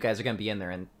that you guys are going to be in there,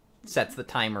 and sets the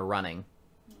timer running.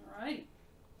 Alright.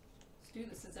 Let's do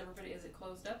this. Is it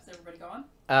closed up? Is everybody gone?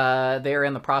 They're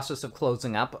in the process of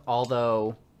closing up,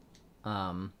 although,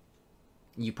 you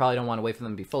probably don't want to wait for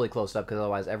them to be fully closed up, because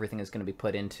otherwise everything is going to be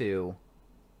put into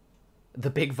the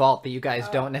big vault that you guys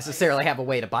don't necessarily have a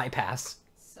way to bypass.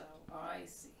 So, I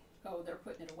see. Oh, they're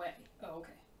putting it away. Oh,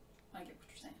 okay. I get what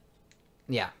you're saying.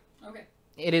 Yeah. Okay.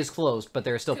 It is closed, but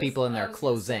there are still people in there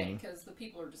closing. Because the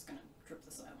people are just going to trip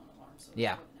the silent alarm, so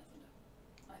yeah. Really nothing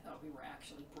to... I thought we were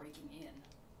actually breaking in.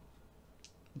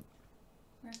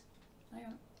 Okay.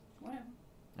 Whatever.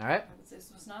 Alright. This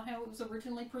was not how it was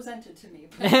originally presented to me.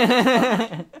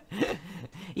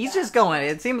 He's just going.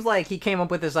 It seems like he came up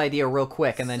with this idea real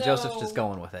quick, and then Joseph's just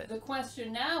going with it. The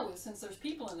question now is, since there's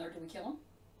people in there, do we kill them?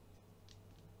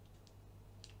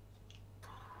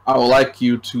 I would like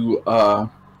you to,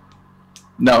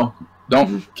 no,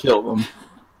 don't kill them.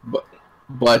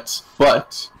 But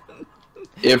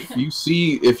if you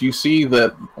see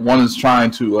that one is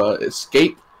trying to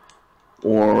escape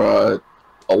or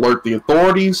alert the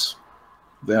authorities,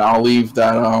 then I'll leave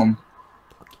that.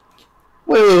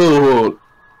 Wait.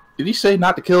 Did he say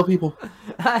not to kill people?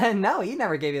 No, he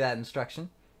never gave you that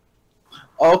instruction.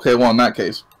 Okay, well in that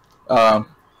case, I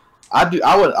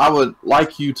would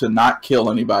like you to not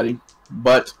kill anybody.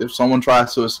 But if someone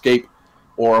tries to escape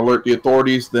or alert the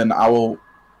authorities, then I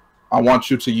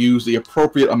want you to use the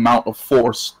appropriate amount of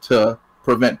force to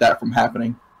prevent that from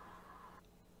happening.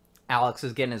 Alex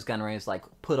is getting his gun raised, like,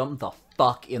 put him the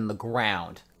fuck in the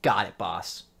ground. Got it,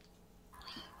 boss.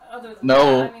 Other than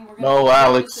no, that, I mean, no,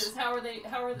 Alex. How are they?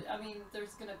 I mean,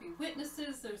 there's going to be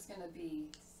witnesses. There's going to be,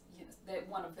 that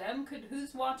one of them could.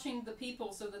 Who's watching the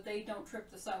people so that they don't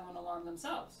trip the silent alarm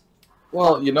themselves?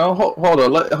 Well, you know, hold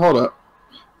up.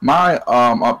 My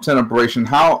obtenoperation.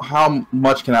 How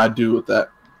much can I do with that?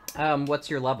 What's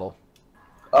your level?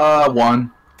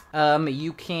 1.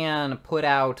 You can put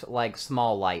out, like,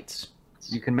 small lights.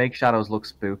 You can make shadows look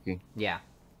spooky. Yeah.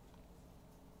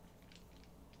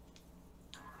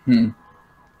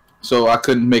 So I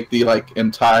couldn't make the, like,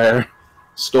 entire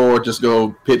store just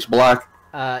go pitch black?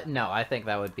 No, I think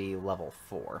that would be level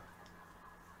 4.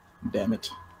 Damn it.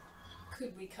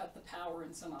 Could we cut the power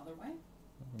in some other way?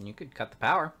 You could cut the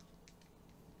power.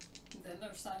 Then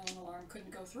their silent alarm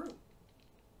couldn't go through.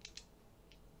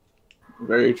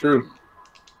 Very true.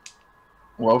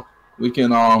 Well, we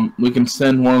can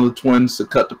send one of the twins to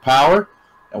cut the power,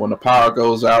 and when the power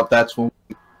goes out, that's when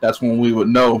we would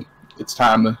know it's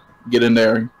time to get in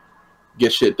there and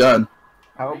get shit done.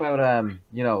 How about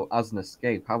you know, as an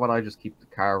escape? How about I just keep the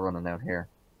car running out here?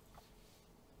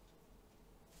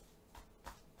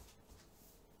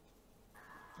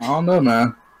 I don't know,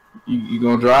 man. You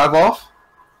gonna drive off?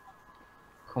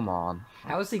 Come on.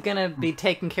 How is he gonna be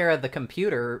taking care of the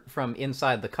computer from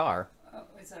inside the car? Oh,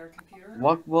 is there a computer?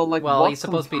 What? Well, like, Well, what he's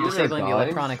supposed to be computer, disabling the guys?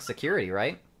 electronic security,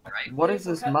 right? What is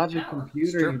this Cut the magic power.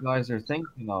 computer Sure. you guys are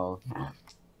thinking of?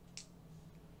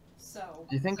 So.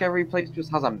 Do you think every place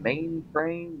just has a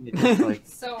mainframe? You just, like,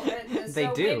 They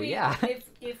So do, maybe yeah.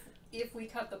 If we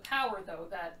cut the power, though,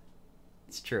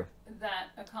 It's true. that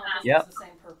accomplishes Yep. the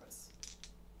same purpose.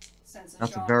 Since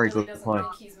That's a Jean very really good doesn't point.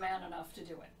 think he's man enough to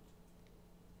do it.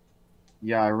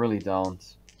 yeah, I really don't.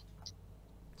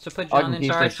 So put I John can in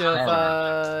keep charge this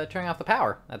of turning off the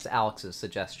power. That's Alex's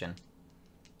suggestion.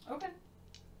 Okay.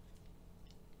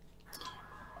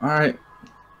 All right.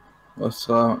 Let's.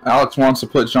 Alex wants to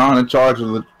put John in charge of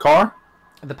the car.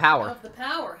 The power. Of the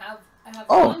power, have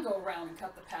Oh. John go around and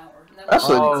cut the power. And then That's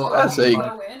we a- can that's a-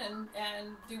 go in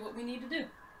and do what we need to do.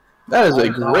 That is a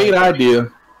great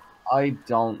idea. I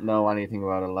don't know anything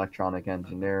about electronic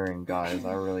engineering, guys.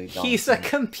 I really don't. He's a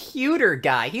computer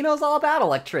guy. He knows all about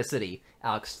electricity.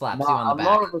 Alex slaps you on I'm the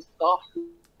more back. of a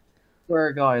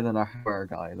software guy than a hardware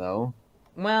guy, though.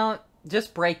 Well,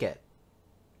 just break it.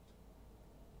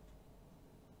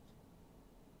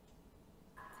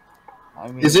 I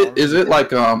mean, Is it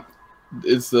like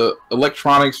is the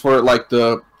electronics for it like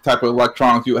the type of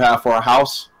electronics you have for a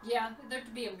house? Yeah, there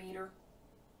could be a meter.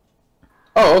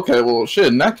 Oh, okay. Well, shit.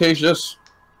 In that case, just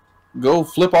go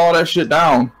flip all that shit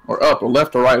down or up or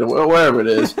left or right or wherever it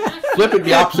is. Flip it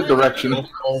the opposite direction.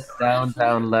 down,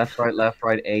 down, left,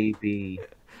 right, A, B,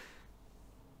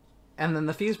 And then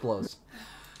the fuse blows.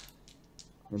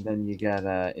 and then you get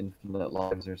infinite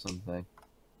lives or something.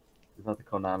 Is that the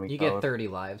Konami You code? get 30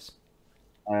 lives.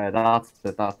 That's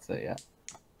it. That's it. Yeah.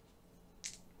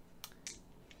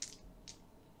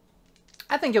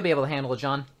 I think you'll be able to handle it,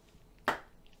 John. I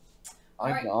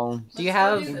Alright. don't. Do you Let's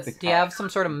have go do this. do you have some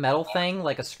sort of metal thing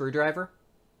like a screwdriver?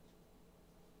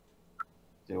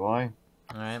 Do I?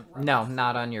 All right. No,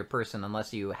 not on your person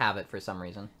unless you have it for some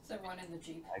reason. Is everyone in the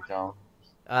Jeep? I don't.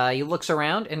 He looks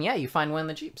around and yeah, you find one in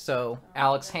the Jeep. So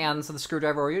Alex hands the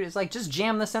screwdriver over you. He's like, just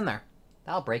jam this in there.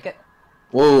 That'll break it.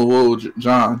 Whoa,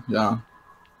 John.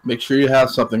 Make sure you have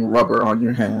something rubber on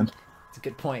your hand. It's a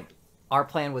good point. Our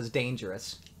plan was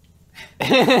dangerous.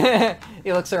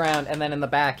 He looks around, and then in the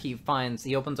back he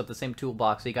opens up the same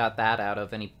toolbox he got that out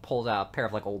of, and he pulls out a pair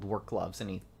of like old work gloves, and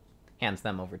he hands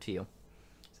them over to you.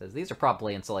 Says, these are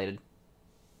properly insulated.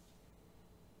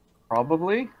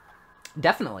 Probably.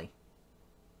 Definitely.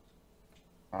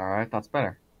 All right, that's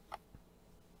better.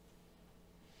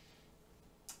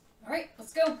 All right,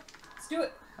 let's go. Let's do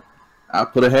it. I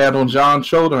put a hand on John's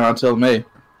shoulder and I tell him, hey,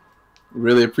 we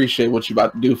really appreciate what you're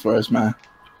about to do for us, man.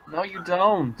 No, you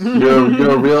don't.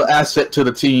 You're a real asset to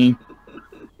the team.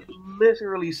 You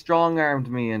literally strong-armed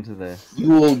me into this. You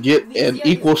will get an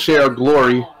equal share of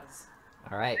glory.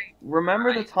 All right.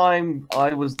 Remember the time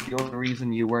I was the only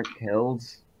reason you weren't killed?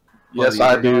 by Yes, the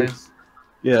I other do. guys?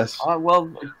 Yes.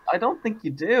 Well, I don't think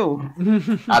you do.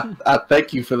 I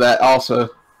thank you for that also.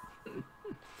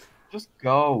 Just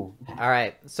go. All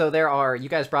right. So you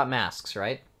guys brought masks,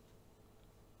 right?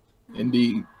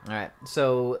 Indeed. All right.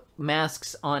 So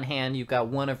masks on hand. You've got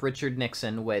one of Richard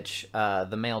Nixon, which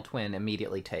the male twin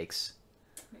immediately takes.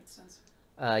 Makes sense.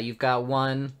 You've got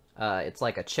one. It's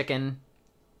like a chicken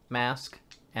mask,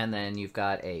 and then you've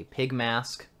got a pig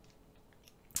mask.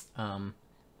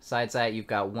 Besides that, you've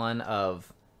got one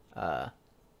of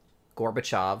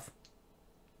Gorbachev,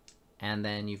 and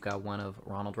then you've got one of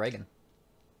Ronald Reagan.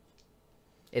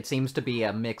 It seems to be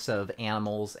a mix of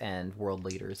animals and world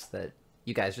leaders that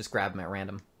you guys just grab them at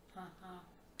random. Okay.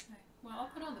 Well, I'll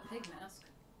put on the pig mask.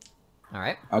 All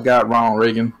right. I got Ronald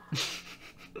Reagan.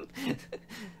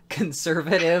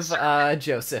 Conservative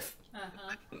Joseph.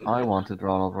 I wanted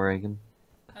Ronald Reagan.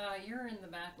 You're in the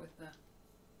back with the...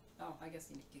 Oh, I guess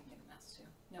you can get a mask too.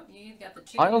 No, you've got the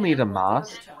chicken. I'll need a or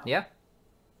mask. Gorbachev. Yeah.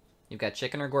 You've got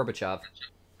chicken or Gorbachev.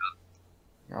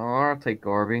 Oh, I'll take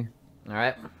Gorby. All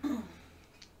right.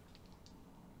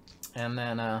 And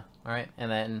then, all right, and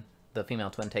then the female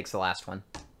twin takes the last one.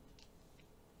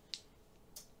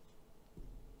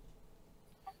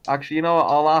 Actually, you know what?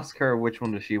 I'll ask her which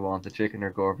one does she want, the chicken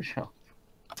or Gorbachev.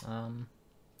 I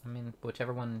mean,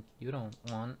 whichever one you don't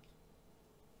want.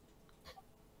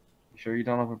 You sure you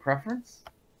don't have a preference?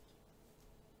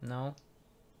 No.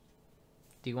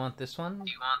 Do you want this one?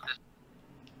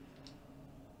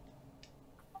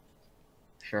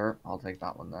 Sure, I'll take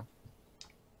that one then.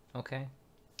 Okay.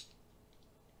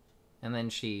 And then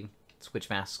she switch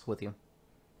masks with you.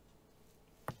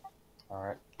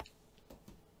 Alright.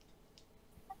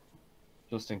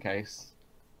 Just in case.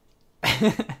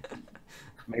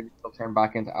 Maybe she'll turn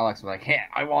back into Alex and be like, hey,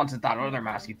 I wanted that other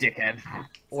mask, you dickhead.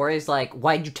 Or he's like,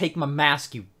 why'd you take my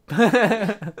mask, you...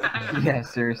 Yeah,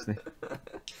 seriously.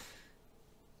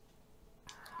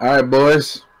 Alright,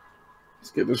 boys.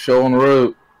 Let's get the show on the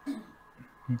road.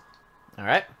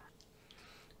 Alright.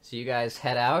 So you guys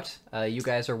head out. You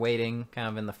guys are waiting kind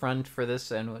of in the front for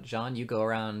this, and John, you go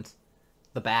around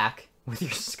the back with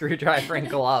your screwdriver and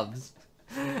gloves.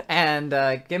 And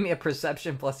give me a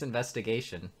perception plus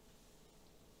investigation.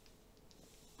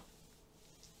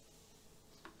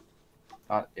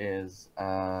 That is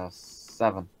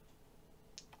 7.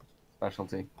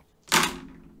 Specialty.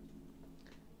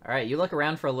 Alright, you look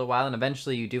around for a little while, and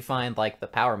eventually you do find, like, the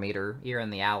power meter here in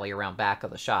the alley around back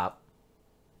of the shop.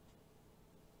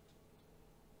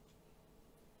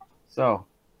 So,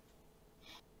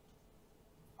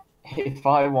 if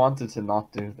I wanted to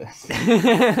not do this,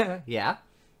 Yeah?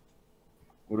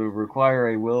 would it require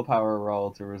a willpower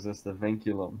roll to resist the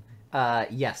vinculum?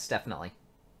 Yes, definitely.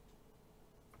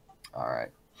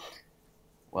 Alright.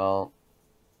 Well,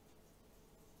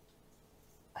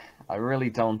 I really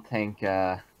don't think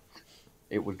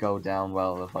it would go down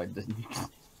well if I didn't.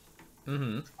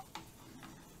 Mm-hmm.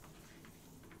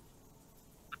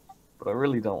 But I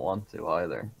really don't want to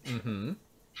either. Mm-hmm.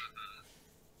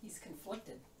 He's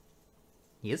conflicted.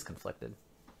 He is conflicted.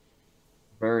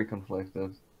 Very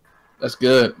conflicted. That's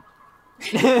good.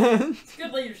 It's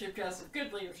good leadership, Joseph.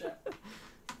 Good leadership.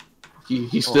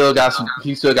 He still got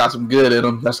some good in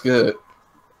him. That's good.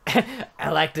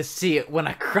 I like to see it when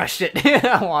I crush it.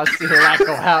 I want to see the light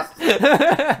go out.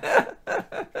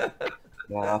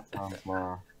 Yeah,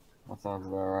 that sounds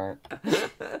about right.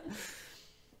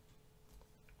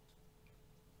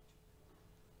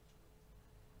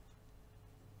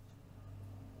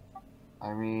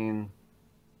 I mean,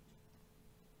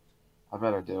 I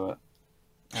better do it.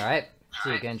 Alright.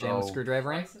 See you again, jam the So-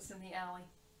 screwdriver in. Crisis in the alley.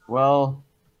 Well,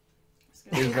 It's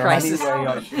gonna Is be there Crisis. any way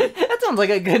I- That sounds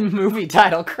like a good movie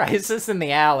title, Crisis in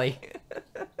the Alley.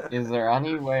 is there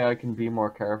any way I can be more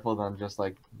careful than just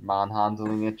like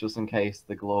manhandling it, just in case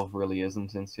the glove really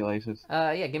isn't insulated?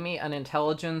 Yeah, give me an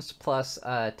intelligence plus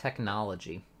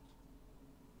technology.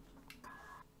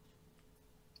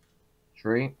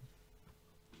 3.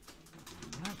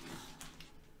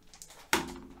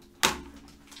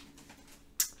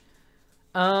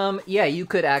 Yeah, you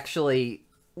could actually,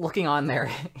 looking on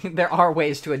there, there are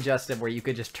ways to adjust it where you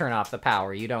could just turn off the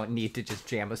power. You don't need to just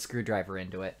jam a screwdriver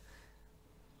into it.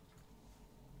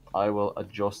 I will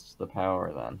adjust the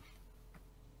power then.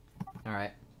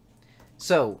 Alright.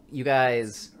 So, you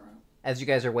guys, as you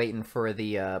guys are waiting for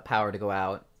the power to go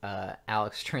out,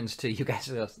 Alex turns to you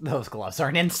guys, those gloves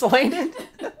aren't insulated.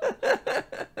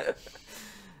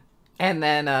 And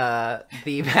then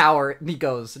the power, he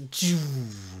goes,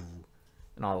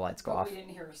 and all the lights go But off. we didn't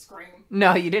hear a scream.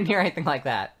 No, you didn't hear anything like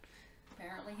that.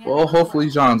 Apparently. he had Well, a hopefully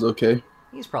workaround. John's okay.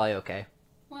 He's probably okay.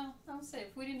 Well, I would say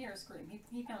if we didn't hear a scream,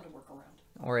 he found a workaround.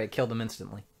 Or it killed him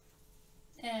instantly.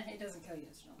 It doesn't kill you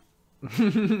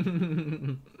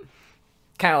instantly.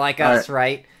 Kind of like us,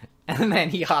 right? And then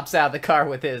he hops out of the car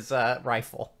with his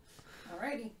rifle.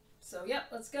 Alrighty. So, yep,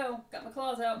 let's go. Got my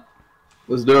claws out.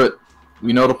 Let's do it.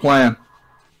 We know the plan.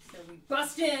 So we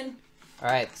bust in.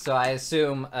 Alright, so I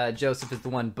assume Joseph is the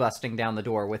one busting down the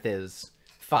door with his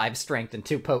 5 strength and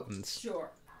 2 potence. Sure.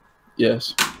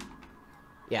 Yes.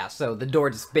 Yeah, so the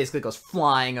door just basically goes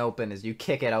flying open as you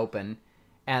kick it open.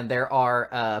 And there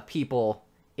are people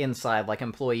inside, like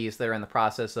employees that are in the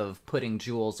process of putting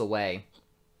jewels away.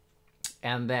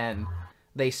 And then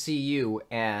they see you,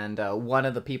 and one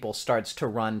of the people starts to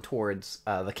run towards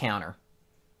the counter.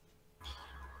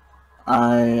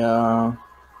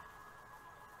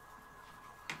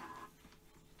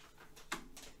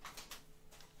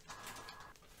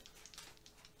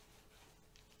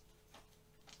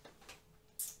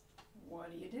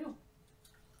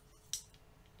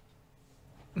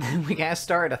 We kind of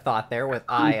started a thought there with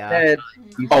He said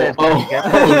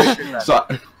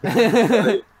Sorry.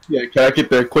 Yeah, can I get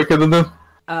there quicker than them?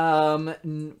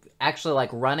 Actually, like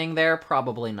running there,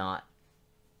 probably not.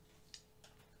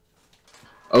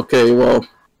 Okay, well,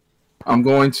 I'm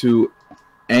going to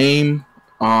aim.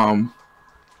 I'm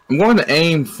going to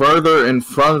aim further in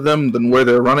front of them than where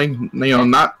they're running. You know,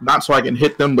 not so I can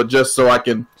hit them, but just so I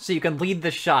can. So you can lead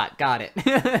the shot. Got it. It's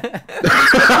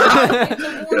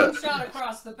a warning shot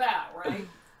across the bat, right?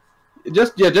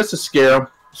 Just to scare them,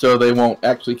 so they won't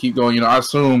actually keep going. You know, I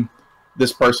assume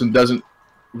this person doesn't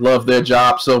love their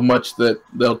job so much that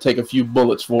they'll take a few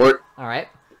bullets for it. All right.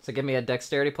 So give me a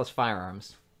dexterity plus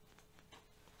firearms.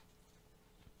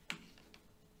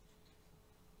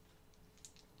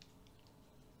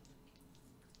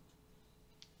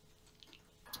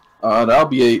 That'll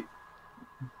be 8.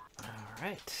 All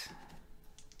right.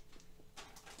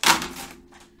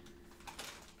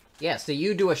 Yeah, so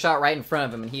you do a shot right in front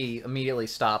of him, and he immediately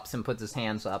stops and puts his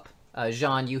hands up.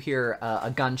 Jean, you hear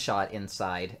a gunshot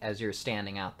inside as you're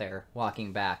standing out there,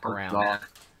 walking back around.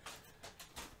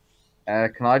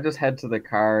 Can I just head to the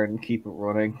car and keep it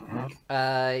running?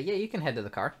 Yeah, you can head to the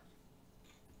car.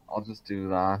 I'll just do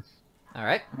that. All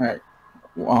right. All right.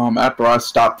 After I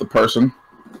stop the person,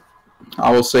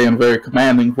 I will say in a very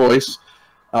commanding voice,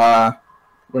 we're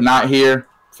not here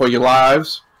for your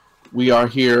lives. We are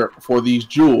here for these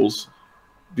jewels.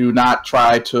 Do not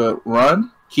try to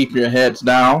run. Keep your heads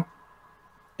down.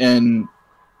 And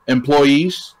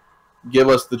employees, give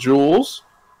us the jewels.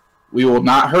 We will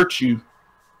not hurt you.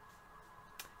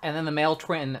 And then the male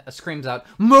twin screams out,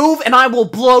 "Move and I will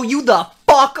blow you the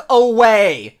fuck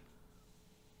away!"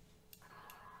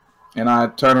 And I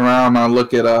turn around and I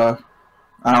look at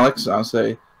Alex. I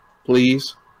say,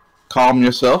 please calm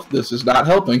yourself. This is not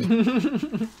helping.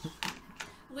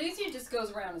 Lizzie just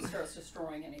goes around and starts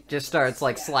destroying anything. Just starts,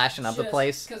 like, slashing up the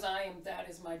place. Because that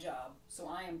is my job. So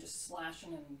I am just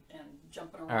slashing and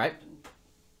jumping around. All right.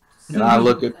 And I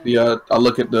look at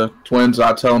the twins.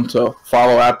 I tell them to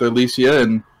follow after Alicia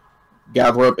and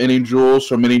gather up any jewels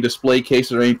from any display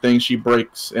cases or anything she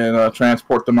breaks and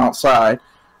transport them outside.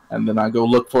 And then I go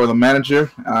look for the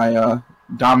manager. I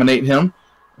dominate him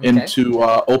into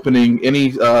opening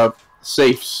any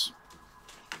safes.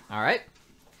 All right.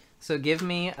 So give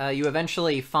me, you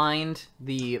eventually find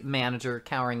the manager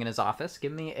cowering in his office.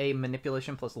 Give me a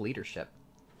manipulation plus leadership.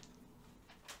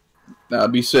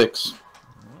 That'd be 6.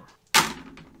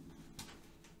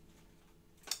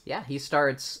 Yeah, he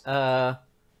starts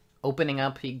opening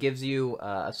up. He gives you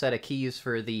a set of keys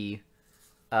for the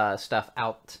stuff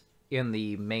out in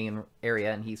the main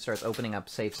area, and he starts opening up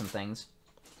safes and things.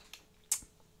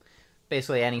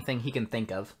 Basically anything he can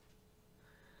think of.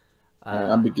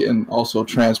 I begin also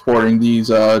transporting these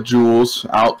jewels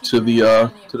out to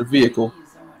the vehicle.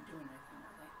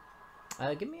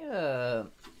 Give me a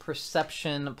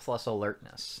perception plus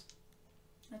alertness.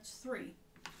 That's 3.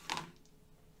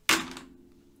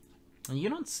 You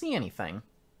don't see anything.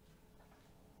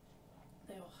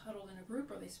 They all huddled in a group,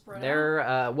 or they spread out? They're,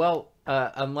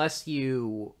 unless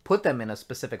you put them in a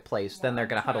specific place, then they're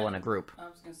going to huddle in a group. I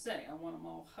was going to say, I want them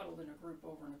all huddled in a group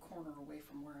over in a corner away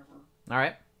from wherever. All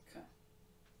right.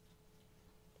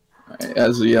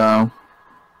 As we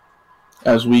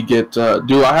get,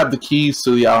 do I have the keys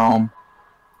to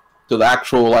the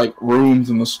actual, like, rooms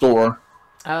in the store?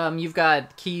 You've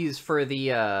got keys for the,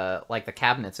 like, the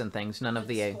cabinets and things. None of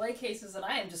the display cases that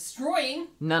I am destroying.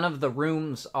 None of the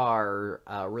rooms are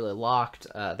really locked.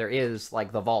 There is,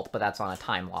 like, the vault, but that's on a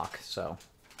time lock, so.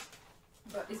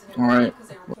 But isn't it all right? Because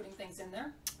they were putting things in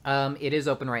there? It is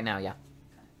open right now, yeah.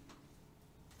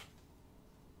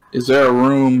 Is there a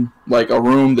room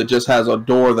that just has a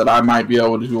door that I might be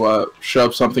able to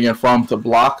shove something in from to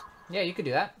block? Yeah, you could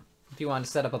do that. If you want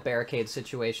to set up a barricade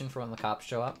situation for when the cops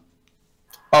show up.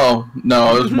 Oh,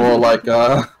 no, it was more like,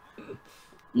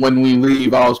 when we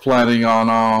leave, I was planning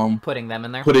on, putting them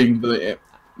in there?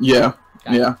 Yeah.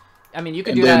 I mean, you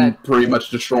could do that... And then pretty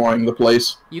much destroying the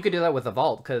place. You could do that with the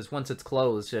vault, because once it's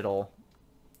closed, it'll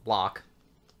lock.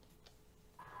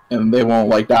 And they won't,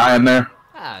 like, die in there?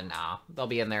 Nah. They'll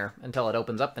be in there until it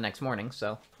opens up the next morning,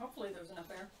 so... Hopefully there's enough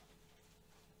air.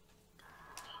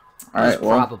 There's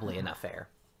probably enough air.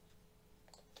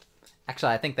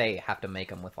 Actually, I think they have to make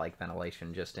them with, like,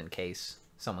 ventilation just in case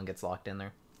someone gets locked in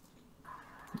there.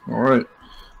 Alright.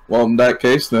 Well, in that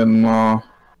case, then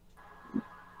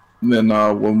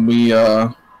when we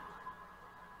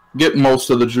get most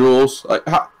of the jewels, like,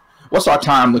 what's our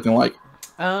time looking like?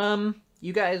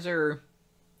 You guys are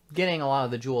getting a lot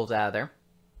of the jewels out of there.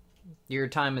 Your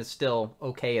time is still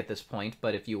okay at this point,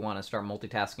 but if you want to start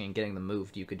multitasking and getting them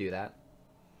moved, you could do that.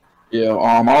 Yeah,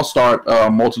 I'll start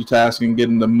multitasking,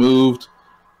 getting them moved.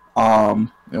 And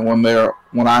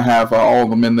when I have all of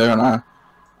them in there, and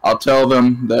I'll tell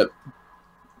them that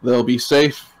they'll be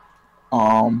safe.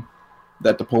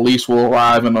 That the police will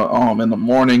arrive in the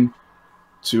morning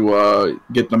to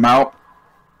get them out,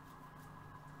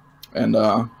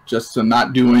 and just to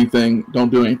not do anything.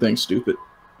 Don't do anything stupid.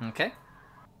 Okay.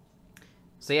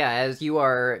 So yeah, as you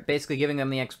are basically giving them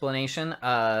the explanation,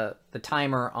 the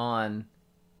timer on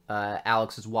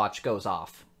Alex's watch goes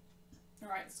off. All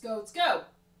right, let's go. Let's go.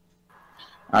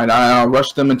 All right, I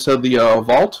rush them into the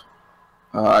vault.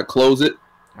 I close it.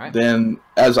 All right. Then,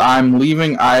 as I'm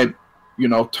leaving, I,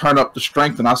 turn up the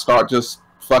strength and I start just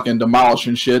fucking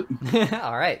demolishing shit.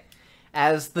 All right.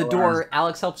 As the door,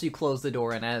 Alex helps you close the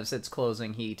door, and as it's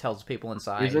closing, he tells people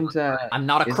inside, "I'm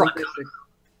not a crook,"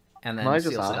 and then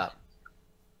seals it up.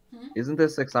 Isn't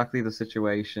this exactly the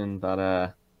situation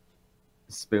that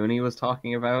Spoonie was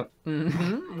talking about?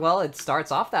 Mm-hmm. Well, it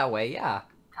starts off that way, yeah.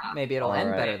 Maybe it'll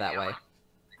end better that way.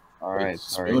 All right,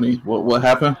 Spoonie, what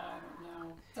happened?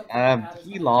 I don't know.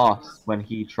 He lost when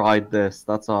he tried this.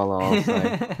 That's all I'll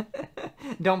say.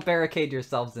 Don't barricade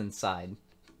yourselves inside.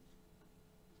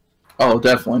 Oh,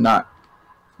 definitely not.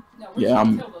 No, we're Yeah,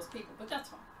 trying to kill those people, but that's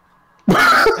fine.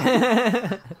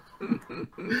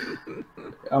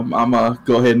 I'm gonna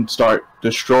go ahead and start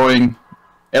destroying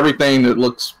everything that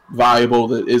looks valuable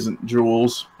that isn't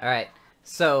jewels. All right.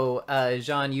 So,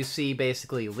 Jean, you see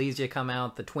basically Lysia come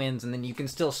out, the twins, and then you can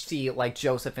still see, like,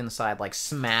 Joseph inside, like,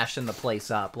 smashing the place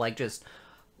up, like, just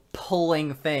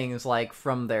pulling things, like,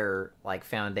 from their, like,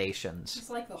 foundations. It's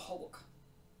like the Hulk.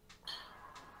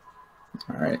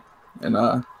 All right, and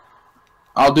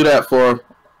I'll do that for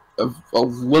a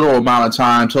little amount of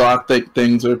time until I think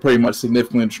things are pretty much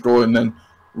significantly destroyed, and then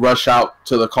rush out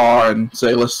to the car and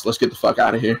say, let's get the fuck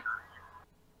out of here.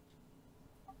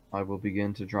 I will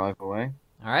begin to drive away.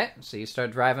 All right, so you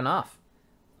start driving off.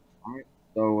 All right.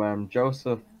 So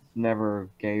Joseph never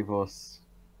gave us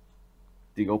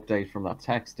the update from that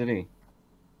text, did he?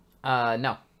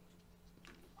 No.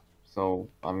 So,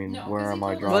 I mean, No, where 'cause he am I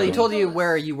told us- driving? Well, he told you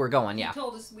where you were going, yeah. He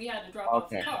told us we had to drop off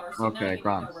the car, so now Okay, you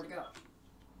grand. know where to go.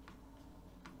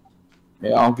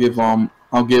 Yeah, I'll give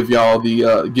y'all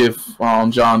the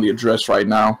John the address right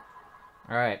now.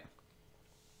 All right.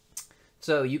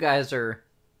 So you guys are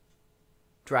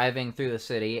driving through the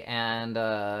city, and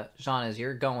Jean, as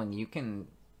you're going, you can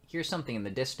hear something in the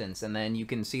distance, and then you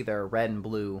can see there are red and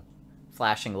blue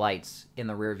flashing lights in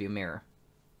the rearview mirror.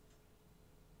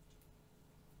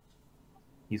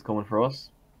 He's coming for us?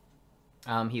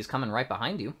 He's coming right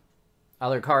behind you.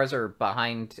 Other cars are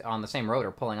behind on the same road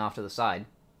or pulling off to the side.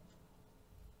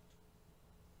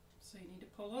 So you need to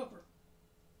pull over.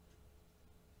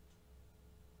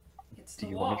 It's Do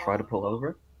the you law. want to try to pull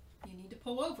over? You need to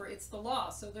pull over. It's the law.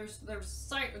 So there's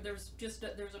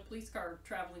a police car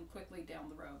traveling quickly down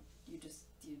the road. You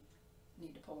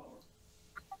need to pull over.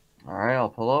 All right, I'll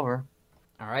pull over.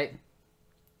 All right.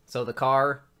 So the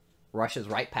car rushes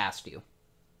right past you.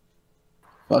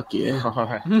 Fuck yeah. All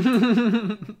right.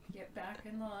 Get back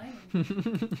in line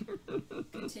and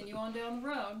continue on down the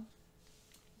road.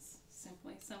 It's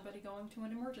simply somebody going to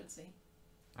an emergency.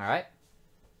 All right.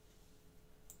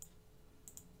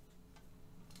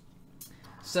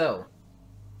 So,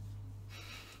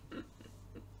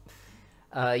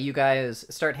 you guys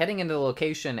start heading into the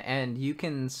location, and you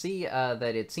can see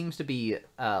that it seems to be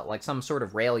like some sort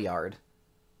of rail yard.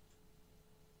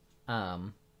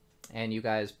 And you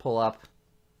guys pull up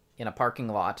in a parking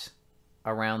lot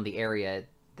around the area.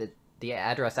 The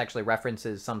address actually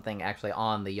references something actually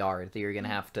on the yard that you're going to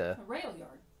have to A rail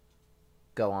yard.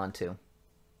 go on to.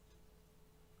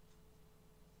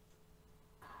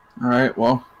 All right,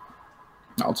 well,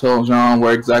 I'll tell John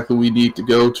where exactly we need to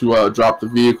go to drop the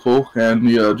vehicle and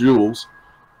the jewels.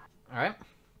 All right.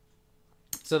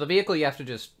 So the vehicle you have to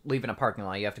just leave in a parking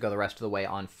lot. You have to go the rest of the way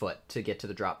on foot to get to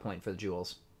the drop point for the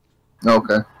jewels.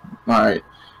 Okay. All right.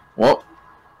 Well,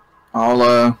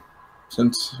 I'll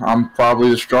since I'm probably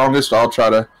the strongest, I'll try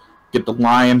to get the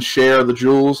lion's share of the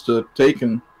jewels to take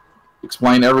and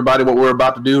explain to everybody what we're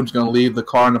about to do. I'm just going to leave the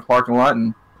car in the parking lot,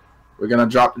 and we're going to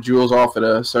drop the jewels off at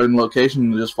a certain location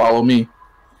and just follow me.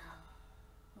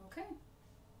 Okay.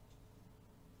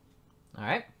 All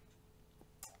right.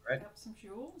 Grab some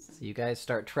jewels. So you guys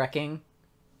start trekking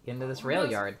into this rail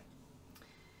yard.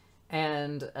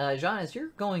 And, Jean, as you're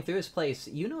going through this place,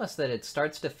 you notice that it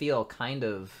starts to feel kind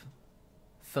of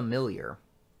familiar.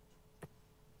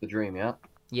 The dream, yeah?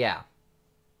 Yeah.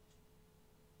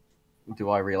 Do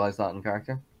I realize that in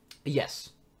character?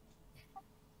 Yes.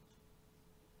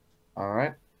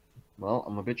 Alright. Well,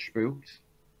 I'm a bit spooked.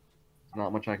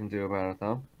 Not much I can do about it,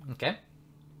 though. Okay.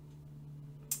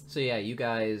 So yeah, you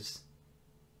guys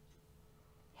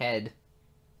head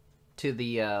to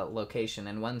the location,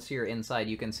 and once you're inside,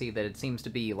 you can see that it seems to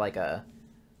be like a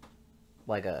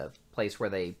place where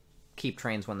they keep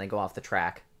trains when they go off the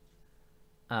track.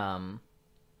 And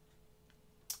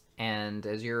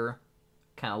as you're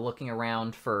kind of looking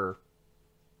around for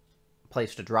a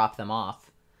place to drop them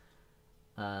off,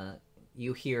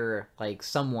 you hear like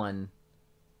the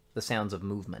sounds of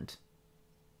movement.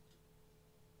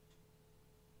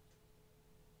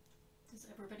 Does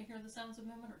everybody hear the sounds of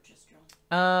movement, or just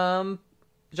John?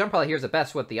 John probably hears it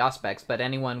best with the aspects, but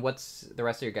anyone, what's the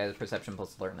rest of your guys' perception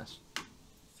plus alertness?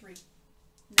 3.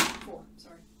 No, 4.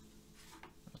 Sorry.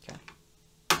 Okay.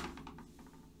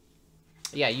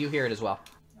 Yeah, you hear it as well.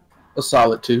 Okay. A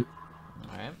solid 2.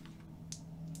 All right.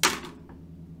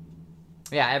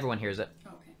 Yeah, everyone hears it.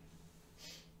 Okay.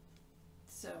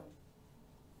 So,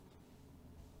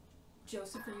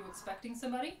 Joseph, are you expecting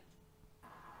somebody?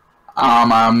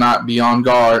 I'm not beyond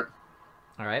guard.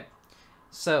 All right.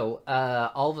 So,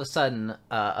 all of a sudden,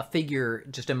 a figure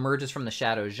just emerges from the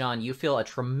shadows. Jean, you feel a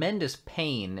tremendous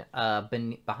pain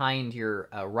behind your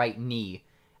right knee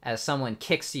as someone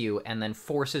kicks you and then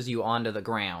forces you onto the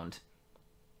ground.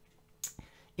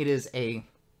 It is a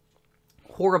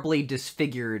horribly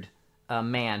disfigured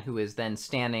man who is then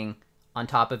standing on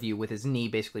top of you with his knee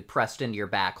basically pressed into your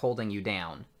back, holding you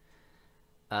down.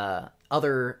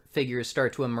 Other figures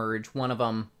start to emerge. One of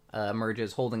them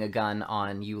emerges holding a gun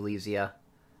on Eulesia.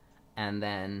 And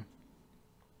then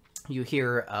you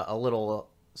hear a little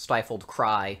stifled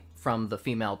cry from the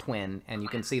female twin, and you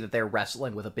can see that they're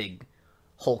wrestling with a big,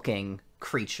 hulking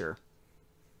creature.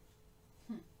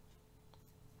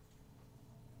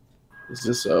 Is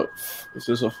this a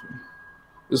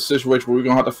situation where we're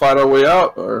gonna have to fight our way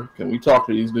out, or can we talk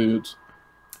to these dudes?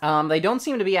 They don't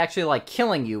seem to be actually, like,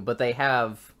 killing you, but they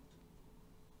have...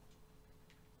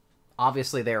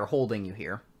 Obviously, they are holding you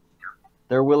here.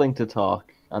 They're willing to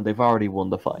talk, and they've already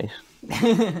won the fight. They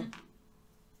haven't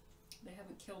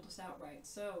killed us outright.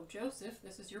 So, Joseph,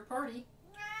 this is your party.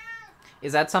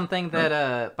 Is that something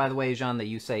that, by the way, Jean, that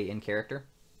you say in character?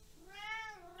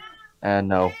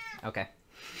 No. Okay.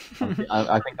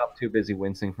 I think I'm too busy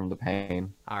wincing from the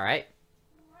pain. All right.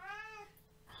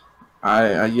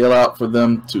 I yell out for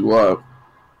them to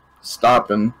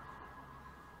stop and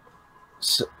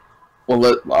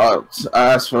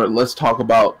let's talk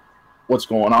about what's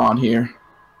going on here.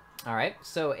 All right.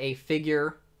 So a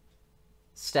figure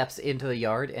steps into the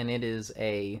yard, and it is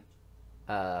a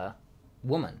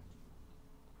woman.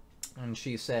 And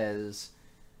she says,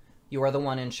 "You are the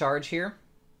one in charge here?"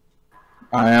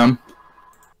 I am.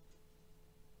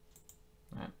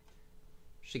 All right.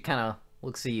 She kind of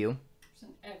looks at you. There's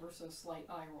an ever so slight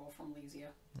eye roll from Lesia.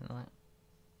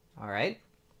 All right.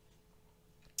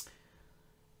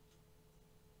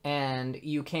 And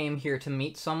you came here to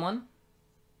meet someone?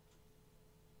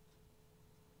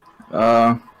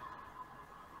 No,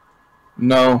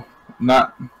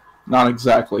 not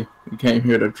exactly. We came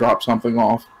here to drop something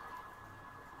off.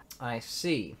 I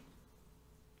see.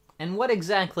 And what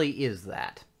exactly is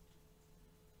that?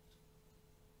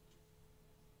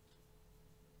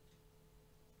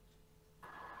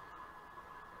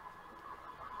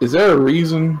 Is there a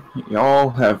reason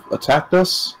y'all have attacked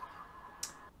us?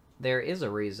 There is a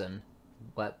reason,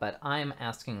 but I'm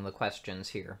asking the questions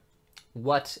here.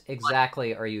 What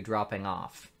exactly are you dropping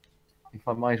off? If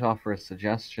I might offer a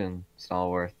suggestion,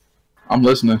 Stallworth, I'm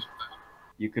listening.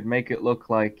 you could make it look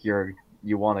like you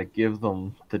want to give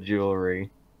them the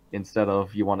jewelry instead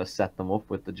of you want to set them up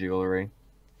with the jewelry.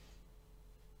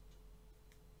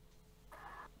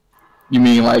 You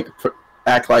mean like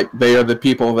act like they are the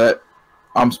people that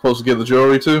I'm supposed to give the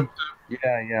jewelry to?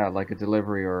 Yeah, like a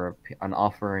delivery or an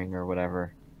offering or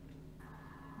whatever.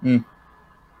 It's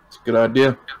a good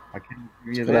idea. I can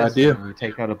give you Good this, idea. and you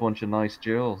take out a bunch of nice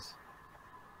jewels.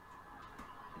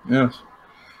 Yes.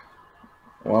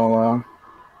 Well,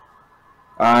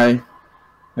 I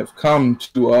have come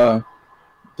to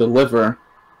deliver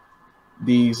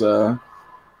these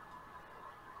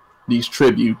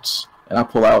tributes, and I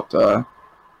pull out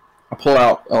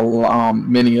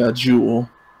many a jewel.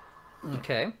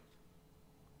 Okay.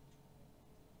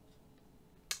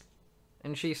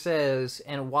 And she says,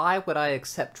 "And why would I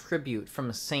accept tribute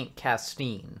from Saint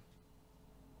Castine?"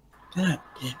 God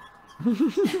damn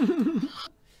it.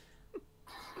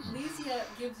 Lesia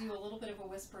gives you a little bit of a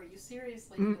whisper. You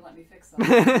seriously need to let me fix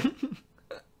that.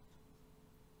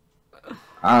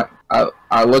 I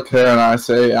look at her and I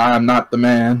say, I am not the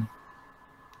man.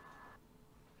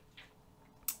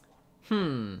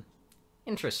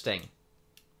 Interesting.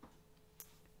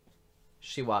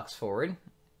 she walks forward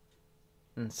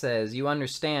and says, "You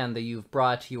understand that you've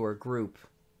brought your group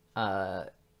to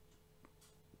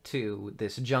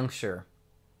this juncture,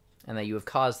 and that you have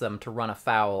caused them to run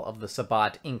afoul of the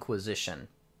Sabbat Inquisition."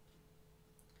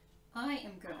 I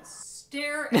am gonna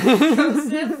stare at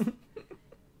Joseph.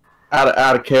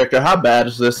 Out of character, how bad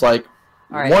is this? Like,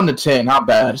 All right. 1 to 10, how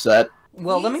bad is that?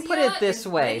 Well, let me put it this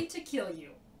way. Ready to kill you.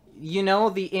 You know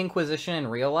the Inquisition in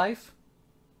real life?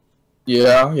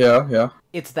 Yeah.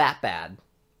 It's that bad.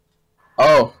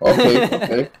 Oh,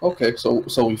 okay.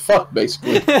 So we fucked,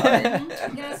 basically.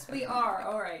 Yes, we are.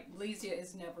 Alright, Lysia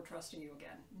is never trusting you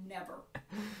again.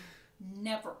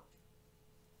 Never.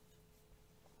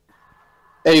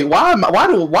 Hey, why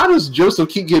does Joseph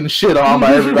keep getting shit on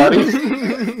by everybody?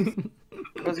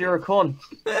 Because you're a cunt.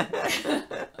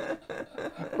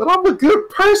 But I'm a good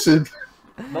person.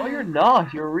 No, you're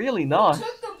not. You're really not. He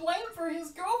took the blame for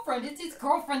his girlfriend. It's his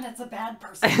girlfriend that's a bad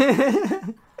person.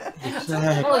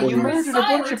 Oh, you murdered a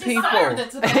bunch of people.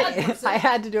 That's a bad person. I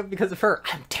had to do it because of her.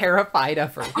 I'm terrified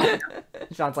of her.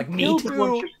 Sean's like, me Killed a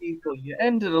bunch too. of people. You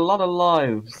ended a lot of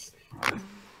lives.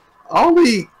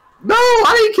 No,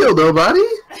 I ain't killed nobody.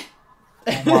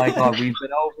 Oh my god, we've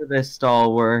been over this,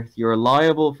 Stalworth. You're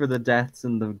liable for the deaths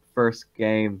in the first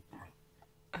game.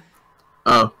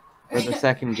 Oh. Or the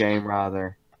second game,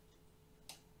 rather.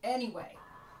 Anyway,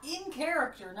 in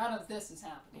character, none of this is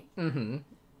happening. Mm-hmm.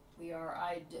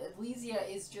 Lysia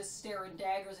is just staring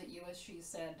daggers at you as she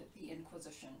said the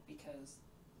Inquisition, because...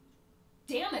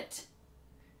 Damn it!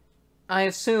 I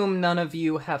assume none of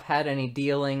you have had any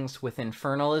dealings with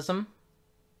infernalism?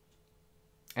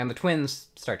 And the twins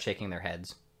start shaking their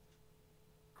heads.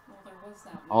 Well, there was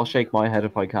that I'll shake my head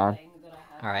if I can. thing that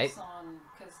I had All right. us on,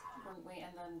 'cause weren't we,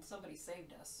 and then somebody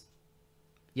saved us.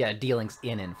 Yeah, dealings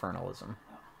in infernalism.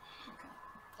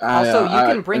 Oh, Also, you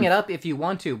can bring it up if you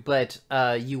want to, but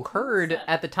you heard that?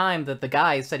 at the time that the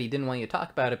guy said he didn't want you to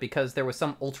talk about it because there was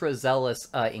some ultra-zealous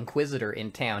inquisitor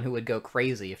in town who would go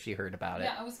crazy if she heard about it.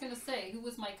 Yeah, I was gonna say, who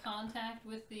was my contact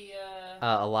with the,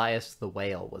 Elias the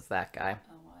Whale was that guy.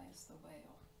 Elias the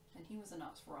Whale. And he was a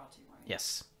Nosferatu, right?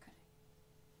 Yes. Okay.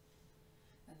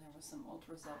 And there was some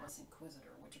ultra-zealous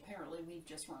inquisitor, which apparently we've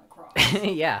just run across.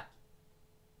 Yeah.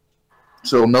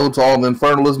 So no to all the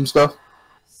infernalism stuff?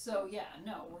 So, yeah,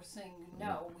 no, we're saying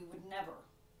no, we would never.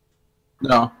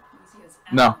 No. Lysia's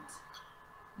No. adamant.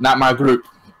 Not my group.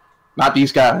 Not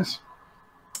these guys.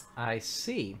 I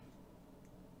see.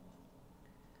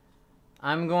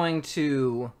 I'm going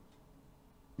to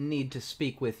need to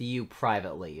speak with you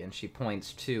privately, and she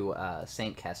points to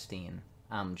Saint Castine.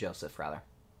 Joseph, rather.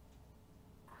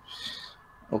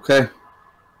 Okay.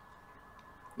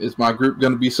 Is my group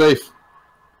gonna be safe?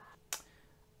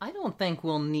 I don't think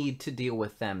we'll need to deal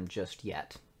with them just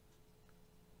yet.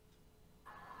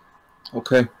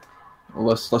 Okay. Well,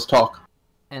 let's talk.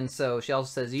 And so she also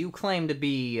says, you claim to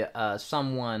be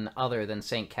someone other than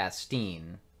Saint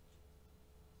Castine.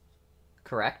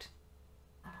 Correct?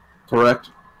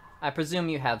 Correct. I presume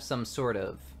you have some sort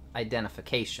of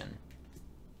identification.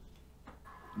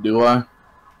 Do I?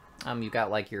 You got,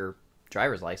 like, your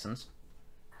driver's license.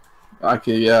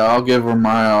 Yeah, I'll give her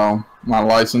my my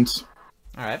license.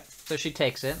 Alright, so she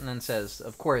takes it and then says,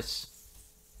 of course,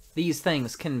 these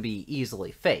things can be easily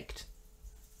faked.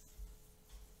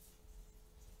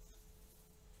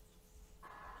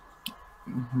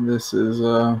 This is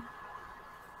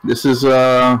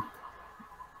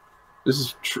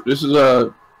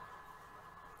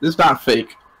not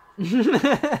fake.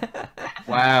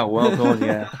 Wow, well done,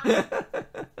 yeah.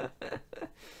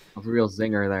 A real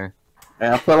zinger there.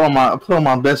 Yeah, I put on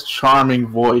my best charming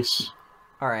voice.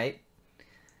 Alright.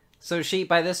 So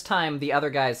by this time, the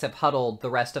other guys have huddled the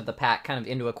rest of the pack kind of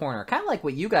into a corner. Kind of like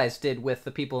what you guys did with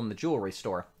the people in the jewelry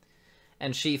store.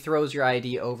 And she throws your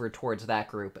ID over towards that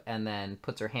group, and then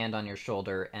puts her hand on your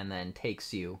shoulder, and then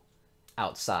takes you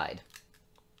outside.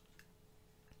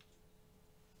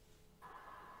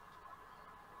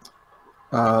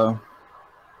 What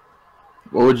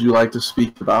would you like to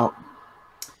speak about?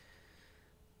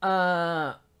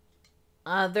 There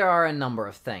are a number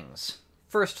of things.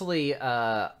 Firstly,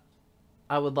 I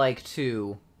would like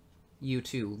you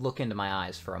to look into my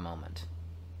eyes for a moment.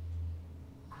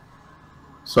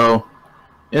 So,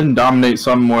 in Dominate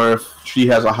somewhere, if she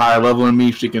has a higher level than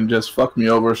me, she can just fuck me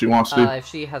over if she wants to. If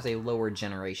she has a lower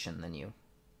generation than you.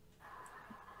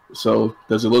 So,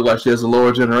 does it look like she has a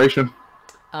lower generation?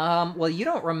 Well, you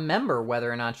don't remember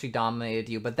whether or not she dominated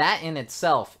you, but that in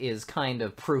itself is kind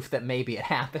of proof that maybe it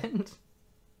happened.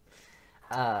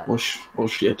 Well,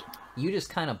 shit. You just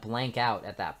kind of blank out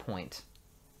at that point.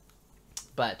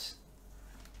 But,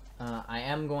 I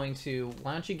am going to...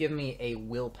 Why don't you give me a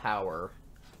willpower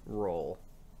roll.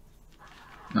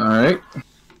 All right.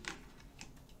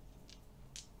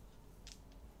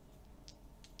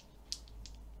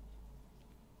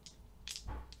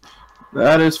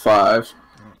 That is 5.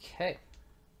 Okay.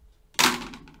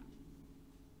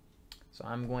 So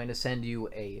I'm going to send you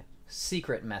a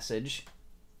secret message.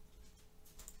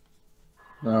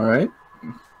 All right.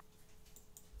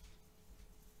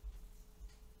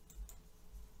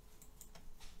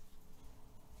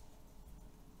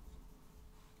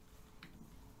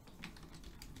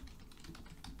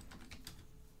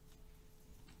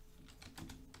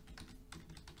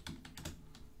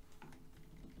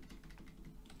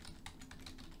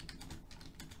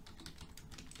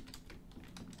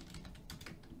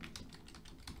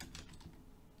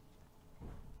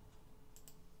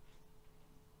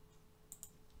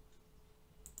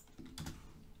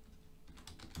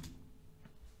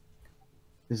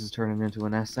 This is turning into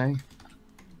an essay.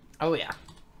 Oh, yeah.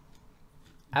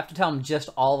 I have to tell him just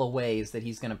all the ways that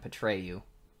he's going to portray you.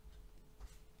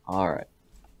 Alright.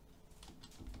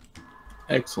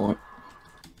 Excellent.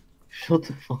 Shut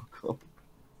the fuck up.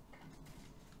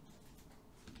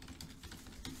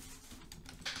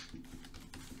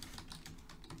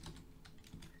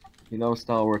 You know,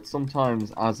 Stalwart,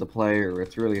 sometimes as a player,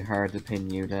 it's really hard to pin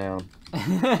you down.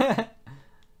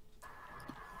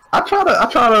 I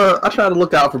try to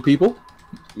look out for people.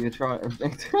 You try.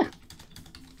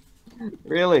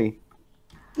 Really?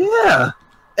 Yeah.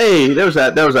 Hey, there was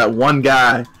that one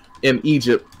guy in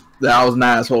Egypt that I was an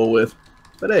asshole with.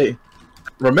 But hey,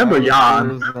 remember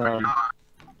Jan?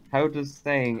 How does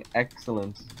saying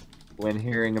excellent when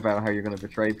hearing about how you're going to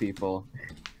betray people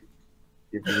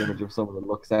give the image of someone that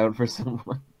looks out for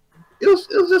someone? It was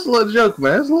just a little joke,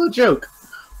 man. It was a little joke.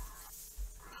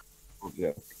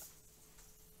 Yeah.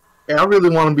 And I really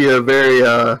want to be a very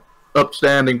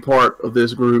upstanding part of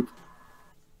this group.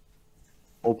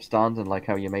 Upstanding, like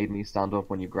how you made me stand up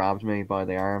when you grabbed me by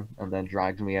the arm and then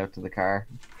dragged me out to the car.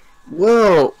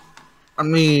 Well, I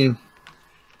mean,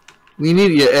 we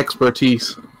need your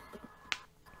expertise.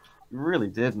 You really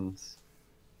didn't.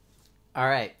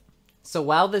 Alright. So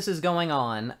while this is going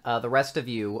on, the rest of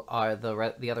you are,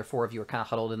 the other 4 of you are kind of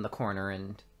huddled in the corner,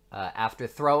 and after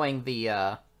throwing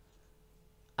the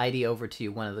ID over to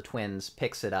you, one of the twins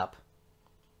picks it up.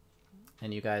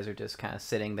 And you guys are just kind of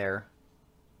sitting there,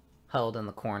 huddled in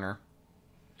the corner.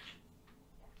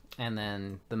 And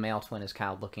then the male twin is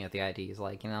kind of looking at the ID. He's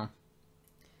like, you know,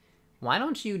 why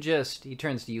don't you just... He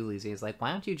turns to you, Lizzie. He's like,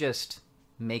 why don't you just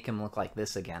make him look like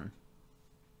this again?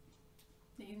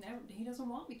 He doesn't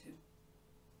want me to.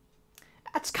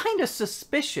 That's kind of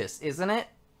suspicious, isn't it?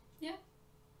 Yeah.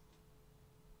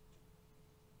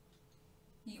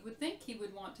 You would think he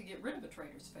would want to get rid of a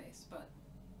traitor's face, but...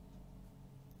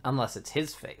 Unless it's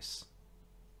his face.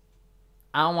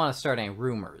 I don't want to start any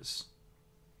rumors.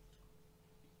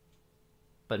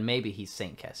 But maybe he's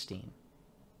Saint Castine.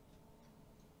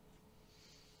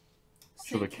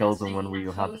 Should have killed him when we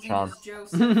had the chance.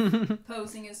 Joseph,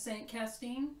 posing as Saint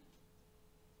Castine?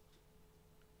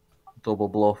 Double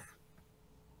bluff.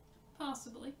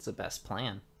 Possibly. It's the best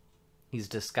plan. He's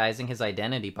disguising his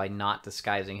identity by not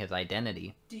disguising his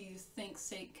identity. Do you think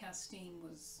Saint Castine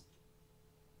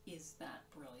is that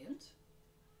brilliant?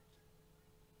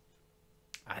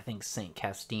 I think Saint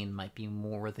Castine might be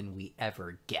more than we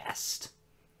ever guessed.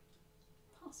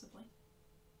 Possibly.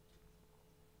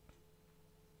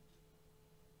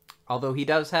 Although he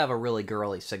does have a really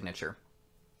girly signature.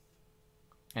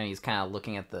 And he's kind of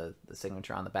looking at the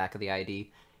signature on the back of the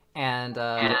ID. And,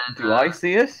 do I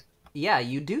see it? Yeah,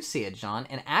 you do see it, John.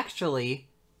 And actually,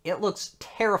 it looks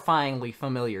terrifyingly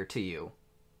familiar to you.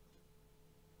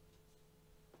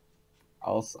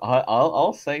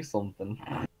 I'll say something.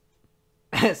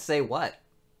 Say what?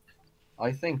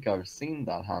 I think I've seen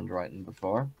that handwriting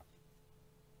before.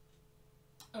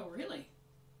 Oh, really?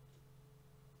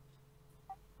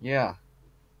 Yeah.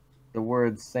 The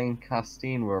words Saint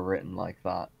Castine were written like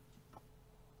that.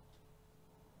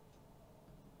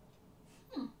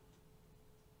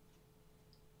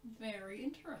 Very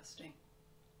interesting.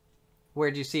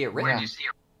 Where'd you see it written? Yeah.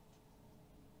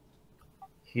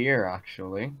 Here,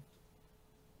 actually.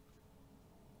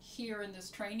 Here in this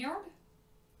train yard?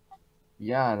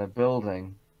 Yeah, in a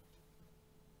building.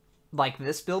 Like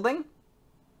this building?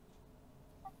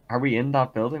 Are we in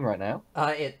that building right now?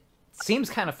 It seems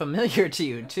kind of familiar to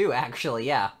you, too, actually,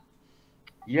 yeah.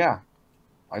 Yeah.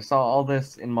 I saw all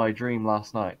this in my dream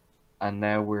last night, and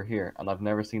now we're here, and I've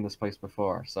never seen this place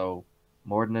before, so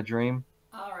more than a dream.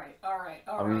 Alright.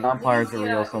 I mean, vampires are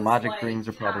real, so magic dreams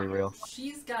are probably real.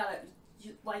 She's got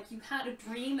like, you had a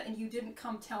dream and you didn't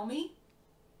come tell me?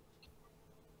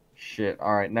 Shit.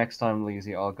 Alright, next time,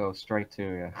 Lizzie, I'll go straight to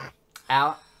you.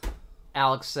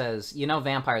 Alex says, "You know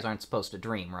vampires aren't supposed to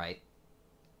dream, right?"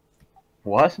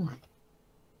 What?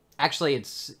 Actually,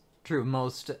 it's true.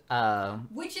 Most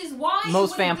Which is why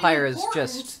most it would have been vampires important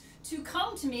just to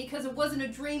come to me, because it wasn't a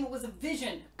dream, it was a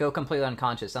vision. go completely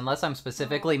unconscious. Unless I'm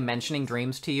specifically mentioning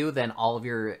dreams to you, then all of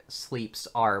your sleeps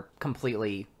are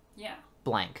completely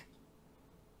blank.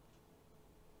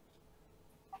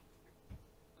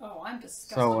 Oh, I'm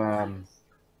disgusted.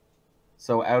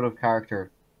 So out of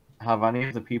character, have any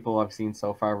of the people I've seen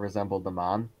so far resembled the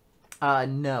man?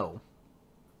 No.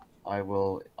 I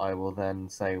will then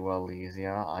say, well,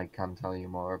 Lysia, I can tell you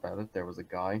more about it. There was a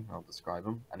guy, I'll describe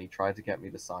him, and he tried to get me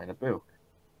to sign a book.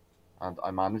 And I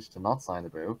managed to not sign the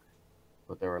book,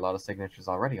 but there were a lot of signatures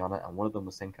already on it, and one of them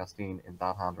was St. Castine in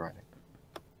that handwriting.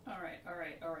 Alright.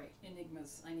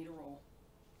 Enigmas. I need a roll.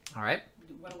 Alright.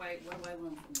 What do I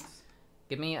learn from this?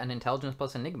 Give me an intelligence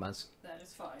plus enigmas. That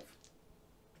is 5.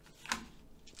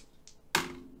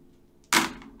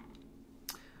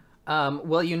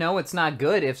 Well, you know it's not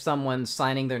good if someone's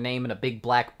signing their name in a big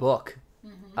black book.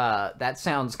 That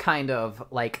sounds kind of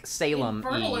like Salem-y.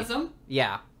 Infernalism.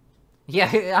 Yeah.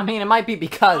 Yeah, I mean, it might be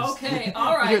because okay,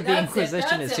 alright, the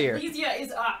Inquisition is here. Lysia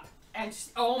is up. And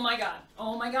oh my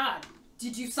god.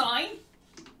 Did you sign?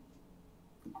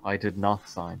 I did not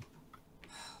sign.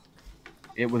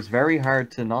 It was very hard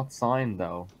to not sign,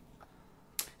 though.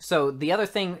 So the other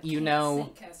thing you know...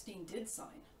 St. Castine did sign.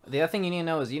 The other thing you need to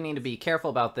know is you need to be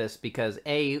careful about this because,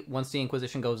 A, once the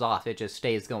Inquisition goes off, it just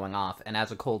stays going off. And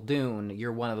as a Coldoon,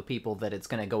 you're one of the people that it's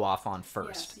going to go off on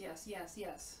first.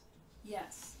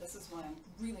 Yes, this is why I'm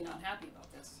really not happy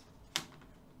about this.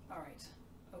 Alright.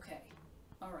 Okay.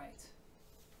 Alright.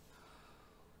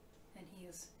 And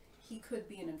he could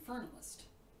be an infernalist.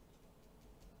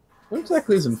 What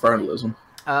exactly is infernalism?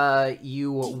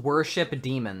 You worship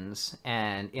demons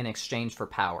and in exchange for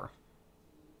power.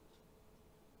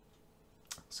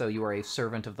 So you are a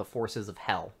servant of the forces of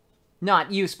hell.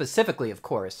 Not you specifically, of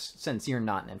course, since you're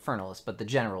not an infernalist, but the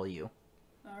general you.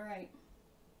 Alright.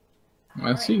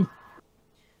 I see.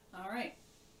 Alright.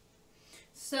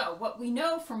 So, what we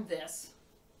know from this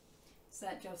is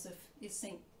that Joseph is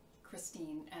St.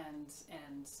 Christine and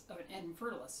an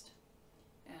infernalist.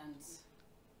 And,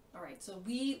 alright, so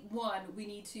we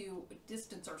need to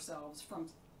distance ourselves from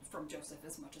Joseph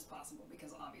as much as possible,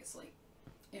 because obviously,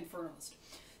 infernalist.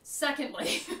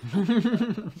 Secondly,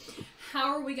 how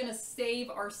are we going to save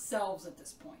ourselves at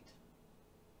this point?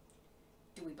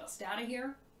 Do we bust out of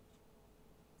here?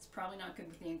 It's probably not good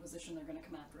with the Inquisition. They're going to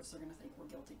come after us. They're going to think we're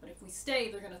guilty. But if we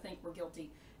stay, they're going to think we're guilty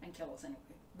and kill us anyway.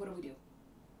 What do we do?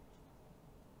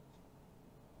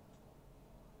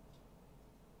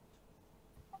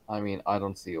 I mean, I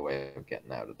don't see a way of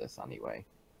getting out of this anyway.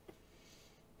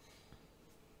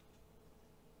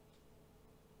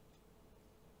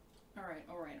 Alright.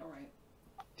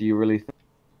 Do you really think...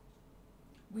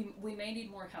 We may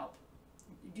need more help.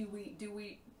 Do we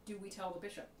tell the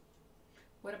bishop?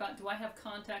 What about, do I have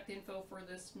contact info for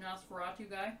this Nosferatu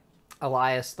guy?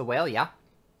 Elias the Whale, yeah.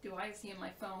 Do I see him on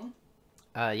my phone?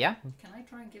 Yeah. Can I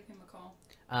try and give him a call?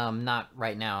 Not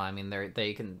right now. I mean,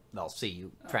 they'll see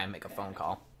you try and make a phone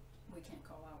call. We can't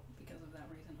call out because of that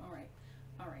reason. Alright.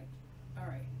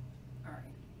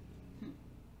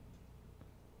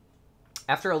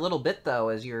 After a little bit, though,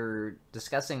 as you're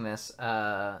discussing this,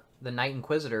 the Night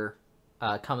Inquisitor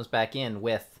comes back in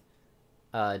with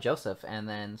Joseph and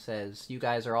then says, "You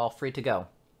guys are all free to go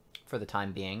for the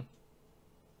time being."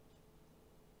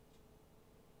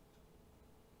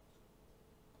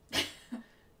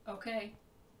 Okay.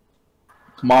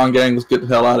 Come on, gang, let's get the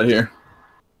hell out of here.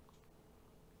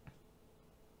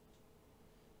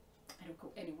 I don't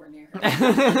go anywhere near him.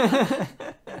 I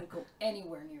don't go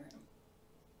anywhere near him.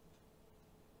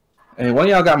 Hey, one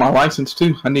of y'all got my license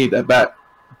too? I need that back.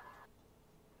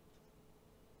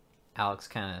 Alex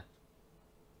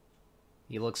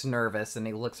he looks nervous and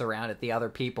he looks around at the other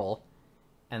people,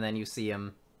 and then you see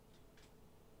him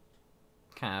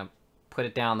kind of put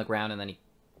it down on the ground, and then he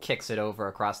kicks it over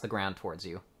across the ground towards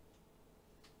you.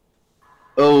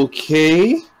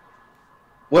 Okay.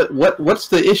 What's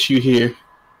the issue here?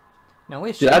 No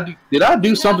issue. Did I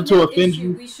do something to offend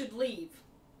you? We should leave.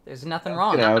 There's nothing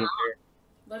wrong. Get out of here.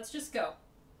 Let's just go.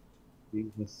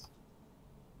 Jesus.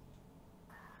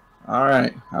 All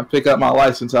right. I pick up my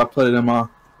license. I put it in my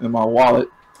wallet.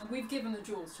 And we've given the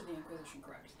jewels to the Inquisition,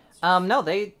 correct? No,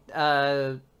 they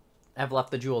have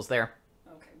left the jewels there.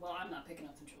 Okay. Well, I'm not picking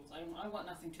up the jewels. I want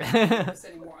nothing to do with this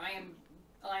anymore.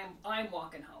 I'm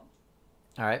walking home.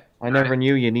 All right. I never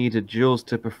knew you needed jewels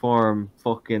to perform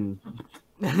fucking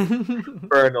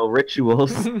Infernal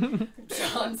rituals.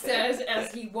 John says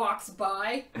as he walks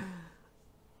by.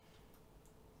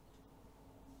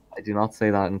 I do not say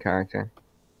that in character.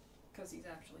 Because he's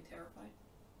actually terrified.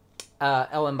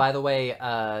 Ellen, by the way,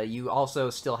 you also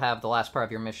still have the last part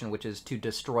of your mission, which is to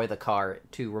destroy the car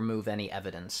to remove any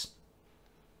evidence.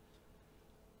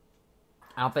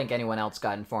 I don't think anyone else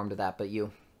got informed of that, but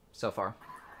you, so far.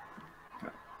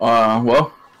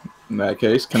 Well, in that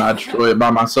case, can I destroy it by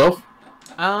myself?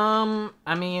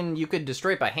 I mean, you could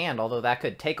destroy it by hand, although that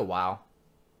could take a while.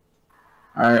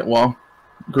 Alright, well,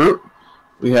 group,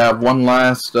 we have one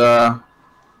last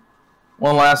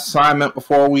assignment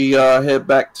before we head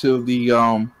back to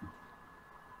the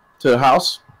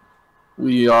house.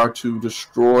 We are to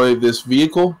destroy this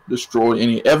vehicle, destroy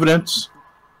any evidence,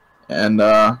 and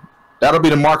that'll be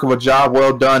the mark of a job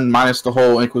well done, minus the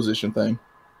whole Inquisition thing.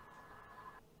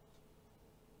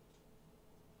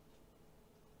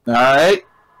 Alright?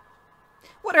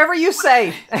 Whatever you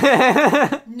say!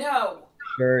 No!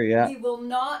 Sure, yeah. We will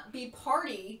not be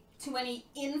party to any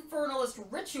infernalist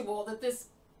ritual that this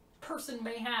person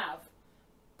may have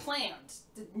planned.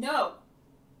 No.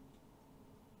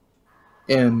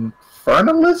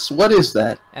 Infernalist? What is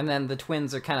that? And then the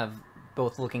twins are kind of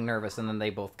both looking nervous, and then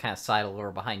they both kind of sidle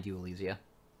over behind you, Elysia.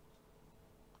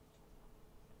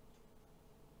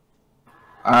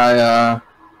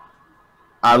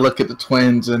 I look at the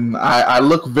twins, and I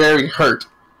look very hurt,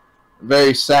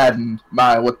 very saddened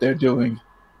by what they're doing,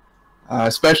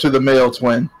 especially the male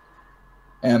twin.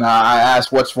 And I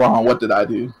ask, what's wrong? What did I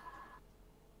do?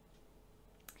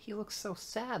 He looks so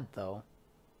sad, though.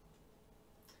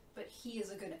 But he is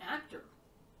a good actor.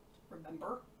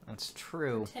 Remember? That's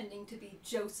true. Pretending to be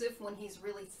Joseph when he's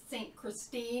really Saint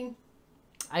Christine.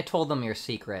 I told them your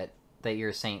secret, that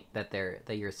you're Saint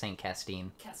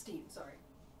Castine. Castine, sorry.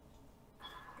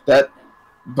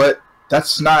 But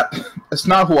that's not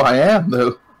who I am,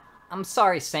 though. I'm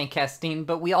sorry, Saint Castine,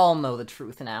 but we all know the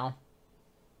truth now.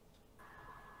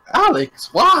 Alex,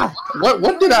 why?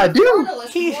 What did I do?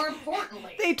 More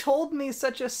importantly. They told me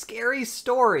such a scary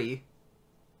story.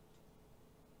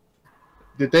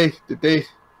 Did they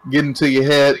get into your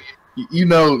head? You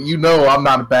know I'm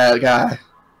not a bad guy.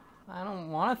 I don't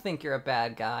want to think you're a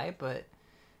bad guy, but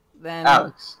then...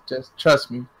 Alex, just trust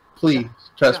me. Please,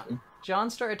 trust me. John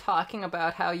started talking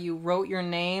about how you wrote your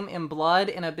name in blood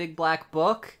in a big black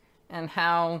book, and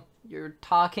how you're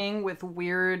talking with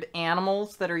weird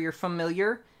animals that are your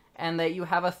familiar, and that you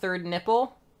have a third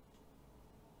nipple.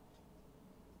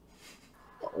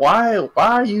 Why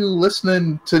are you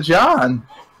listening to John?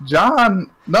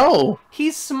 John, no.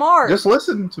 He's smart. Just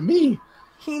listen to me.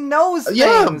 He knows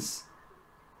Yeah. things.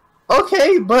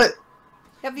 Okay, but...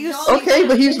 Have you Okay,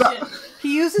 but he's not...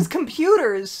 He uses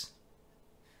computers.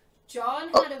 John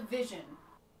had a vision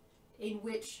in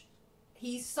which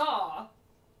he saw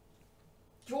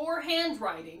your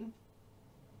handwriting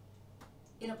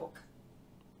in a book.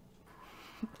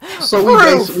 So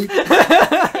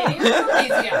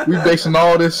we basing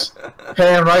all this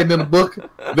handwriting in a book,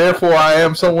 therefore I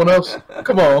am someone else?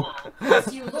 Come on.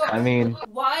 As you look, I mean...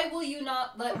 why will you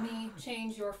not let me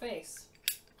change your face?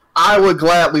 I would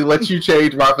gladly let you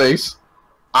change my face.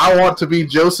 I want to be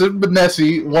Joseph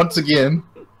Benessi once again.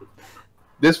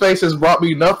 This face has brought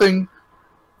me nothing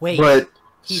but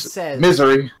he says,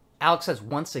 misery. Alex says,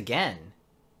 once again.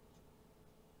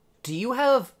 Do you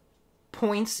have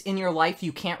points in your life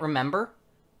you can't remember?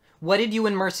 What did you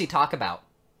and Mercy talk about?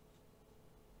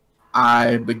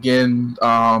 I begin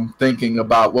thinking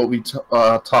about what we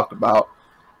talked about,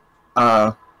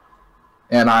 and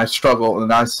I struggle,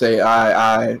 and I say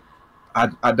I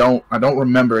don't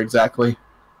remember exactly.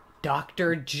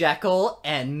 Dr. Jekyll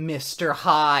and Mr.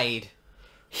 Hyde.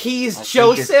 He's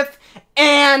Joseph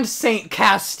and Saint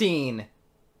Castine.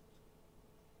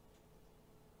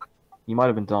 You might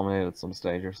have been dominated at some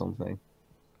stage or something.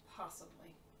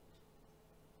 Possibly.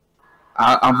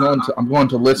 I'm going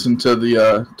to listen to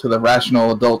the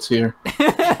rational adults here.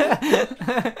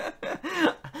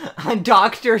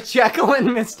 Dr. Jekyll and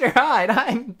Mr. Hyde.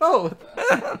 I'm both.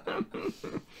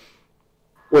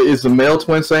 Wait, is the male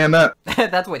twin saying that?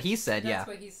 That's what he said, yeah. That's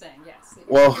what he's saying, yes.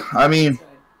 Well, I mean,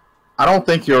 I don't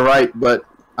think you're right, but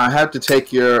I have to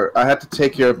take your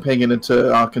opinion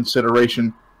into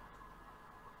consideration.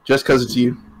 Just because it's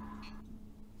you.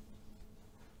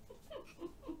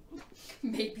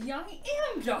 Maybe I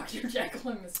am Dr.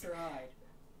 Jekyll and Mr. Hyde.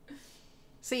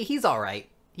 See, he's alright.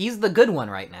 He's the good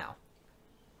one right now.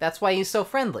 That's why he's so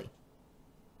friendly.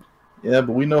 Yeah,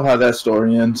 but we know how that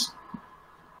story ends.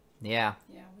 Yeah.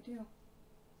 Yeah, we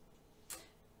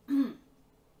do.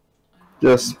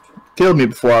 Just kill me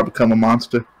before I become a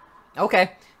monster.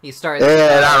 Okay. He starts.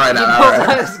 Yeah, all right. He pulls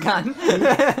out his gun.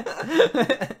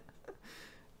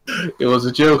 It was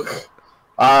a joke.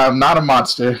 I'm not a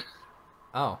monster.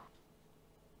 Oh.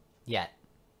 Yet.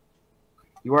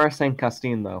 You are Saint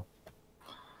Castine, though.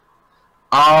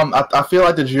 I feel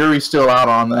like the jury's still out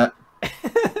on that.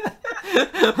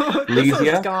 This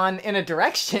has gone in a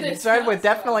direction. So I would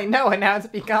definitely know, and now it's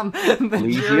become the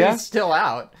jury's still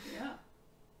out. Yeah.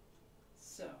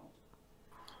 So.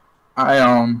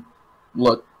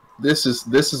 Look, this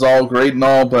is all great and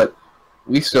all, but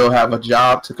we still have a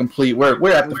job to complete.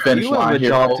 We're at the finish line here.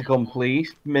 You have a job to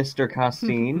complete, Mr.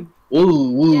 Castine.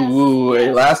 Ooh.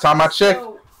 Hey, last time I checked,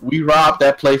 we robbed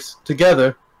that place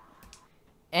together.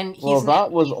 And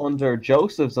that was under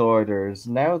Joseph's orders.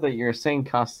 Now that you're Saint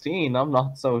Castine, I'm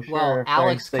not so sure. Well,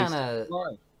 Alex kind of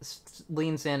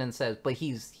leans in and says, "But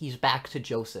he's back to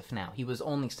Joseph now. He was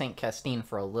only Saint Castine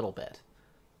for a little bit."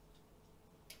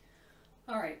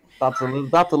 All right. That's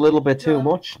a little bit too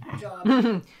much.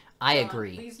 I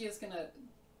agree. Lysia's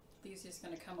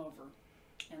gonna come over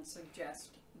and suggest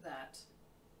that,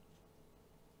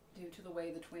 due to the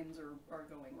way the twins are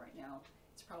going right now,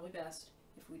 it's probably best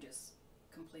if we just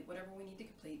complete whatever we need to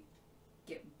complete,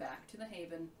 get back to the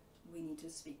Haven. We need to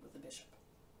speak with the bishop.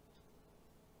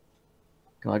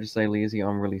 Can I just say, Lizzie,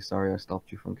 I'm really sorry I stopped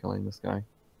you from killing this guy.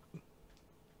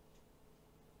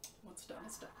 What's done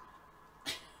is done.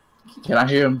 Can I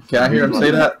hear him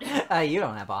say that? You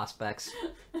don't have Auspex.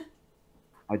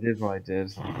 I did what I did.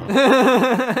 It's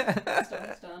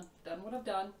done. Done what I've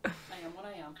done. I am what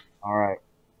I am. All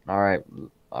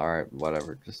right,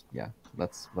 whatever. Just, yeah,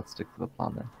 let's stick to the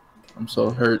plan then. I'm so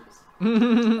hurt.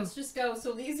 Let's just go.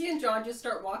 So Lizzie and John just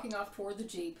start walking off toward the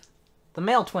Jeep. The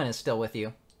male twin is still with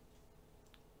you.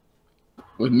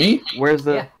 With me? Where's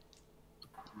the... Yeah.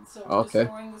 So we're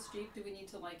destroying this Jeep. Do we need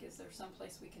to, is there some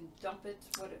place we can dump it?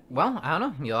 Well, I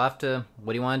don't know. You'll have to...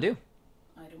 What do you want to do?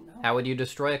 I don't know. How would you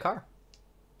destroy a car?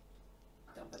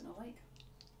 Dump it in a lake.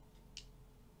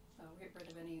 Get rid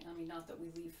of any... I mean, not that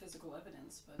we leave physical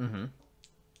evidence, but... Mm-hmm.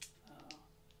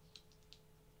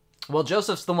 Well,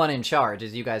 Joseph's the one in charge,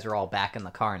 as you guys are all back in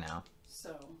the car now.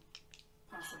 So,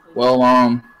 possibly... Well,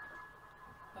 have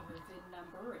a VIN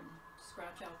number and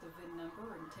scratch out the VIN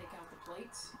number and take out the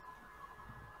plates.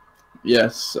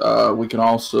 Yes, we can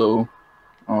also,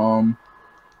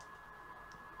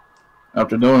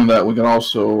 after doing that, we can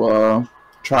also,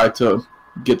 try to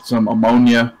get some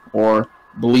ammonia or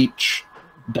bleach,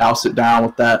 douse it down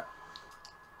with that,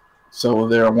 so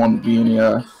there won't be any,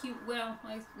 well,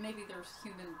 maybe there's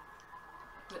human,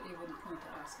 but it wouldn't point to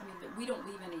us. I mean, we don't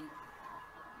leave any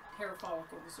hair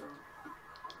follicles or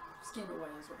skin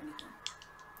oils or anything.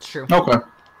 True. Okay.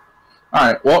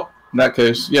 Alright, well, in that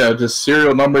case, yeah, just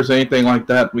serial numbers, anything like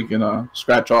that, we can,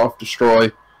 scratch off, destroy.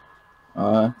 Is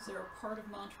there a part of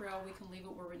Montreal we can leave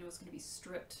it where we know it's going to be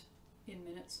stripped in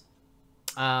minutes?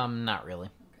 Not really.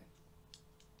 Okay.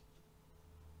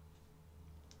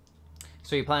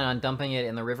 So you plan on dumping it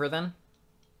in the river then?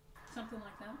 Something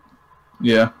like that.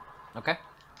 Yeah. Okay.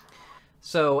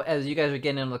 So as you guys are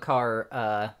getting into the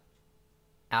car,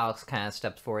 Alex kind of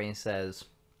steps forward and says,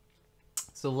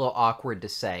 "It's a little awkward to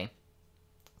say,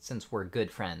 since we're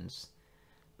good friends,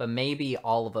 but maybe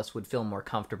all of us would feel more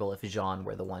comfortable if Jean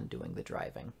were the one doing the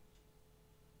driving."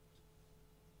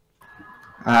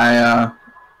 I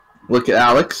look at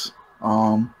Alex,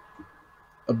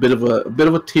 a bit of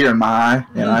a tear in my eye,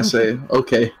 and I say,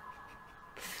 "Okay."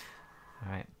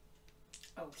 All right.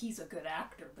 Oh, he's a good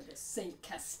actor, but it's Saint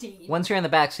Castine. Once you're in the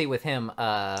back seat with him,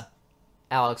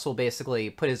 Alex will basically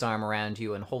put his arm around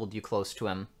you and hold you close to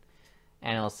him,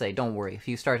 and he'll say, "Don't worry. If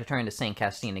you start to turn to Saint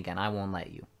Castine again, I won't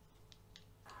let you."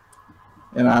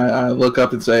 And I look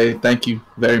up and say, "Thank you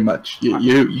very much."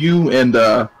 You and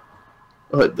do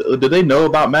they know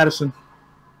about Madison?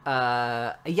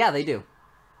 Yeah, they do.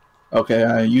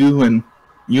 Okay, you and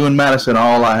Madison are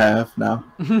all I have now,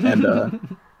 and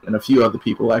a few other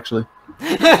people actually.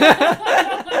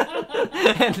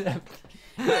 And,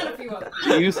 Not a few other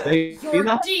people. You say Your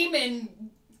that?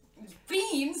 demon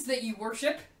fiends that you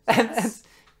worship. It's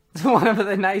one of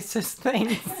the nicest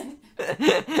things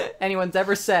anyone's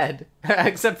ever said,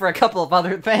 except for a couple of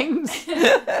other things.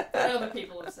 That other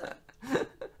people have said.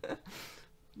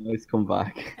 Nice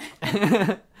comeback.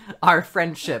 Our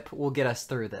friendship will get us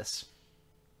through this.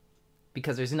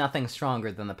 Because there's nothing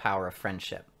stronger than the power of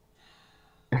friendship.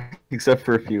 Except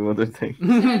for a few other things.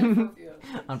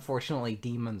 Unfortunately,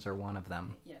 demons are one of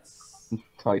them. Yes.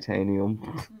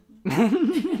 Titanium.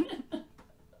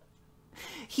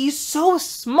 He's so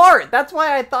smart! That's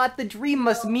why I thought the dream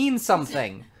must mean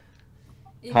something.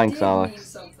 It Thanks, did Alex. mean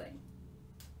something.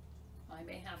 I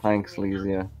may have to Thanks, agree.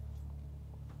 Lysia.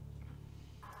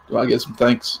 Do I get some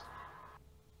thanks?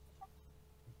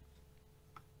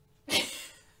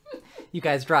 You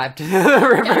guys drive to the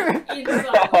river. In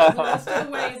silence. The rest of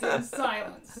the way is in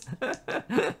silence.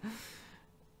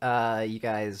 You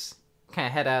guys kind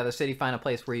of head out of the city, find a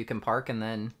place where you can park, and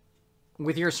then,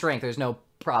 with your strength, there's no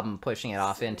problem pushing it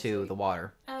off into the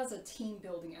water. As a team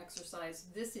building exercise,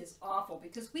 this is awful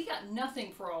because we got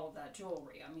nothing for all of that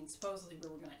jewelry. I mean, supposedly we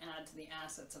were going to add to the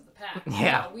assets of the pack.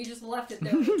 Yeah. We just left it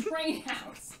there in the train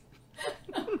house.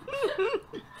 I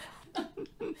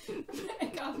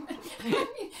mean,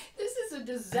 this is a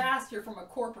disaster from a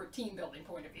corporate team building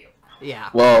point of view. Yeah.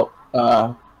 Well,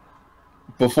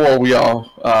 before we all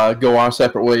go our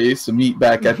separate ways to meet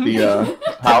back at the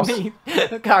house.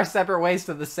 Our separate ways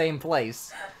to the same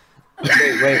place.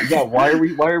 Wait, yeah. Why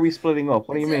are we splitting up?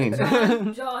 What do you mean?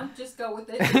 John, just go with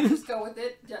it. Just go with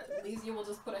it. Lizzie will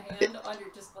just put a hand on your.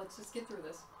 Let's just get through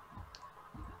this.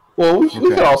 Well, we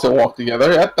could also walk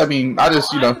together. I mean, I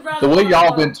just, the way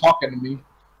y'all been talking to me.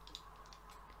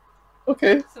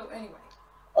 Okay. So anyway,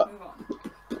 move on.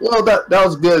 Well, that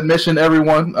was a good mission,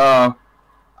 everyone. I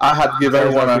had to give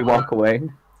everyone a walk away.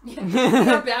 Yeah,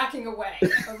 they're backing away.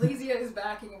 Elysia is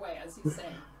backing away, as he's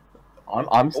saying.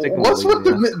 I'm sticking What's with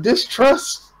the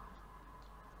distrust?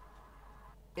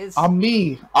 I'm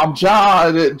me. I'm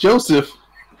Joseph.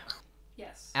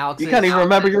 Yes. Alex, you can't even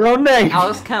remember your own name.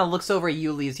 Alex kind of looks over at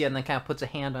you, Elysia, and then kind of puts a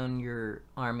hand on your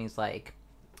arm. He's like,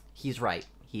 he's right.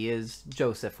 He is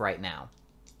Joseph right now.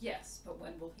 Yes, but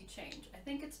when will he change? I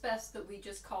think it's best that we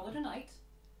just call it a night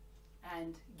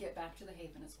and get back to the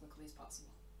Haven as quickly as possible.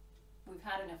 We've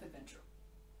had enough adventure.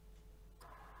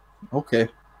 Okay.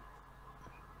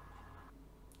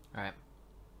 Alright.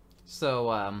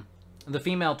 So, the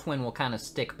female twin will kind of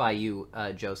stick by you,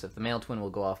 Joseph. The male twin will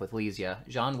go off with Lysia.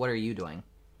 Jean, what are you doing?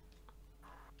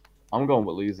 I'm going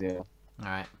with Lysia.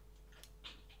 Alright.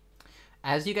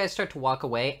 As you guys start to walk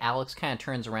away, Alex kind of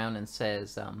turns around and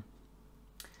says,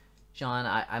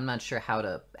 John, I'm not sure how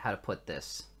to put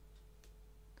this.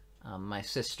 My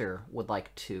sister would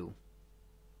like to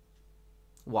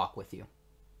walk with you.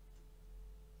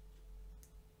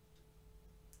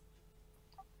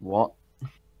 What?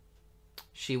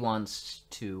 She wants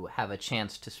to have a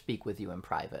chance to speak with you in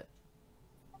private.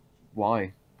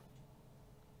 Why?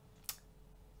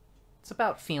 It's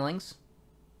about feelings.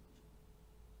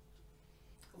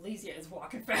 Elysia is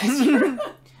walking faster.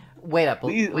 Wait up.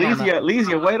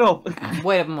 Lysia, wait up.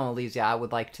 Wait up a moment, Lysia. I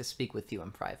would like to speak with you in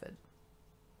private.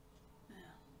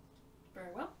 Very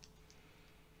well.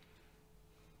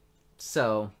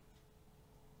 So,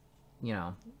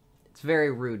 it's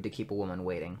very rude to keep a woman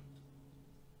waiting.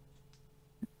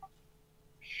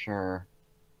 Sure.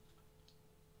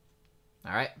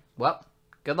 Alright. Well,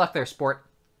 good luck there, sport.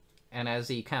 And as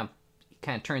he kind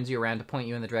of turns you around to point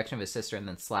you in the direction of his sister and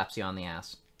then slaps you on the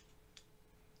ass.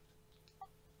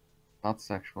 That's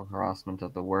sexual harassment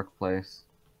at the workplace.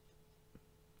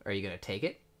 Are you going to take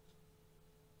it?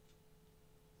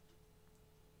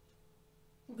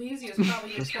 Elysia is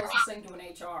probably your closest thing to an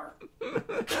HR.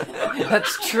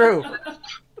 That's true.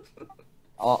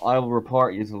 I'll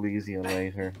report you to Lysia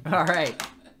later. Alright.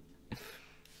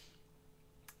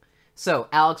 So,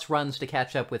 Alex runs to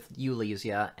catch up with you,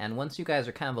 Lysia, and once you guys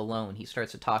are kind of alone, he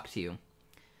starts to talk to you.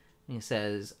 He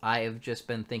says, I have just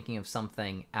been thinking of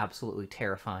something absolutely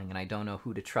terrifying, and I don't know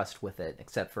who to trust with it,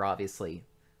 except for, obviously,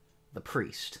 the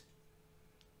priest.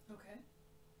 Okay.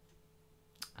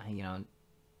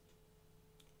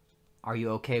 Are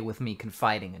you okay with me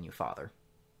confiding in you, Father?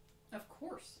 Of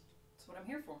course. That's what I'm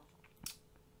here for.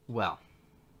 Well,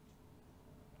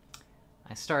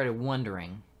 I started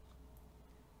wondering,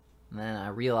 and then I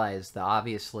realized that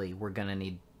obviously we're gonna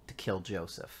need to kill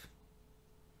Joseph.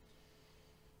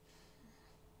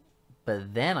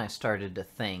 But then I started to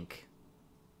think,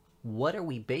 what are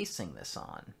we basing this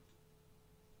on?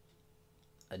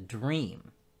 A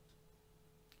dream.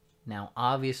 Now,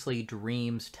 obviously,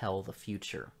 dreams tell the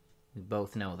future. We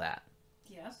both know that.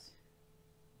 Yes.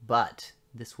 But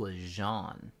this was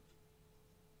Jean.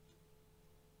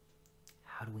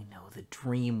 How do we know the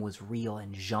dream was real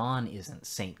and Jean isn't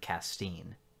Saint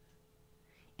Castine?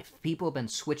 If people have been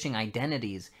switching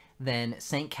identities, then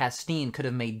Saint Castine could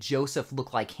have made Joseph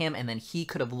look like him, and then he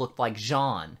could have looked like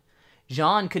Jean.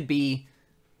 Jean could be...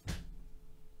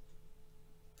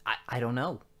 I don't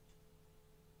know.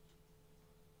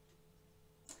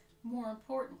 More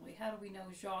importantly, how do we know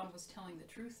Jean was telling the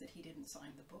truth that he didn't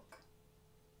sign the book?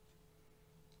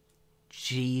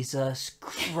 Jesus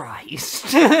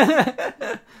Christ.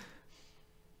 There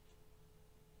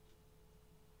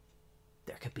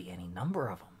could be any number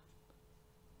of them.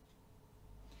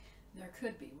 There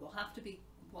could be. We'll have to be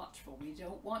watchful. We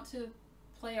don't want to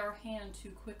play our hand too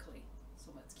quickly.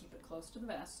 So let's keep it close to the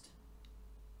vest.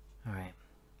 Alright.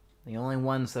 The only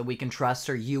ones that we can trust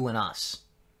are you and us.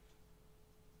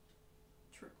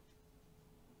 True.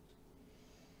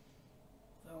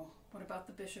 So, what about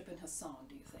the bishop and Hassan,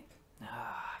 do you think?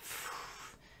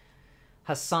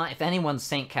 Hassan, if anyone's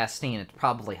Saint Castine, it's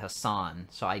probably Hassan,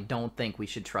 so I don't think we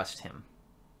should trust him.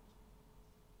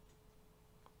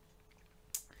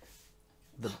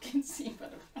 I can see,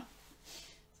 but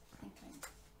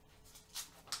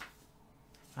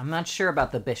I'm not sure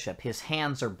about the bishop. His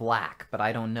hands are black, but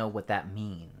I don't know what that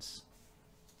means.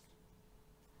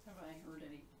 Have I heard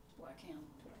any black hand?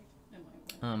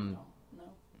 No.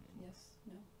 Yes?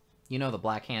 No? You know the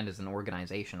Black Hand is an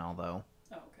organization, although...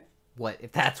 Oh, okay.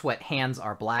 If that's what hands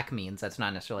are black means, that's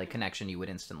not necessarily a connection you would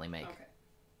instantly make. Okay.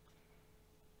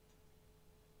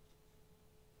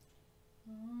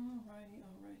 Alrighty.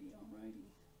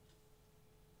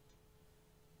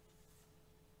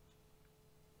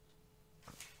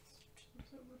 Okay,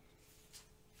 so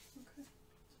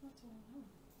that's all I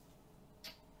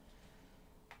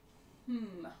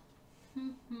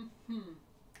know.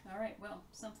 Alright, well,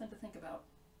 something to think about.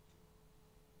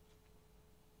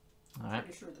 I'm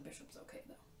pretty sure the bishop's okay,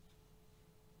 though.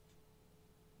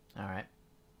 Alright.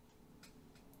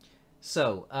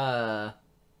 So,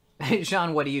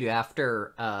 Jean, what do you do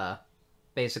after,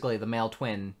 basically the male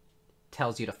twin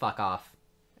tells you to fuck off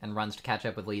and runs to catch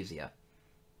up with Lysia?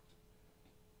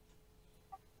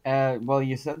 Well,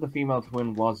 you said the female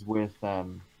twin was with,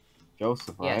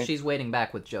 Joseph, right? Yeah, she's waiting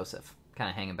back with Joseph. Kind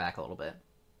of hanging back a little bit.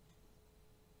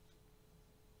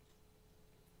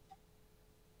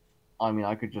 I mean,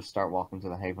 I could just start walking to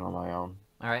the Haven on my own.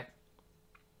 Alright.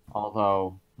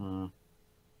 Although,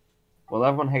 well,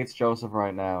 everyone hates Joseph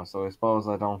right now, so I suppose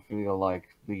I don't feel like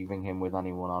leaving him with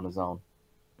anyone on his own.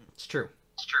 It's true.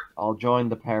 I'll join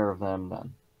the pair of them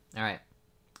then. Alright.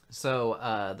 So,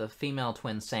 the female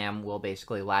twin Sam will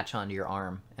basically latch onto your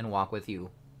arm and walk with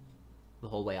you the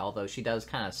whole way, although she does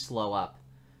kind of slow up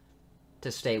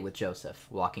to stay with Joseph,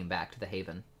 walking back to the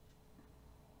Haven.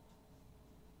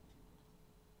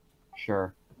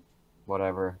 Sure.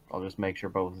 Whatever. I'll just make sure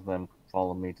both of them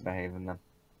follow me to the Haven then.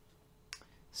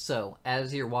 So,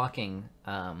 as you're walking,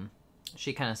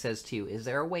 she kind of says to you, is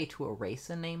there a way to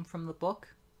erase a name from the book?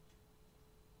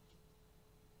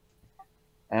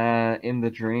 In the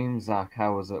dream, Zach,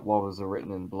 how was it? What was it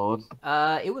written in blood?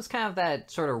 It was kind of that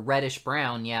sort of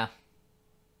reddish-brown, yeah.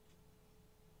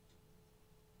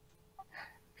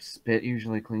 Spit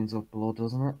usually cleans up blood,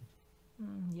 doesn't it?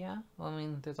 Yeah, well, I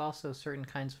mean, there's also certain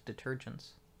kinds of detergents.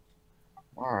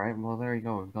 Alright, well, there you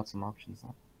go. We've got some options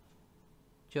then.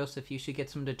 Joseph, you should get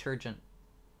some detergent.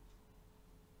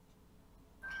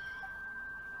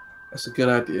 That's a good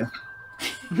idea.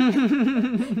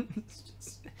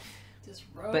 Just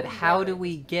But how do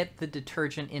we get the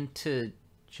detergent into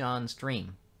John's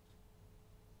dream?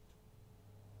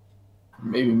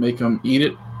 Maybe make him eat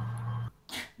it.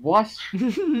 What?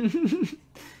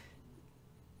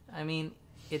 I mean,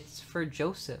 it's for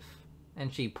Joseph.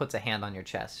 And she puts a hand on your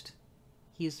chest.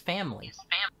 He's family.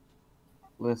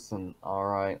 Listen,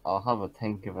 alright, I'll have a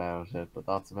think about it, but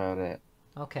that's about it.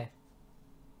 Okay.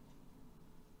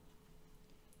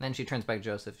 Then she turns back to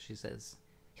Joseph. She says,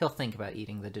 he'll think about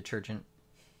eating the detergent.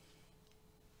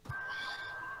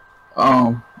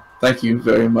 Thank you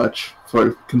very much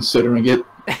for considering it.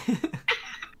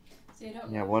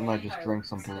 Yeah, why don't I just drink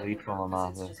some bleach while I'm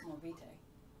at it?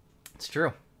 It's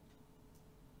true.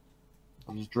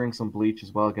 I'll just drink some bleach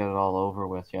as well, get it all over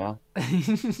with, yeah?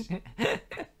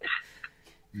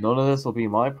 None of this will be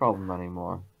my problem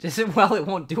anymore. Well, it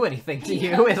won't do anything to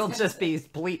you. It'll just be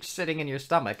bleach sitting in your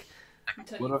stomach.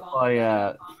 What if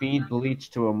I feed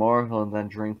bleach to a mortal and then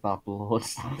drink that blood?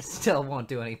 It still won't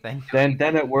do anything. Then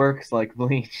it works like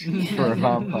bleach for a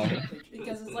vampire.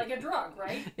 Because it's like a drug,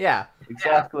 right? Yeah.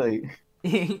 Exactly.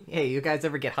 Hey, you guys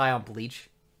ever get high on bleach?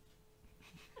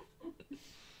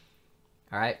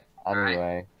 Alright.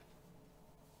 Anyway.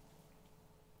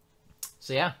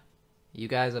 So yeah. You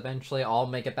guys eventually all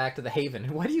make it back to the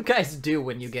Haven. What do you guys do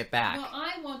when you get back? Well,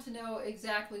 I want to know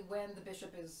exactly when the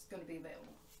bishop is going to be available.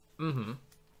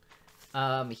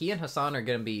 He and Hassan are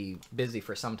going to be busy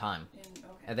for some time.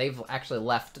 Okay. They've actually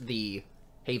left the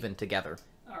Haven together.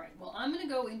 Alright, well, I'm going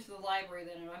to go into the library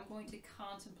then, and I'm going to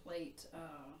contemplate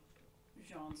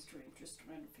Jean's dream, just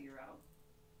trying to figure out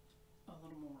a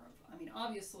little more of... I mean,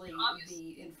 obviously,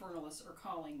 the Infernalists are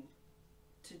calling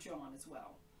to John as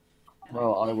well. And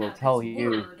well, I will tell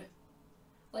you...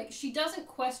 Like, she doesn't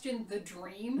question the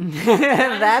dream.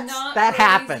 That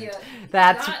happened.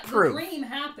 That's proof. The dream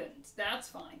happened. That's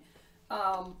fine.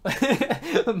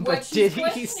 But What did she's he?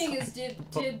 questioning is,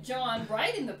 did John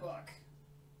write in the book?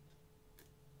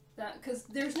 Because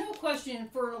there's no question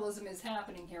infernalism is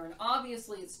happening here, and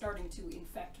obviously it's starting to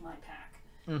infect my pack,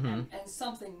 and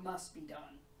something must be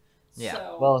done. Yeah.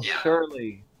 So, Well,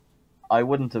 surely I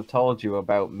wouldn't have told you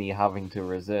about me having to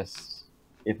resist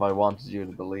if I wanted you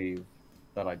to believe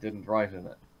that I didn't write in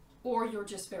it. or you're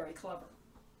just very clever.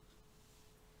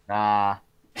 Nah,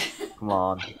 come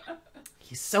on.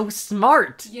 He's so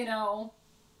smart. You know,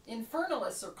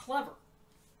 infernalists are clever.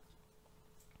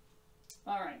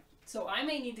 All right, so I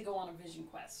may need to go on a vision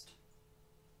quest.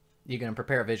 You gonna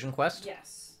prepare a vision quest?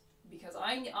 Yes, because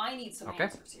I need some Okay.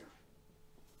 answers here.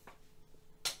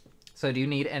 So do you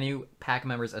need any pack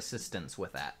members' assistance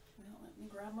with that? Well, let me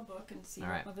grab my book and see All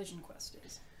what right. my vision quest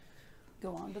is.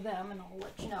 Go on to them, and I'll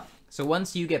let you know. So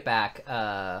once you get back,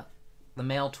 the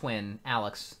male twin,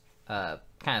 Alex, kind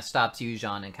of stops you,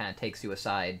 Jean, and kind of takes you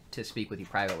aside to speak with you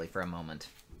privately for a moment.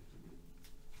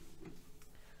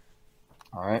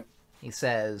 All right. He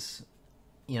says,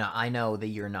 you know, I know that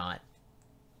you're not,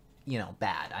 you know,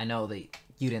 bad. I know that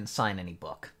you didn't sign any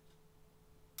book.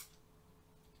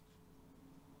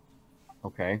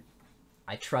 Okay.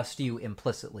 I trust you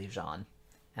implicitly, Jean.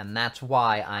 And that's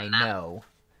why I know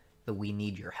that we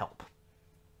need your help.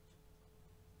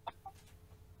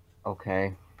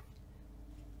 Okay.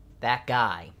 That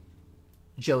guy,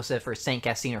 Joseph or Saint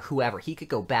Cassine or whoever, he could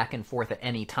go back and forth at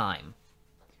any time.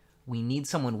 We need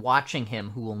someone watching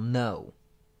him who will know.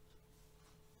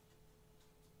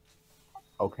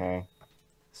 Okay.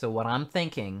 So what I'm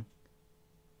thinking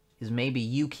is maybe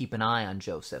you keep an eye on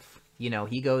Joseph. You know,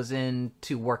 he goes in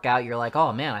to work out. You're like,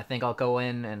 oh man, I think I'll go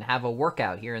in and have a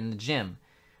workout here in the gym.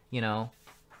 You know,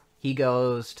 he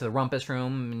goes to the rumpus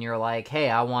room and you're like, hey,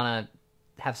 I want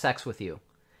to have sex with you.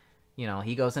 You know,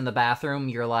 he goes in the bathroom.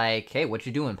 You're like, hey, what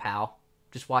you doing, pal?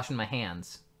 Just washing my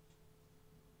hands.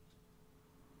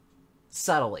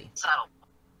 Subtly.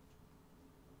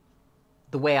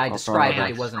 The way I described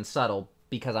it, it wasn't subtle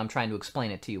because I'm trying to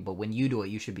explain it to you. But when you do it,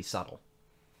 you should be subtle.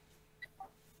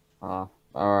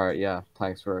 Alright, yeah.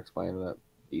 Thanks for explaining that.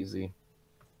 Easy.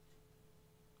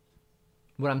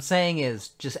 What I'm saying is,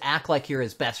 just act like you're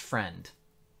his best friend.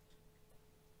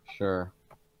 Sure.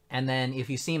 And then if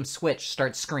you see him switch,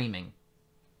 start screaming.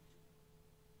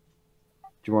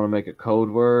 Do you want to make a code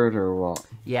word or what?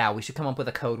 Yeah, we should come up with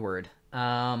a code word.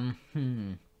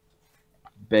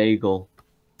 Bagel.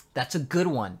 That's a good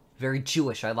one. Very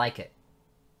Jewish. I like it.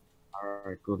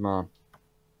 Alright, good man.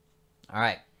 All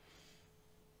right.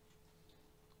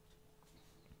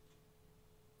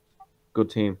 Good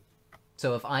team.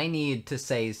 So if I need to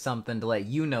say something to let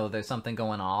you know there's something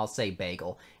going on, I'll say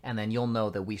bagel. And then you'll know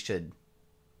that we should,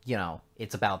 you know,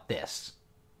 it's about this.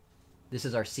 This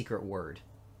is our secret word.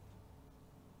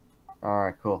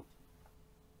 Alright, cool.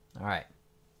 All right.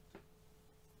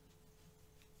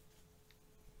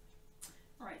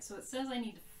 Alright, so it says I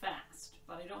need to fast,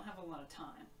 but I don't have a lot of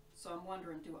time. So I'm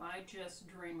wondering, do I just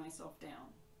drain myself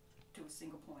down to a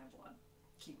single point of blood?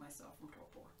 Keep myself from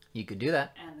torpor. You could do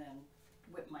that. And then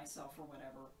whip myself or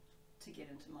whatever to get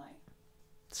into my...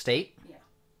 State? Yeah.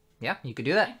 Yeah, you could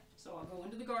do that. Okay, so I'll go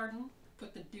into the garden,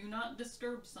 put the do not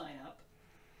disturb sign up,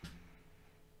 and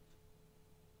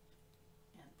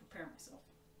prepare myself.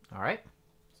 All right.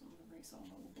 So I'm going to erase all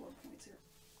my little blood points here.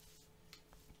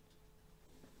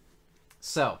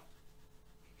 So.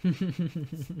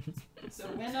 So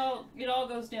when it all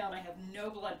goes down, I have no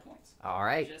blood points. All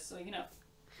right. Just so you know.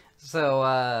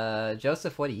 So,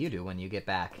 Joseph, what do you do when you get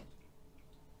back?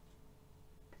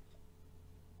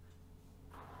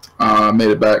 I made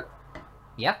it back.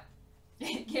 Yeah.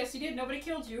 Yes, you did. Nobody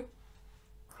killed you.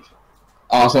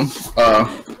 Awesome.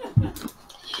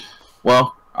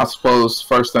 Well, I suppose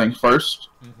first thing first,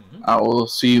 I will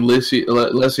see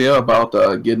Lesia about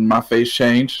getting my face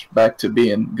changed back to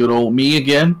being good old me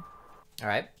again. All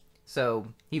right. So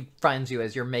he finds you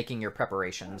as you're making your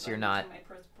preparations. You're not. My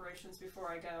preparations before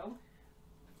I go.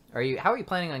 Are you? How are you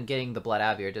planning on getting the blood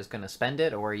out of you? Are you just going to spend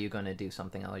it, or are you going to do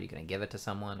something else? Are you going to give it to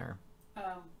someone, or?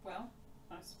 Well,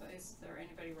 I suppose is there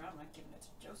anybody around? I'm not giving it to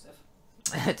Joseph.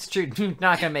 It's true. You're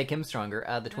not going to make him stronger.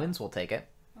 The twins will take it.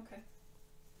 Okay.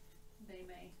 They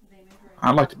may drink.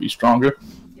 I'd like to be stronger.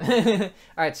 All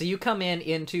right. So you come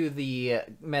into the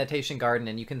meditation garden,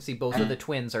 and you can see both of the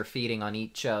twins are feeding on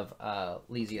each of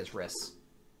Lysia's wrists.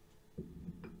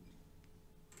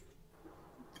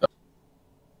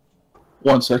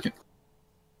 One second.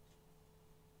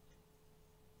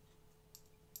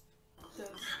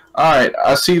 All right,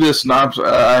 I see this, and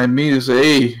I immediately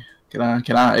say, "Hey, can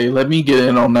I? Hey, let me get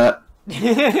in on that."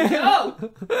 Go!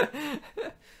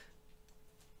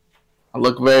 I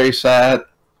look very sad.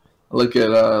 I look at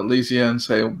Licia and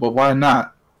say, "But why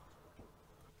not?"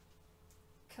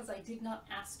 Because I did not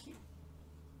ask you.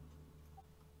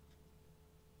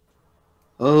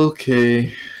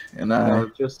 Okay, and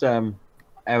Just out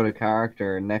of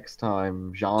character. Next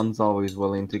time, Jean's always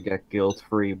willing to get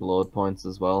guilt-free blood points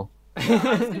as well. Yeah, I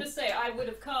was gonna say I would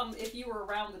have come if you were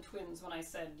around the twins when I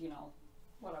said, you know,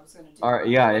 what I was gonna do. Alright,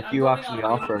 yeah, if you actually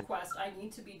offer. Quest, I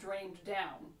need to be drained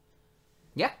down.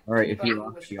 Yeah. Alright, if you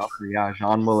actually offer, yeah,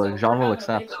 Jean will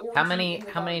accept. How many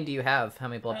do you have? How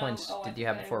many blood points did you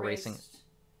have before racing?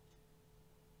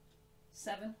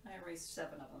 7. I erased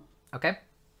 7 of them. Okay.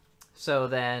 So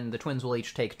then the twins will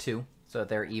each take 2, so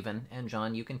they're even, and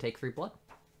Jean, you can take 3 blood.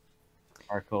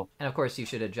 Alright, cool. And of course you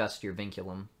should adjust your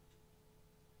vinculum.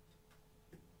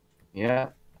 Yeah.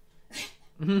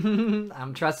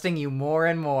 I'm trusting you more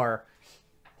and more.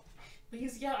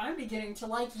 Because, yeah, I'm beginning to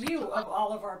like you of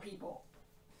all of our people.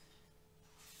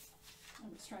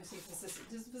 I'm just trying to see if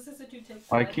does vicissitude take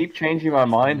I keep changing my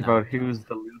mind about who's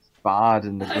the least bad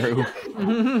in the group.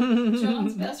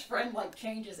 John's best friend, like,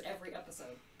 changes every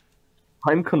episode.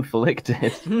 I'm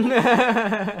conflicted.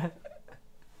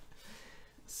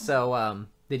 So,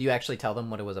 did you actually tell them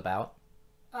what it was about?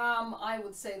 I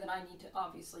would say that I need to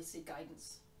obviously seek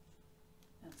guidance.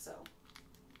 And so,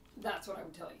 that's what I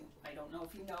would tell you. I don't know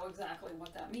if you know exactly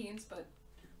what that means, but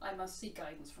I must seek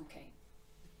guidance from Kane.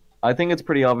 I think it's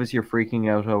pretty obvious you're freaking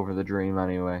out over the dream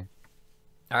anyway.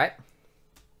 Alright.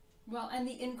 Well, and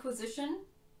the Inquisition,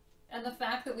 and the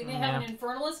fact that we didn't have an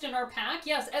Infernalist in our pack,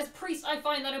 yes, as priest, I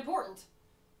find that important.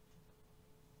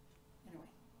 Anyway.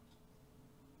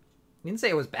 You didn't say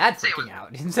it was bad freaking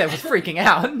out. You didn't say it was freaking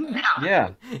out.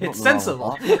 Yeah. It's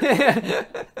sensible.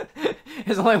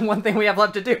 There's only one thing we have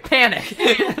left to do. Panic!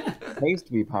 Pays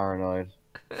to be paranoid.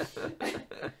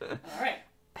 Alright.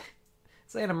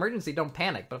 Say an emergency, don't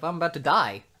panic, but if I'm about to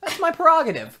die, that's my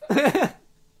prerogative. I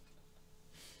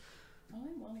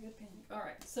want to get panic.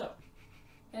 Alright, so.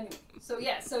 Anyway, so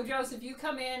yeah, so Joseph, you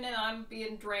come in and I'm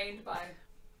being drained by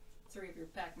 3 of your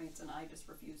packmates and I just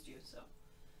refused you, so.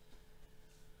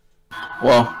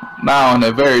 Well, now in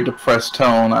a very depressed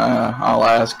tone, I'll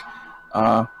ask,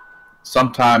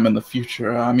 sometime in the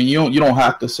future. I mean, you don't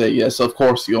have to say yes. Of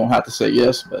course, you don't have to say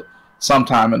yes, but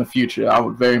sometime in the future, I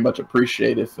would very much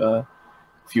appreciate if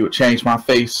you would change my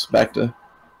face back to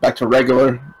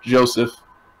regular Joseph,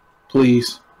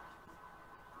 please.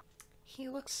 He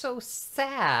looks so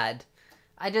sad.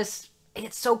 It's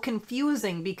so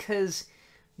confusing because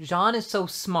Jean is so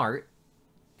smart,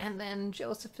 and then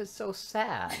Joseph is so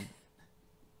sad.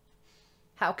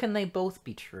 How can they both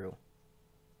be true?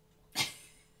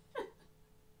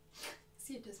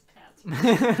 See, it just pats me.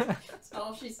 That's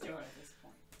all she's doing at this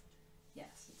point.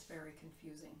 Yes, it's very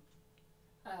confusing.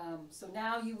 So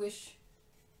now you wish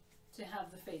to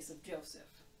have the face of Joseph.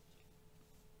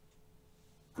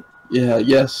 Yeah,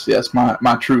 yes,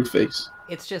 my true face.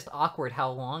 It's just awkward how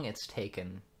long it's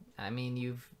taken. I mean,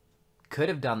 you could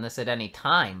have done this at any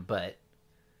time, but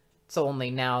it's only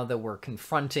now that we're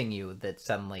confronting you that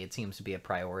suddenly it seems to be a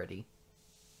priority.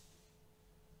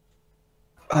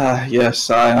 Yes,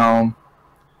 I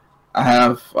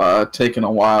have taken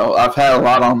a while. I've had a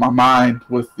lot on my mind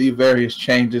with the various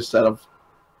changes that have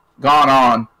gone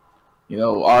on. You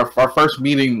know, our first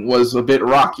meeting was a bit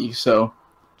rocky, so...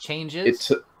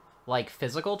 Changes? Like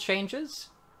physical changes?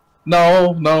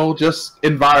 No, just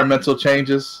environmental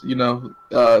changes. You know,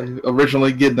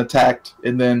 originally getting attacked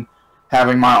and then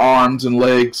having my arms and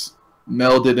legs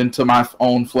melded into my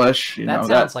own flesh. That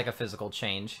sounds like a physical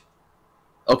change.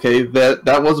 Okay,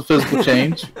 that was a physical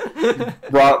change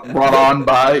brought on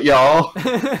by y'all.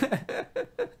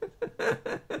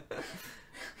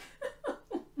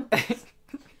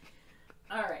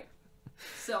 All right.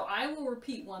 So I will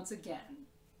repeat once again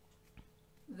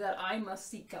that I must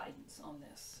seek guidance on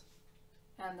this,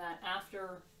 and that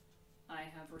after I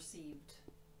have received,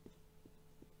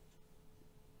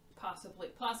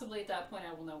 possibly at that point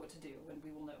I will know what to do, and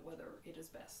we will know whether it is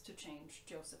best to change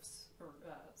Joseph's or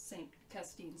Saint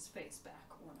Castine's face back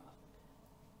or not.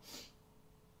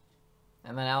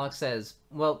 And then Alex says,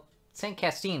 well, Saint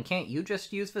Castine, can't you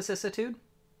just use vicissitude?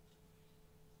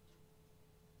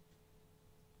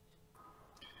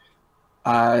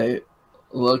 I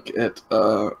look at,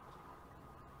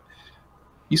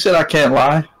 you said I can't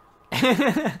lie?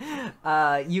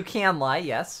 You can lie,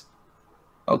 yes.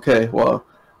 Okay, well,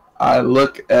 I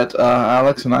look at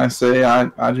Alex and I say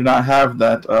I do not have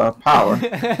that power.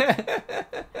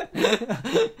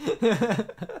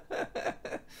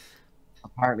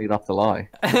 Apparently that's a lie.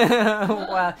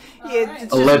 Well,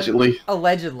 Right. Allegedly.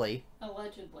 Allegedly.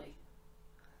 Allegedly.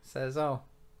 Says, oh.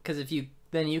 Because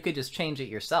then you could just change it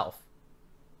yourself.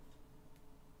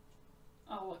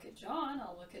 I'll look at John.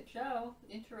 I'll look at Joe.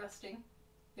 Interesting.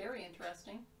 Very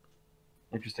interesting.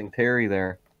 Interesting theory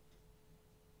there.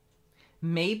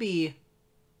 Maybe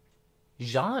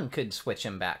Jean could switch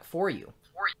him back for you.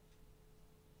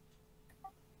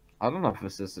 I don't know if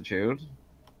vicissitude.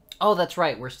 Oh, that's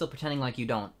right. We're still pretending like you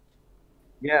don't.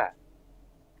 Yeah.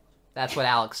 That's what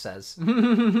Alex says.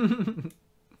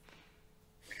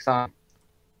 Exactly.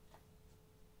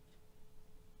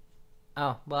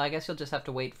 Oh, well, I guess you'll just have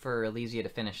to wait for Elysia to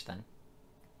finish then.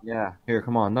 Yeah. Here,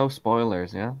 come on. No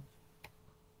spoilers, yeah?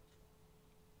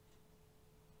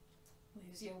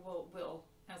 Elysia will,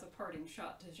 as a parting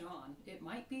shot to Jean, it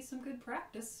might be some good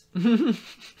practice. I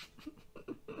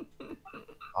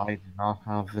do not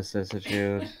have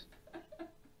vicissitude.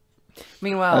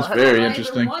 Meanwhile, That's very Neither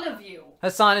interesting. one of you.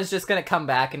 Hassan is just gonna come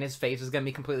back and his face is gonna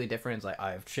be completely different. It's like,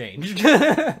 I've changed.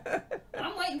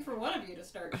 I'm waiting for one of you to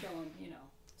start showing,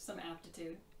 some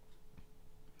aptitude.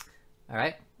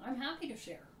 Alright. I'm happy to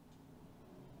share.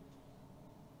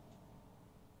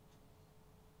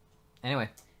 Anyway,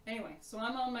 So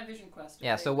I'm on my vision quest.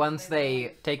 yeah, so once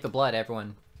they take the blood,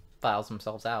 everyone files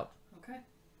themselves out. Okay. I'm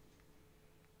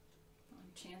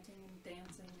chanting and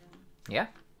dancing and Yeah.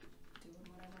 doing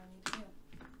whatever I need to do.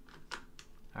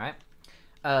 Alright.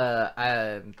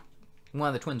 One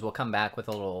of the twins will come back with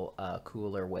a little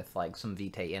cooler with, like, some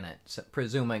vitae in it, so,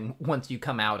 presuming once you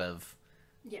come out of...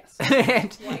 Yes.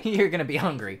 you're gonna be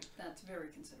hungry. That's very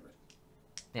considerate.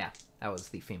 Yeah, that was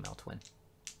the female twin.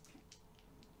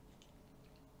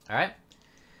 Alright.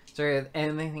 Is there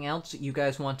anything else you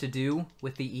guys want to do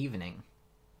with the evening?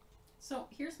 So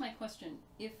here's my question.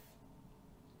 If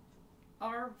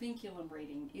our vinculum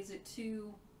rating, is it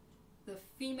to the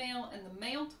female and the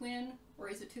male twin, or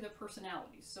is it to the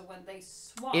personalities? So when they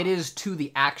swap... It is to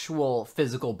the actual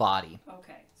physical body.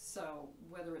 Okay, so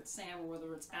whether it's Sam or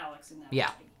whether it's Alex in that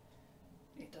Yeah. body,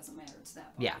 it doesn't matter, it's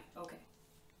that body. Yeah. Okay.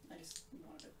 I just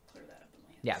wanted to clear that up in my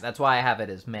head. Yeah, that's why I have it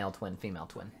as male twin, female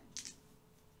twin. Okay.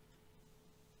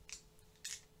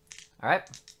 Alright.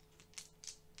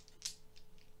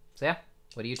 So yeah,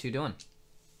 what are you two doing?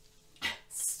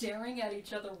 Staring at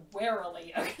each other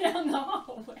warily down the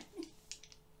hallway.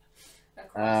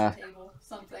 Across the table,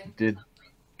 something. Did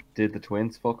the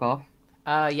twins fuck off?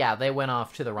 Yeah, they went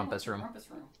off to the Oh, rumpus the room. rumpus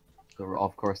room.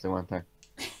 Of course they went there.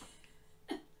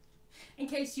 In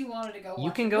case you wanted to go You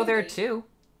watch can a go there movie. too.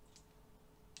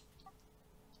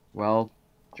 Well,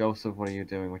 Joseph, what are you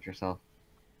doing with yourself?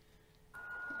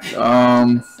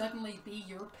 Suddenly be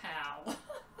your pal.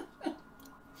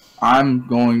 I'm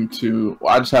going to...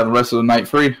 I just have the rest of the night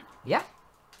free. Yeah.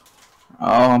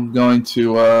 I'm going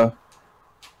to...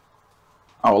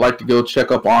 I would like to go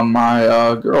check up on my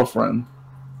girlfriend.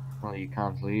 Well, you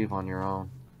can't leave on your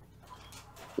own.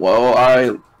 Well,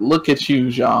 I look at you,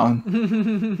 Jean,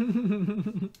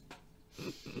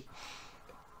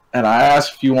 and I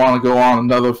ask if you want to go on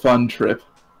another fun trip.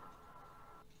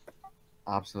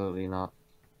 Absolutely not.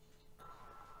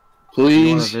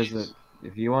 Please.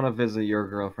 If you want to visit your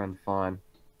girlfriend, fine.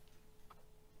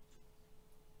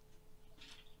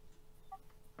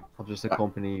 I'll just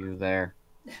accompany you there,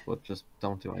 but just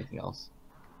don't do anything else.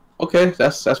 Okay,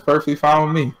 that's perfectly fine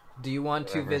with me. Do you want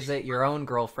to Whatever. visit your own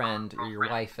girlfriend or your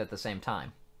wife at the same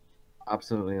time?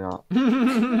 Absolutely not.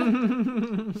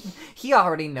 He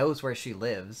already knows where she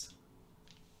lives.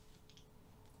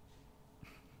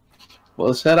 Well,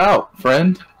 let's head out,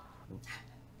 friend.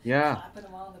 Yeah. Clapping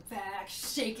him on the back,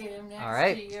 shaking him next All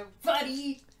right. to you,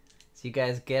 buddy. So you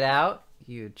guys get out,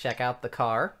 you check out the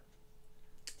car.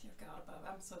 Dear God above,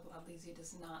 I'm so glad Lizzie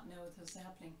does not know this is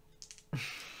happening.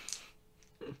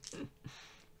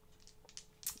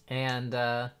 And,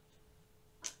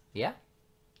 yeah.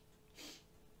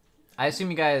 I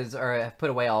assume you guys have put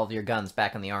away all of your guns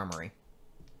back in the armory.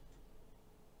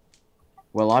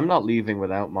 Well, I'm not leaving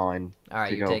without mine.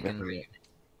 Alright, to you're go taking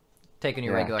visit.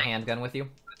 your Yeah. regular handgun with you?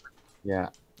 Yeah.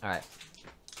 Alright.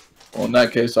 Well, in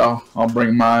that case, I'll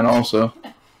bring mine also.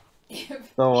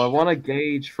 So I want to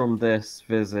gauge from this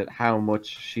visit how much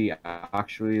she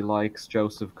actually likes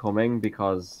Joseph coming,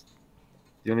 because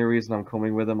the only reason I'm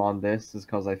coming with him on this is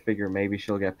because I figure maybe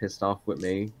she'll get pissed off with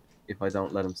me if I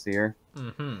don't let him see her.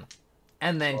 Mm-hmm.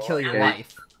 And then kill your Okay.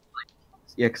 wife.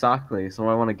 Yeah, exactly. So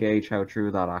I want to gauge how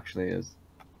true that actually is.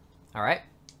 Alright.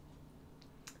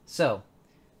 So,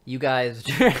 you guys...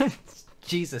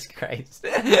 Jesus Christ.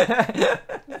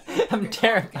 I'm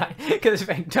terrified, because if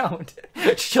I don't,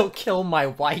 she'll kill my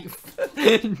wife.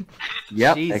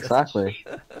 Yep, Jesus. exactly.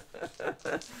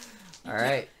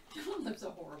 Alright. Lives a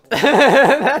horrible.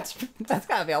 that's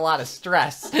gotta be a lot of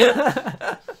stress.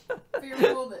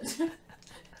 Fearful that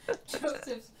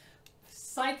Joseph's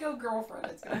psycho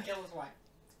girlfriend is gonna kill his wife.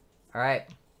 All right.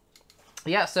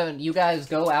 Yeah, so you guys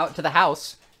go out to the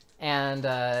house, and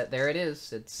there it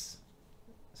is. It's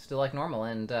still like normal,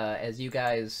 and as you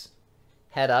guys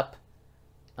head up,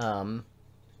 and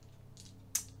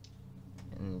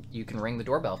you can ring the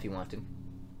doorbell if you want to.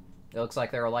 It looks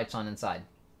like there are lights on inside.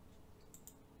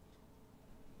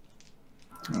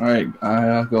 All right,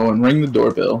 I'll go and ring the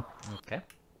doorbell. Okay.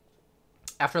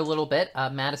 After a little bit,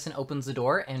 Madison opens the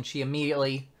door, and she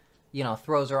immediately,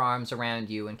 throws her arms around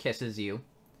you and kisses you.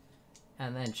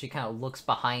 And then she kind of looks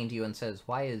behind you and says,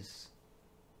 "Why is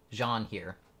Jean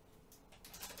here?"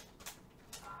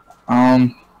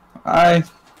 I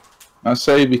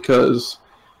say because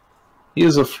he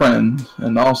is a friend,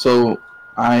 and also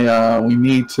we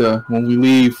need to, when we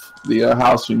leave the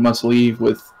house, we must leave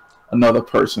with another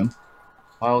person.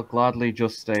 I'll gladly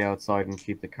just stay outside and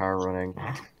keep the car running.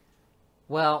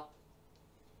 Well,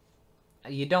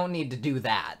 you don't need to do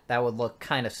that. That would look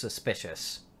kind of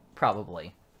suspicious,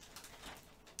 probably.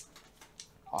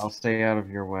 I'll stay out of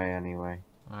your way anyway.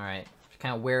 Alright. She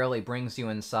kind of warily brings you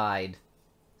inside,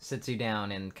 sits you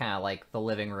down in kind of like the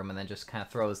living room, and then just kind of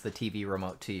throws the TV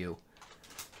remote to you.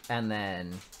 And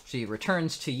then she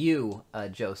returns to you,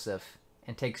 Joseph,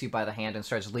 and takes you by the hand and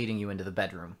starts leading you into the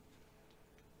bedroom.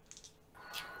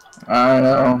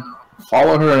 I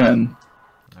follow her in.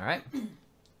 Alright.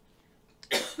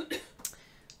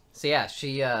 So yeah,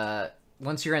 she,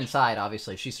 once you're inside,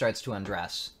 obviously, she starts to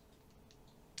undress.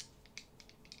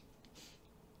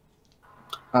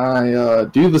 I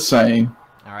do the same.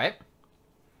 Alright.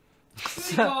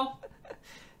 So,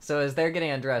 So as they're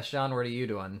getting undressed, Sean, what are you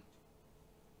doing?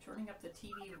 turning up the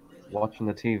TV really Watching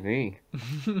the TV.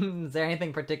 Is there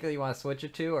anything particular you want to switch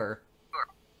it to, or?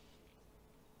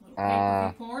 Little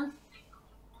pay-per-view porn.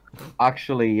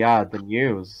 Actually, yeah, the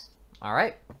news.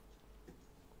 Alright.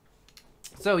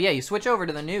 So yeah, you switch over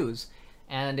to the news,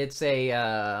 and it's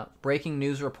a breaking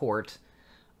news report.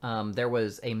 There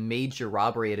was a major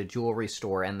robbery at a jewelry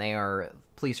store, and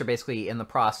police are basically in the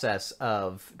process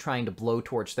of trying to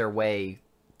blowtorch their way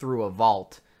through a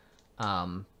vault,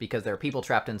 because there are people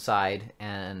trapped inside,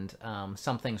 and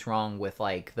something's wrong with,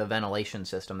 like, the ventilation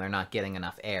system. They're not getting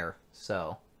enough air,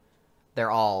 so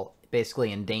they're all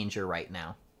basically in danger right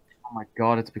now. Oh my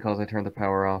god, it's because I turned the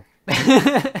power off.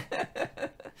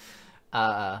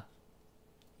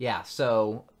 Yeah,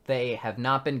 so they have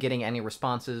not been getting any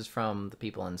responses from the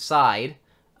people inside.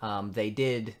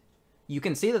 You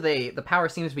can see that the power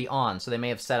seems to be on, so they may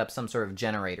have set up some sort of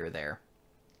generator there.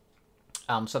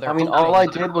 So they're all I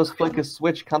did was flick a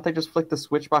switch. Can't they just flick the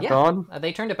switch back on?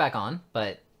 They turned it back on,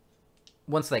 but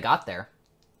once they got there.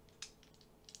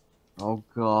 Oh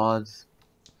god.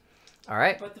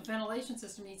 Alright. But the ventilation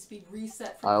system needs to be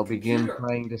reset from I'll the begin computer,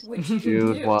 playing this which you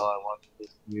news do. while I watch this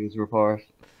news report.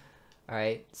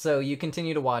 Alright, so you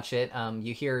continue to watch it.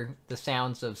 You hear the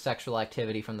sounds of sexual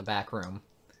activity from the back room.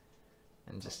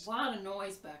 And just A lot of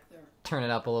noise back there. turn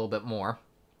it up a little bit more.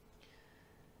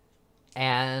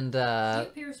 And, He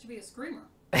appears to be a screamer.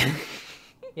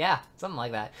 yeah, something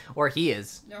like that. Or he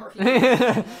is. No, he is. I don't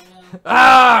know.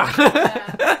 Ah!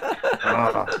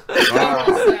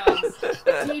 Sounds.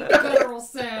 Deep guttural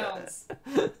sounds.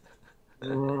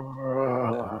 Something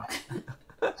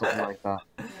like that.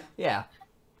 Yeah.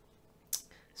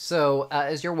 So,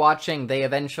 as you're watching, the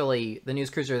news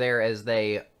crews are there as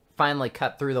they finally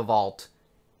cut through the vault,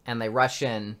 and they rush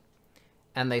in,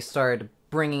 and they start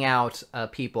bringing out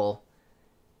people,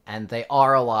 and they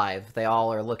are alive. They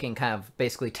all are looking kind of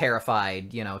basically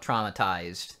terrified,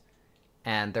 traumatized,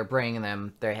 and they're bringing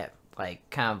them, they look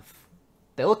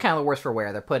kind of the worse for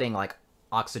wear. They're putting, like,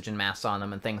 oxygen masks on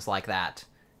them and things like that,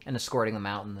 and escorting them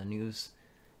out, and the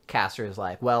newscaster is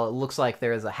like, well, it looks like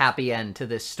there is a happy end to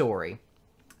this story.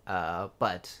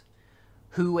 But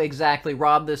who exactly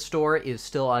robbed this store is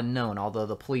still unknown, although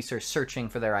the police are searching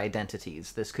for their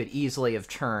identities. This could easily have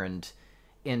turned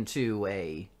into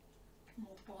a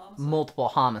multiple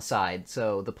homicide,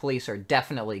 so the police are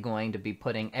definitely going to be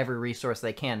putting every resource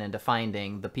they can into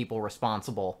finding the people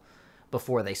responsible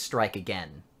before they strike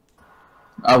again.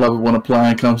 I love it when a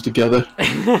plan comes together.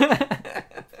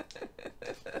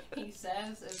 He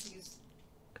says as he's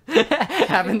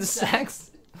having sex.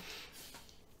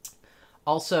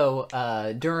 Also,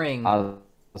 during the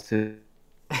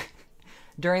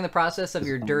process of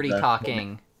your dirty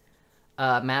talking,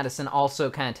 Madison also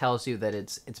kind of tells you that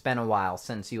it's been a while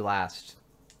since you last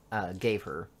gave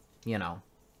her, Vitae.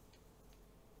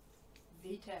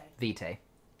 Vitae.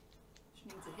 Which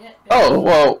means a hit. Oh,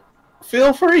 well,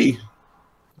 feel free.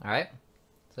 Alright.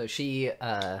 So she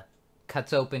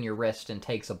cuts open your wrist and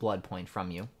takes a blood point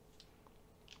from you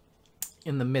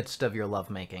in the midst of your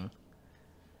lovemaking.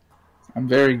 I'm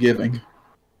very giving.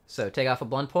 So take off a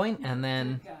blood point, and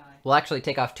then Good guy. we'll actually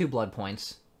take off 2 blood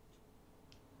points.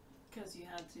 Because you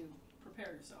had to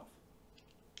prepare yourself.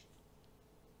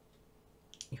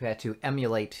 You had to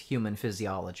emulate human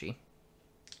physiology.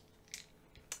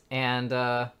 And,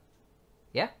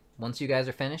 yeah, once you guys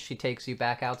are finished, she takes you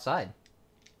back outside.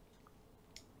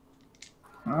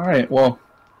 Alright, well,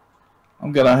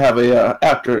 I'm gonna have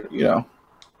after,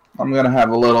 I'm gonna have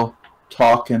a little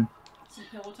talk and Some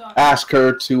pillow talk. ask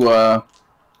her to,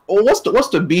 well, what's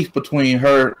the beef between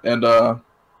her and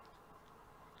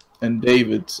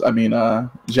David's,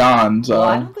 John's, Well,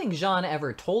 I don't think Jean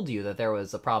ever told you that there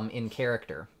was a problem in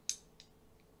character.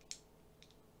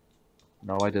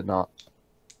 No, I did not.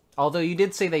 Although you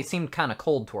did say they seemed kind of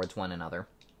cold towards one another.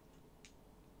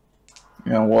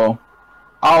 yeah, well,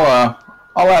 I'll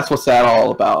ask what's that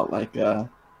all about, like, you're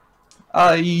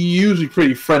usually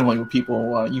pretty friendly with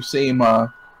people, you seem,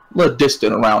 a little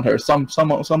distant around her, some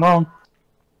wrong?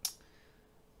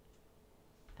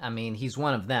 I mean, he's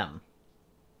one of them.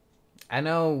 I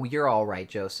know you're alright,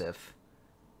 Joseph.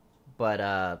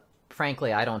 But,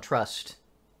 frankly, I don't trust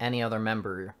any other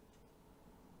member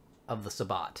of the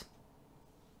Sabbat.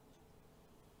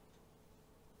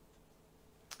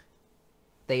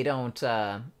 They don't,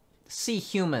 see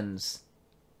humans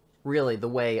really the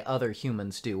way other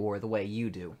humans do, or the way you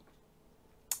do.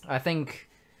 I think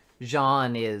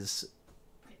Jean is...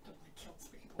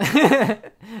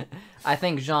 I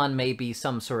think Jean may be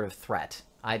some sort of threat.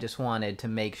 I just wanted to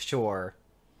make sure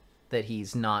that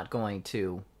he's not going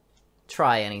to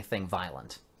try anything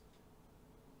violent.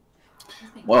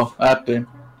 Well, after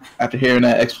hearing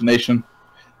that explanation,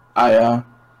 I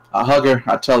hug her.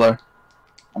 I tell her,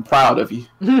 "I'm proud of you.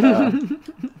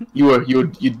 You were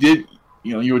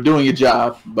doing your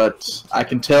job, but I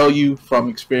can tell you from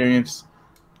experience,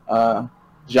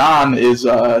 John is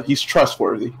he's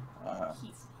trustworthy.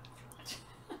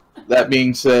 That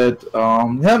being said,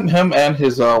 him and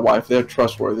his wife, they're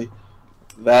trustworthy.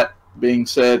 That being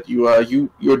said, you're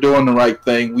doing the right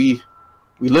thing. We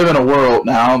live in a world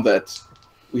now that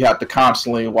we have to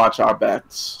constantly watch our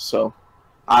backs. So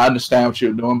I understand what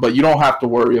you're doing, but you don't have to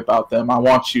worry about them. I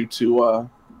want you to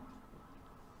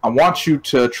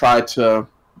try to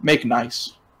make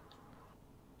nice."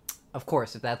 Of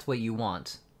course, if that's what you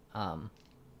want.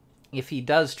 If he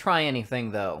does try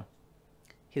anything, though,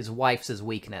 his wife's his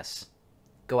weakness.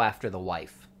 Go after the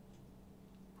wife.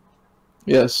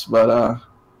 Yes, but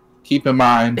keep in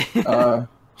mind,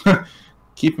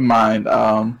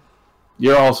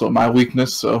 you're also my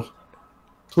weakness. So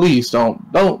please don't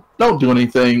do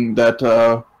anything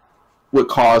that would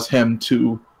cause him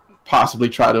to possibly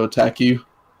try to attack you.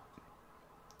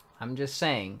 I'm just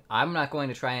saying, I'm not going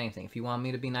to try anything. If you want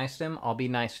me to be nice to him, I'll be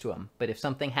nice to him. But if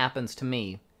something happens to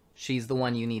me, she's the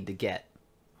one you need to get.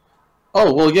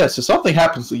 Oh, well, yes. If something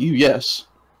happens to you, yes.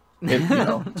 And,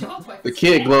 the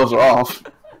kid gloves are off.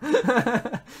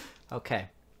 Okay.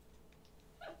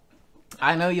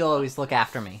 I know you'll always look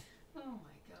after me. Oh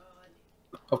my god.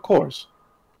 Of course.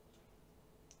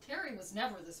 Terry was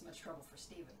never this much trouble for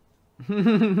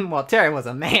Steven. Well, Terry was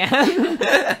a man. He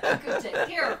could take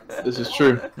care of himself. This is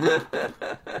true.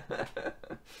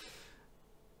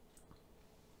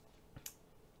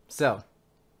 So,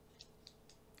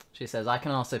 she says, I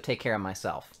can also take care of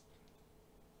myself.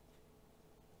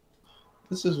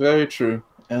 This is very true.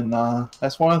 And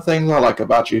that's one of the things I like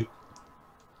about you.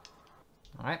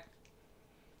 Alright.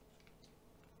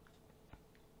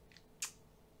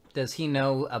 Does he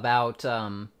know about,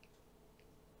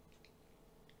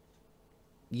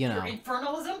 you know, Your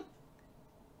infernalism?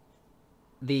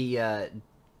 the,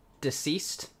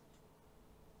 deceased?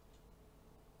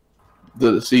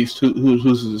 The deceased?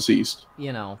 Who's the deceased?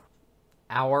 You know,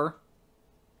 our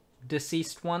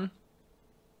deceased one?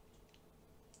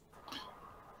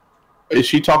 Is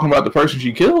she talking about the person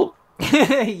she killed?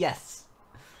 Yes.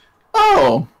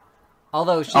 Oh.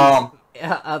 Although she's,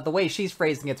 the way she's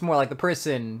phrasing it's more like the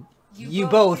person you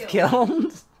both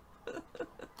killed.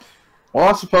 Well,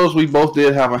 I suppose we both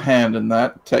did have a hand in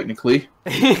that, technically.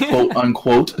 Quote,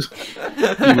 unquote.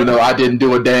 Even though I didn't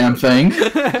do a damn thing.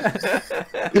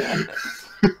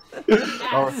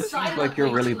 Oh, it seems like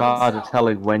you're really bad at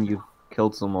telling when you've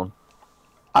killed someone.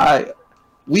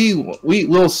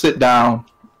 We'll sit down,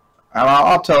 and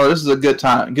I'll tell her this is a good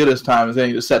time as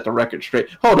any to set the record straight.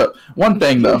 Hold up. One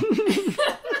thing, though.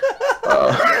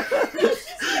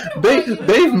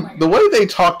 The way they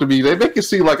talk to me, they make it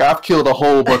seem like I've killed a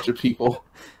whole bunch of people.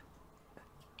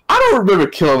 I don't remember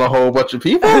killing a whole bunch of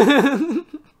people.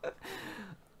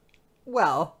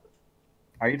 Well.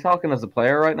 Are you talking as a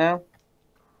player right now?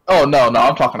 Oh, no,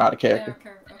 I'm talking out of character.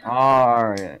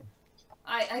 Alright.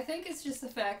 I think it's just the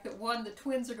fact that, one, the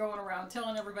twins are going around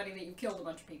telling everybody that you killed a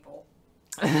bunch of people.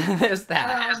 There's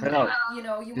that. You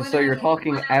know, you went So out you're and-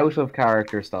 talking out of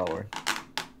character, Stalwart.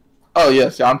 Oh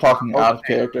yes, I'm talking out of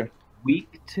Okay. character.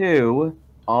 Week 2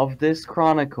 of this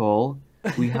chronicle,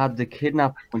 we had to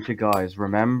kidnap a bunch of guys.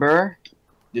 Remember?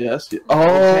 Yes. Okay.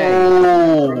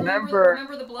 Oh. Remember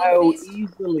the blood how feast?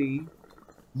 easily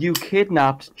you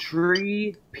kidnapped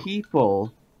 3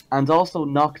 people and also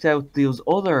knocked out those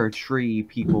other 3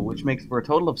 people, which makes for a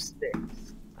total of 6.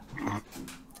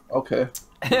 Okay.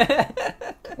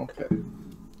 Okay.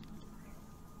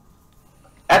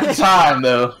 At the time,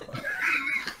 though,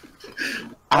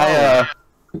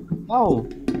 Oh,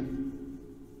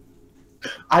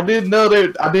 I didn't know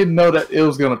that it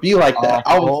was gonna be like that.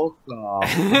 I was.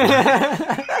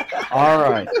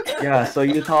 Alright. Yeah, so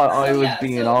you thought I was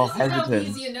being all this is how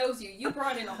hesitant. Lizia knows you. You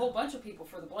brought in a whole bunch of people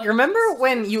for the blood Remember feast.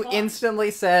 when you Fun.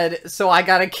 instantly said, "So I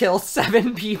gotta kill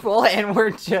 7 people," and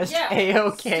we're just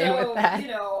a-okay so, with that? You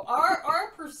know,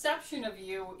 our perception of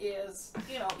you is,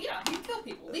 you know, yeah, you kill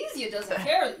people. Lizia doesn't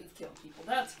care that you've killed people.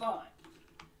 That's fine.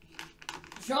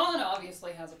 John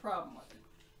obviously has a problem with it.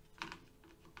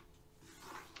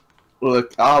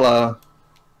 Look, I'll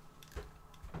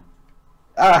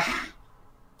I'm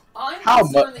How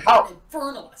concerned that how- you're an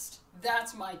infernalist.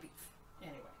 That's my beef.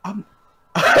 Anyway,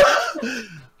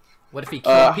 What if he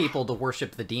killed people to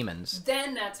worship the demons?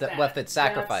 then that's bad. What if it's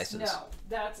sacrifices?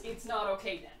 It's not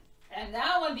okay then. And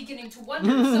now I'm beginning to wonder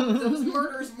if some of those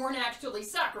murders weren't actually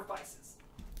sacrifices.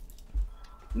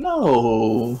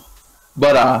 No,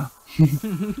 but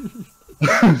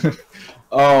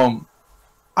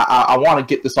I want to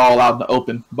get this all out in the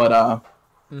open. But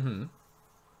Mm-hmm.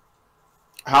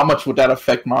 how much would that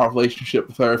affect my relationship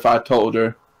with her if I told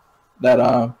her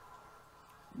that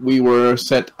we were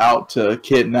sent out to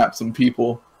kidnap some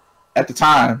people? At the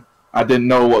time, I didn't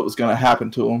know what was going to happen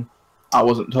to them. I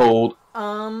wasn't told.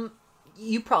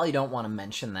 You probably don't want to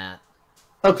mention that.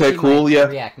 Okay, She cool. might Yeah,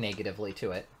 react negatively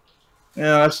to it.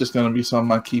 yeah. That's just going to be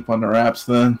something I keep under wraps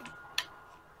then.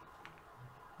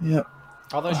 Yep.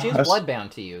 Although she's That's-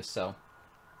 bloodbound to you, so.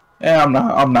 Yeah, I'm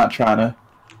not trying to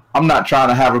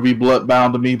have her be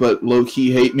bloodbound to me, but low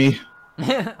key hate me.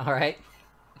 All right.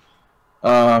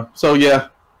 So yeah,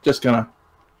 just gonna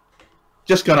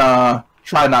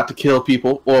try not to kill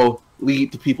people or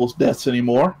lead to people's deaths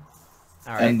anymore.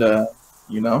 All right. And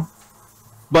you know,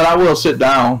 but I will sit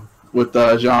down with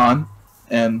John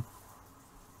and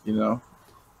you know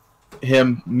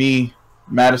him, me,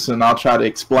 Madison. I'll try to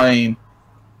explain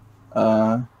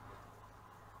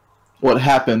what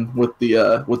happened with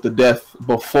the death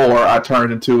before I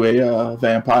turned into a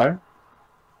vampire.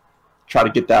 Try to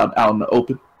get that out in the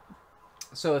open.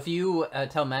 So if you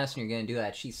tell Madison you're going to do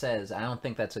that, she says, "I don't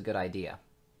think that's a good idea."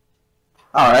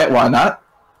 All right, why not?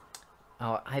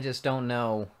 Oh, I just don't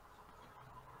know.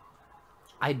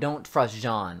 I don't trust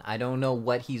Jean. I don't know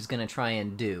what he's going to try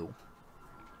and do.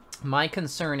 My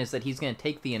concern is that he's going to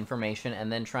take the information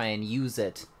and then try and use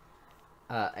it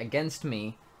against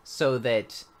me so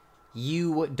that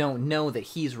you don't know that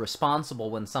he's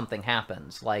responsible when something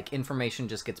happens. Like, information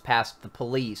just gets past the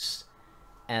police,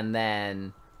 and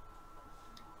then,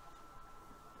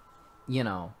 you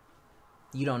know,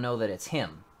 you don't know that it's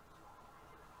him.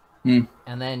 Hmm.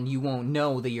 And then you won't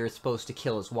know that you're supposed to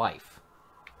kill his wife.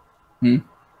 You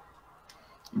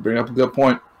bring up a good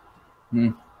point.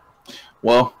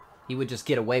 Well, He would just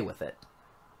get away with it.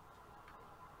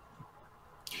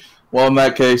 in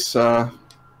that case, I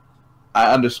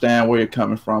understand where you're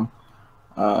coming from.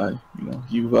 You know,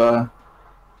 you've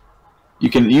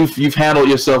handled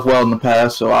yourself well in the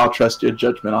past, so I'll trust your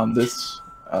judgment on this.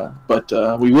 But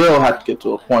we will have to get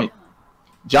to a point.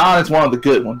 John is one of the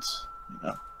good ones. You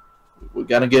know, we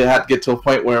have to get to a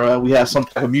point where we have some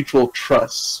type of mutual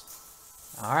trust.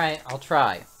 All right, I'll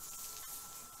try.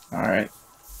 All right.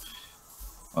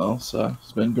 Well, so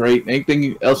it's been great.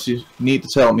 Anything else you need to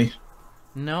tell me?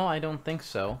 No, I don't think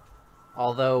so.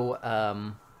 Although,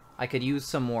 I could use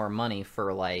some more money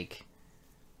for, like,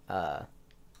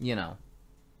 you know,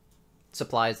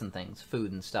 supplies and things,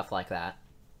 food and stuff like that.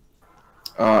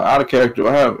 Out of character, do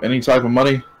I have any type of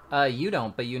money? You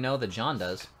don't, but you know that John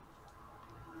does.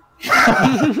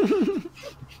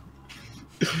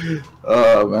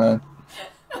 Oh, man.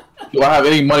 Do I have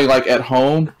any money, like, at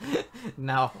home?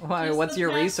 No. Why, Just what's the your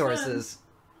best resources?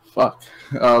 Fuck.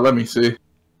 Let me see.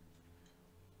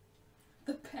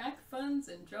 The pack funds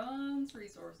and John's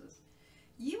resources.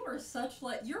 You are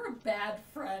you're a bad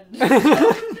friend.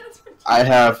 That's what I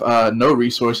have no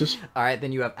resources. All right,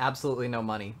 then you have absolutely no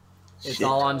money. It's Shit.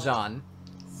 all on John.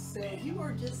 So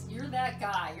you're that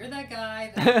guy. You're that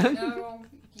guy that,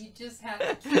 You just have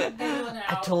to keep bailing out.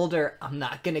 I told her, I'm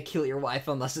not gonna kill your wife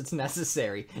unless it's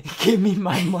necessary. Give me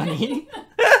my money.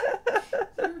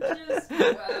 You're just,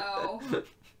 wow.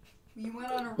 You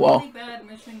went on a really bad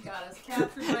mission, got us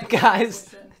captured by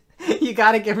guys, you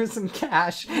gotta give her some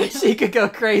cash. She could go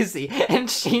crazy, and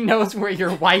she knows where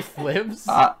your wife lives.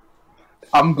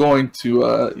 I'm going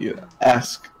to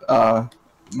ask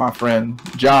my friend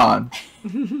John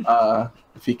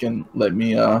if he can let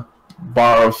me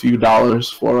borrow a few dollars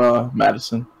for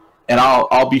Madison, and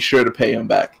I'll be sure to pay him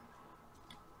back.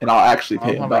 And I'll actually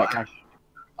pay him back.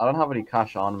 I don't have any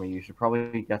cash on me. You should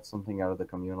probably get something out of the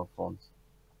communal funds.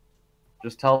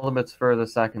 Just tell them it's for the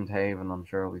second haven. I'm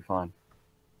sure it'll be fine.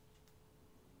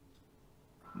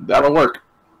 That'll work.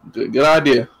 Good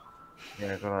idea.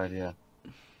 Yeah, good idea.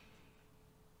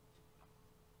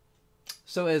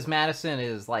 So as Madison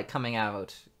is, like, coming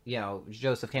out, you know,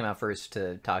 Joseph came out first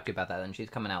to talk to you about that, and she's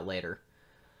coming out later.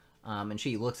 And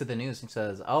she looks at the news and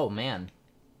says, oh, man,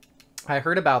 I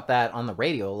heard about that on the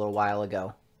radio a little while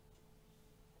ago.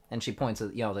 And she points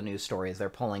at, you know, the news stories. They're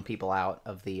pulling people out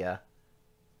of the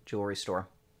jewelry store.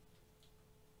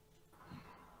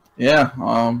 Yeah,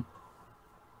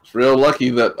 it's real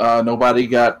lucky that nobody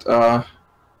got hurt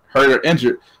or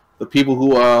injured. The people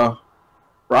who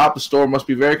robbed the store must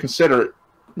be very considerate.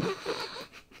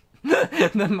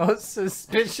 The most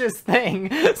suspicious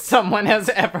thing someone has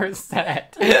ever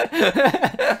said.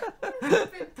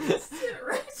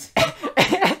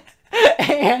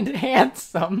 And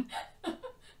handsome.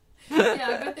 Yeah,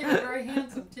 I bet they were very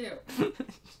handsome too.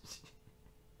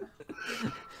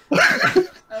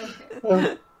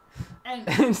 Okay. And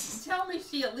tell me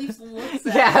she at least looks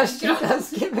at yeah, him. she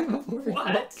does give him a weird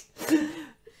What? look.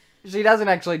 She doesn't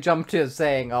actually jump to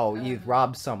saying, oh, you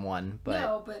robbed someone, but...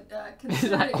 No, but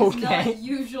considerate is not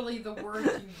usually the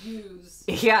word you use.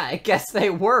 Yeah, I guess they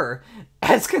were.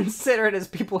 As considerate as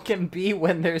people can be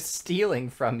when they're stealing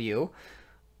from you.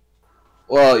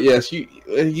 Well, yes, you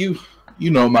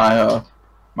know my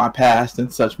my past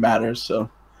and such matters,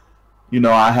 so you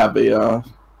know I have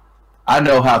I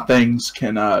know how things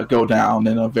can go down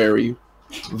in a very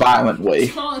violent way.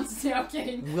 John's now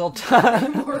getting We'll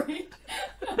talk. worried.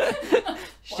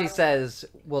 She says,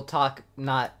 we'll talk,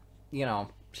 not, you know,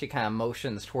 she kind of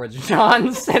motions towards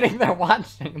John sitting there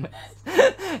watching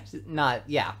this. Not,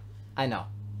 yeah, I know.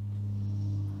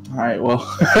 Alright,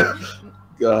 well,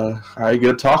 alright,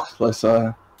 good talk. Let's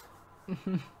go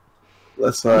ahead.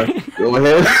 Let's go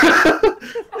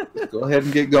ahead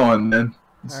and get going, then.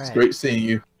 It's great seeing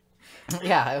you.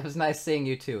 Yeah, it was nice seeing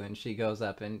you too. And she goes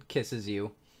up and kisses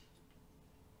you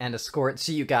and escorts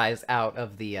you guys out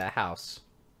of the house.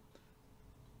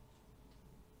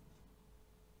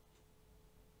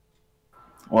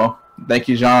 Well, thank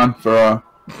you, John, for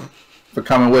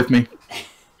coming with me.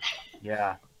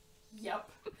 Yeah. Yep.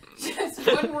 Just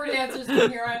one word answers from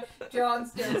here on. John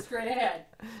staring straight ahead.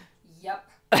 Yep.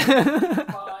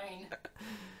 Fine.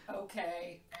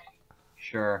 Okay.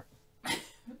 Sure.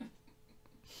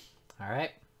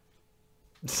 Alright.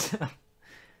 So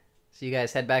you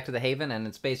guys head back to the Haven, and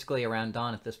it's basically around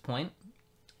dawn at this point.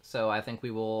 So I think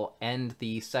we will end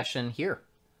the session here.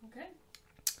 Okay.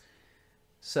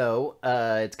 So,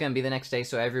 it's going to be the next day,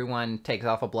 so everyone takes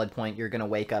off a blood point. You're going to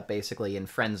wake up basically in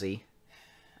frenzy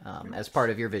as part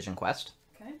of your vision quest.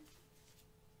 Okay.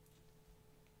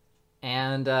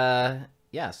 And,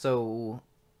 yeah, so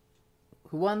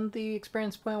who won the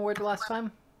experience point award last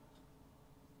time?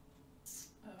 It was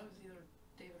either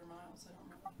David or Miles, I don't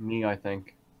know. Me, I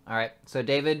think. Alright, so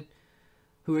David,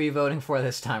 who are you voting for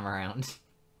this time around?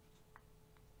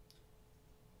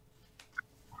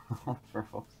 For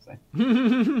fuck's sake.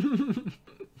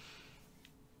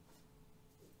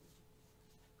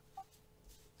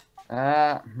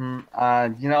 Hmm.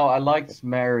 You know, I liked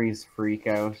Mary's freak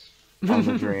out on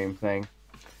the dream thing.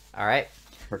 Alright.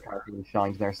 Her character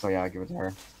shines there, so yeah, I give it to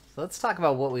her. So let's talk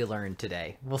about what we learned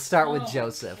today. We'll start with Oh,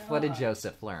 Joseph. God. What did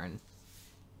Joseph learn?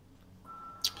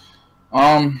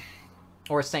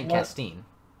 Or St. Castine?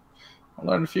 I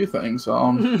learned a few things. I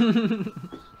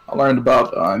learned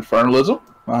about infernalism.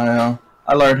 I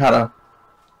learned how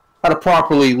to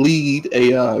properly lead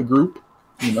a group.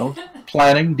 You know,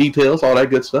 planning, details, all that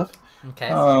good stuff. Okay.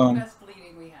 Best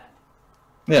bleeding we had.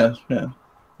 Yeah,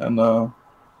 and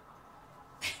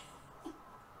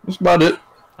that's about it.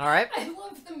 Alright. I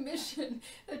love the mission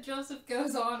that Joseph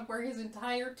goes on where his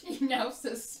entire team now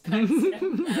suspects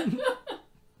him.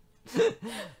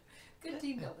 Good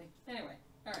team building. Anyway,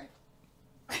 alright.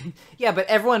 Yeah, but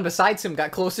everyone besides him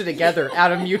got closer together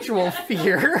out of mutual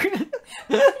fear.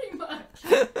 Pretty much.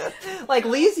 Like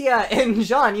Lysia and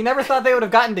Jean, you never thought they would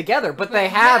have gotten together, but they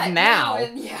have Yeah, now.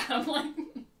 and yeah, I'm like...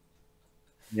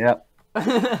 Yep.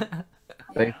 Yeah.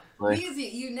 Basically.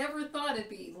 Lysia, you never thought it'd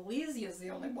be Lysia's the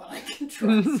only one I can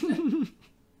trust.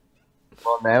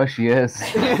 Well, now she is.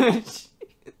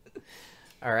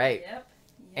 All right. Yep.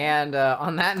 And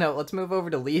on that note, let's move over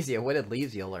to Lysia. What did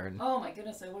Lysia learn? Oh my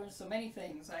goodness, I learned so many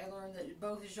things. I learned that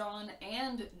both Jean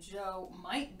and Joe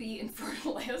might be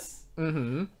infertilists.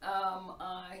 Mm-hmm.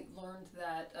 I learned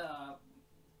that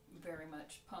very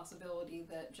much possibility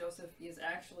that Joseph is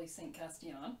actually Saint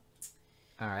Castillon.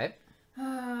 All right.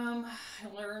 I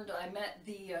met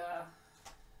the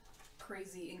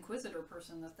crazy Inquisitor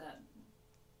person that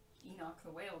Enoch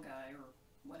the Whale guy or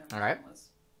whatever his name was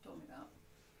told me about.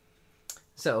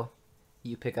 So,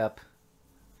 you pick up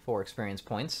 4 experience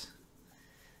points.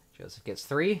 Joseph gets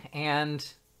 3,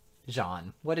 and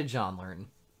Jean. What did Jean learn?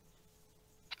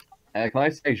 Can I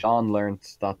say Jean learned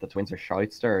that the twins are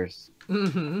shysters?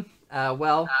 Mm-hmm.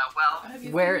 If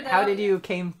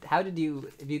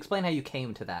you explain how you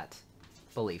came to that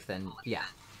belief, then yeah.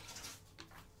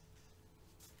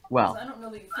 Well, I don't know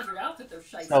that you figured out that they're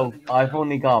shysters. so I've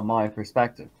only got my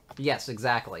perspective. Yes,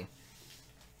 exactly.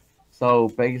 So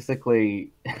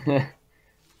basically,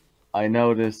 I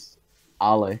noticed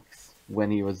Alex when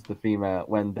they were the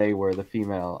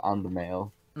female and the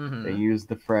male. Mm-hmm. They used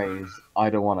the phrase, "I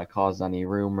don't want to cause any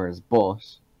rumors," but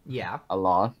yeah, a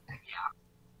lot.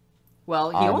 Well,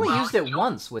 he only used it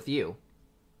once with you.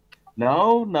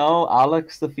 No,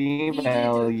 Alex the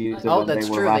female used it. Oh, when that's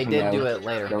they were true. They ratting did out do it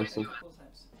later. Joseph.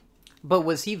 But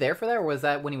was he there for that, or was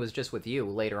that when he was just with you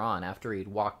later on after he'd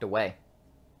walked away?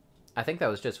 I think that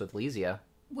was just with Lysia.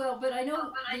 Well, but I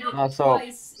know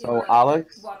So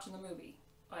Alex watching the movie.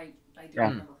 I do Yeah.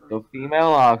 remember her. The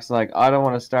female Alex like, "I don't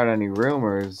want to start any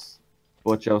rumors,"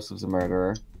 but Joseph's a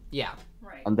murderer. Yeah.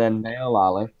 Right. And then male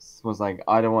Alex was like,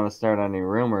 "I don't want to start any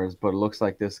rumors, but it looks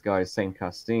like this guy's Saint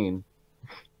Castine."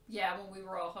 Yeah, when we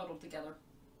were all huddled together.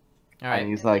 All right. And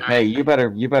he's like, "Hey, you better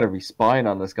be spying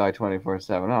on this guy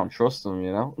 24/7. I don't trust him,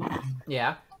 you know."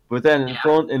 Yeah. But then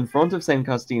in front of Saint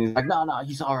Castine, he's like, "No,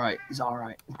 he's all right. He's all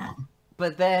right."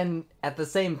 But then at the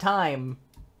same time,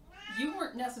 you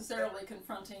weren't necessarily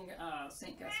confronting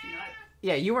Saint Castine either.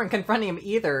 Yeah, you weren't confronting him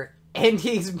either, and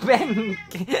he's been,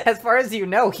 as far as you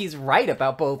know, he's right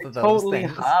about both of those Totally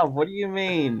things. have. What do you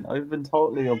mean? I've been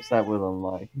totally upset with him.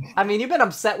 Like, I mean, you've been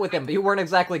upset with him, but you weren't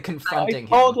exactly confronting I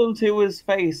told him to his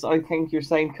face, "I think you're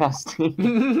Saint Castine."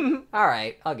 him. All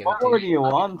right, I'll give it What to more you. do you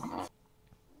want?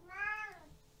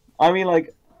 I mean,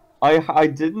 like, I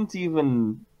didn't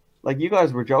even, like, you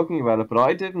guys were joking about it, but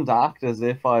I didn't act as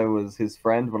if I was his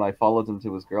friend when I followed him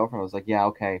to his girlfriend. I was like, yeah,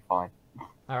 okay, fine.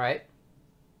 All right,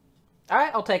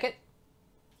 I'll take it.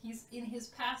 He's in his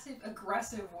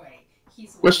passive-aggressive way.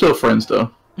 We're still friends, though.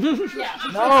 Yeah.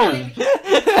 No! Joseph,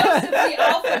 the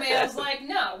alpha male, is like,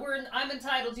 no, I'm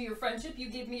entitled to your friendship. You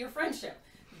give me your friendship.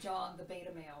 John, the beta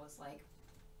male, is like,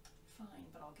 fine,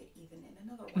 but I'll get even in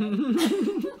another way.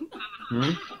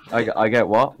 I get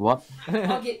what? What?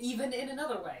 I'll get even in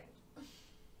another way.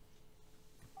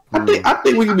 I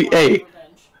think we can be. Hey,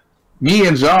 me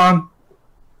and John,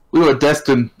 we were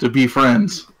destined to be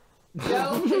friends.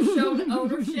 Joe has shown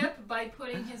ownership by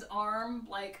putting his arm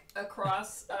like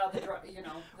across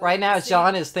Right now, seat.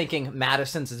 John is thinking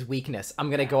Madison's his weakness. I'm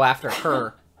gonna go after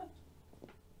her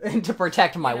to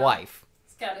protect my wife.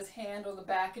 He's got his hand on the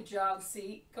back of John's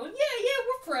seat, going, "Yeah,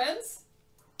 we're friends."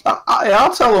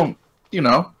 I'll tell him,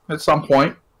 at some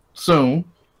point soon.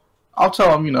 I'll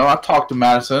tell him, I talked to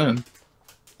Madison and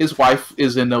his wife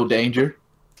is in no danger.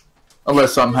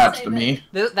 Unless something happens to me.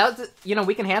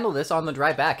 We can handle this on the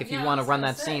drive back if you want to run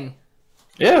that scene.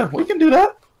 Yeah, we can do that.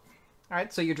 All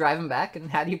right, so you're driving back, and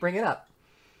how do you bring it up?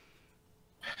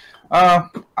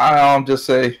 I'll just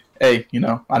say, hey,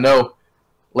 I know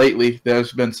lately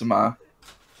there's been some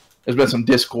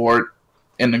discord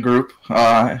in the group,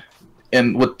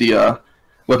 and with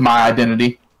my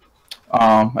identity.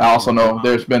 I also know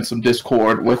there's been some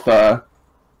discord with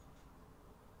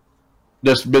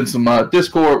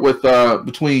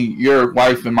between your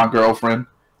wife and my girlfriend.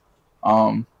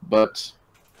 But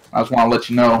I just want to let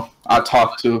you know I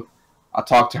talked to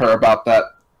her about that.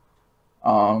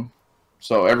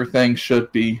 So everything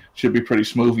should be pretty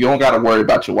smooth. You don't got to worry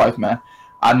about your wife, man.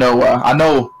 I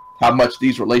know how much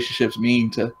these relationships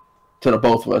mean to the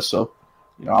both of us. So,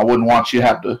 I wouldn't want you to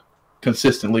have to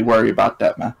consistently worry about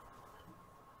that, man.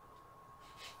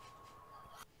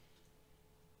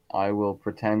 I will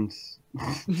pretend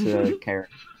to care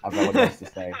about what he has to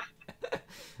say.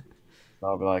 So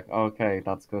I'll be like, okay,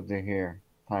 that's good to hear.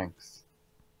 Thanks.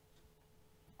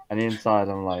 And inside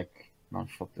I'm like, man,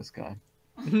 fuck this guy.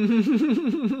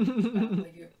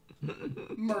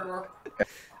 Murderer.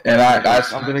 And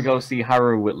I'm gonna go see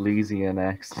Haru with Lysia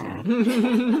next.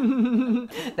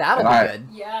 That'll be good.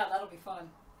 Yeah, that'll be fun.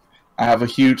 I have a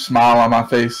huge smile on my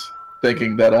face,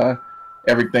 thinking that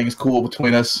everything's cool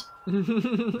between us.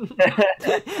 The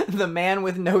man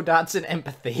with no dots in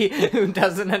empathy who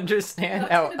doesn't understand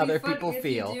That's how gonna be other fun. people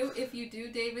feel. If you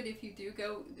do, David, if you do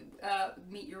go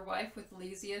meet your wife with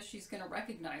Lysia, she's gonna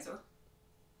recognize her.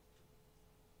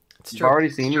 It's You've true. already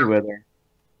seen me with her.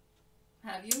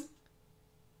 Have you?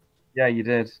 Yeah, you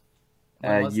did.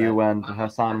 When was You that? and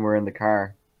Hassan were in the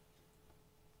car.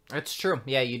 It's true.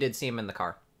 Yeah, you did see him in the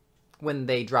car when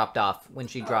they dropped off. When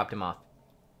she dropped him off.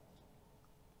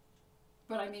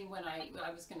 But I mean, when I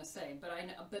was gonna say, but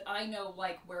I know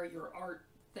like where your art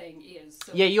thing is.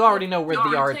 So Yeah, you already know where if the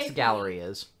you arts take gallery me,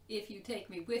 is. If you take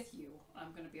me with you,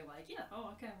 I'm gonna be like, yeah,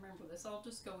 oh, okay, I remember this. I'll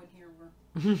just go in here where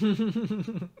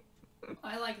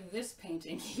I like this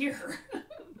painting here.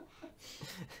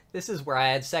 This is where I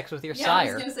had sex with your Yeah, I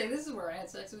sire. was gonna say this is where I had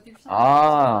sex with your sire.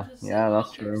 Ah, So yeah,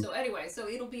 that's true. So anyway, so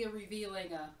it'll be a revealing.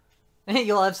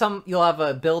 You'll have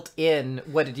a built-in.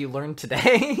 What did you learn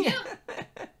today? Yeah,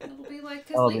 it'll be like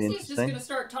because That'll be Lacey's just interesting. gonna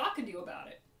start talking to you about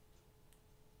it.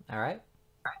 All right.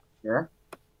 Sure.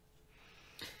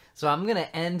 So I'm gonna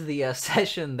end the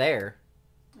session there,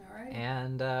 All right.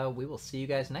 and we will see you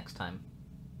guys next time.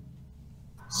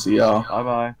 See y'all. Bye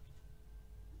bye.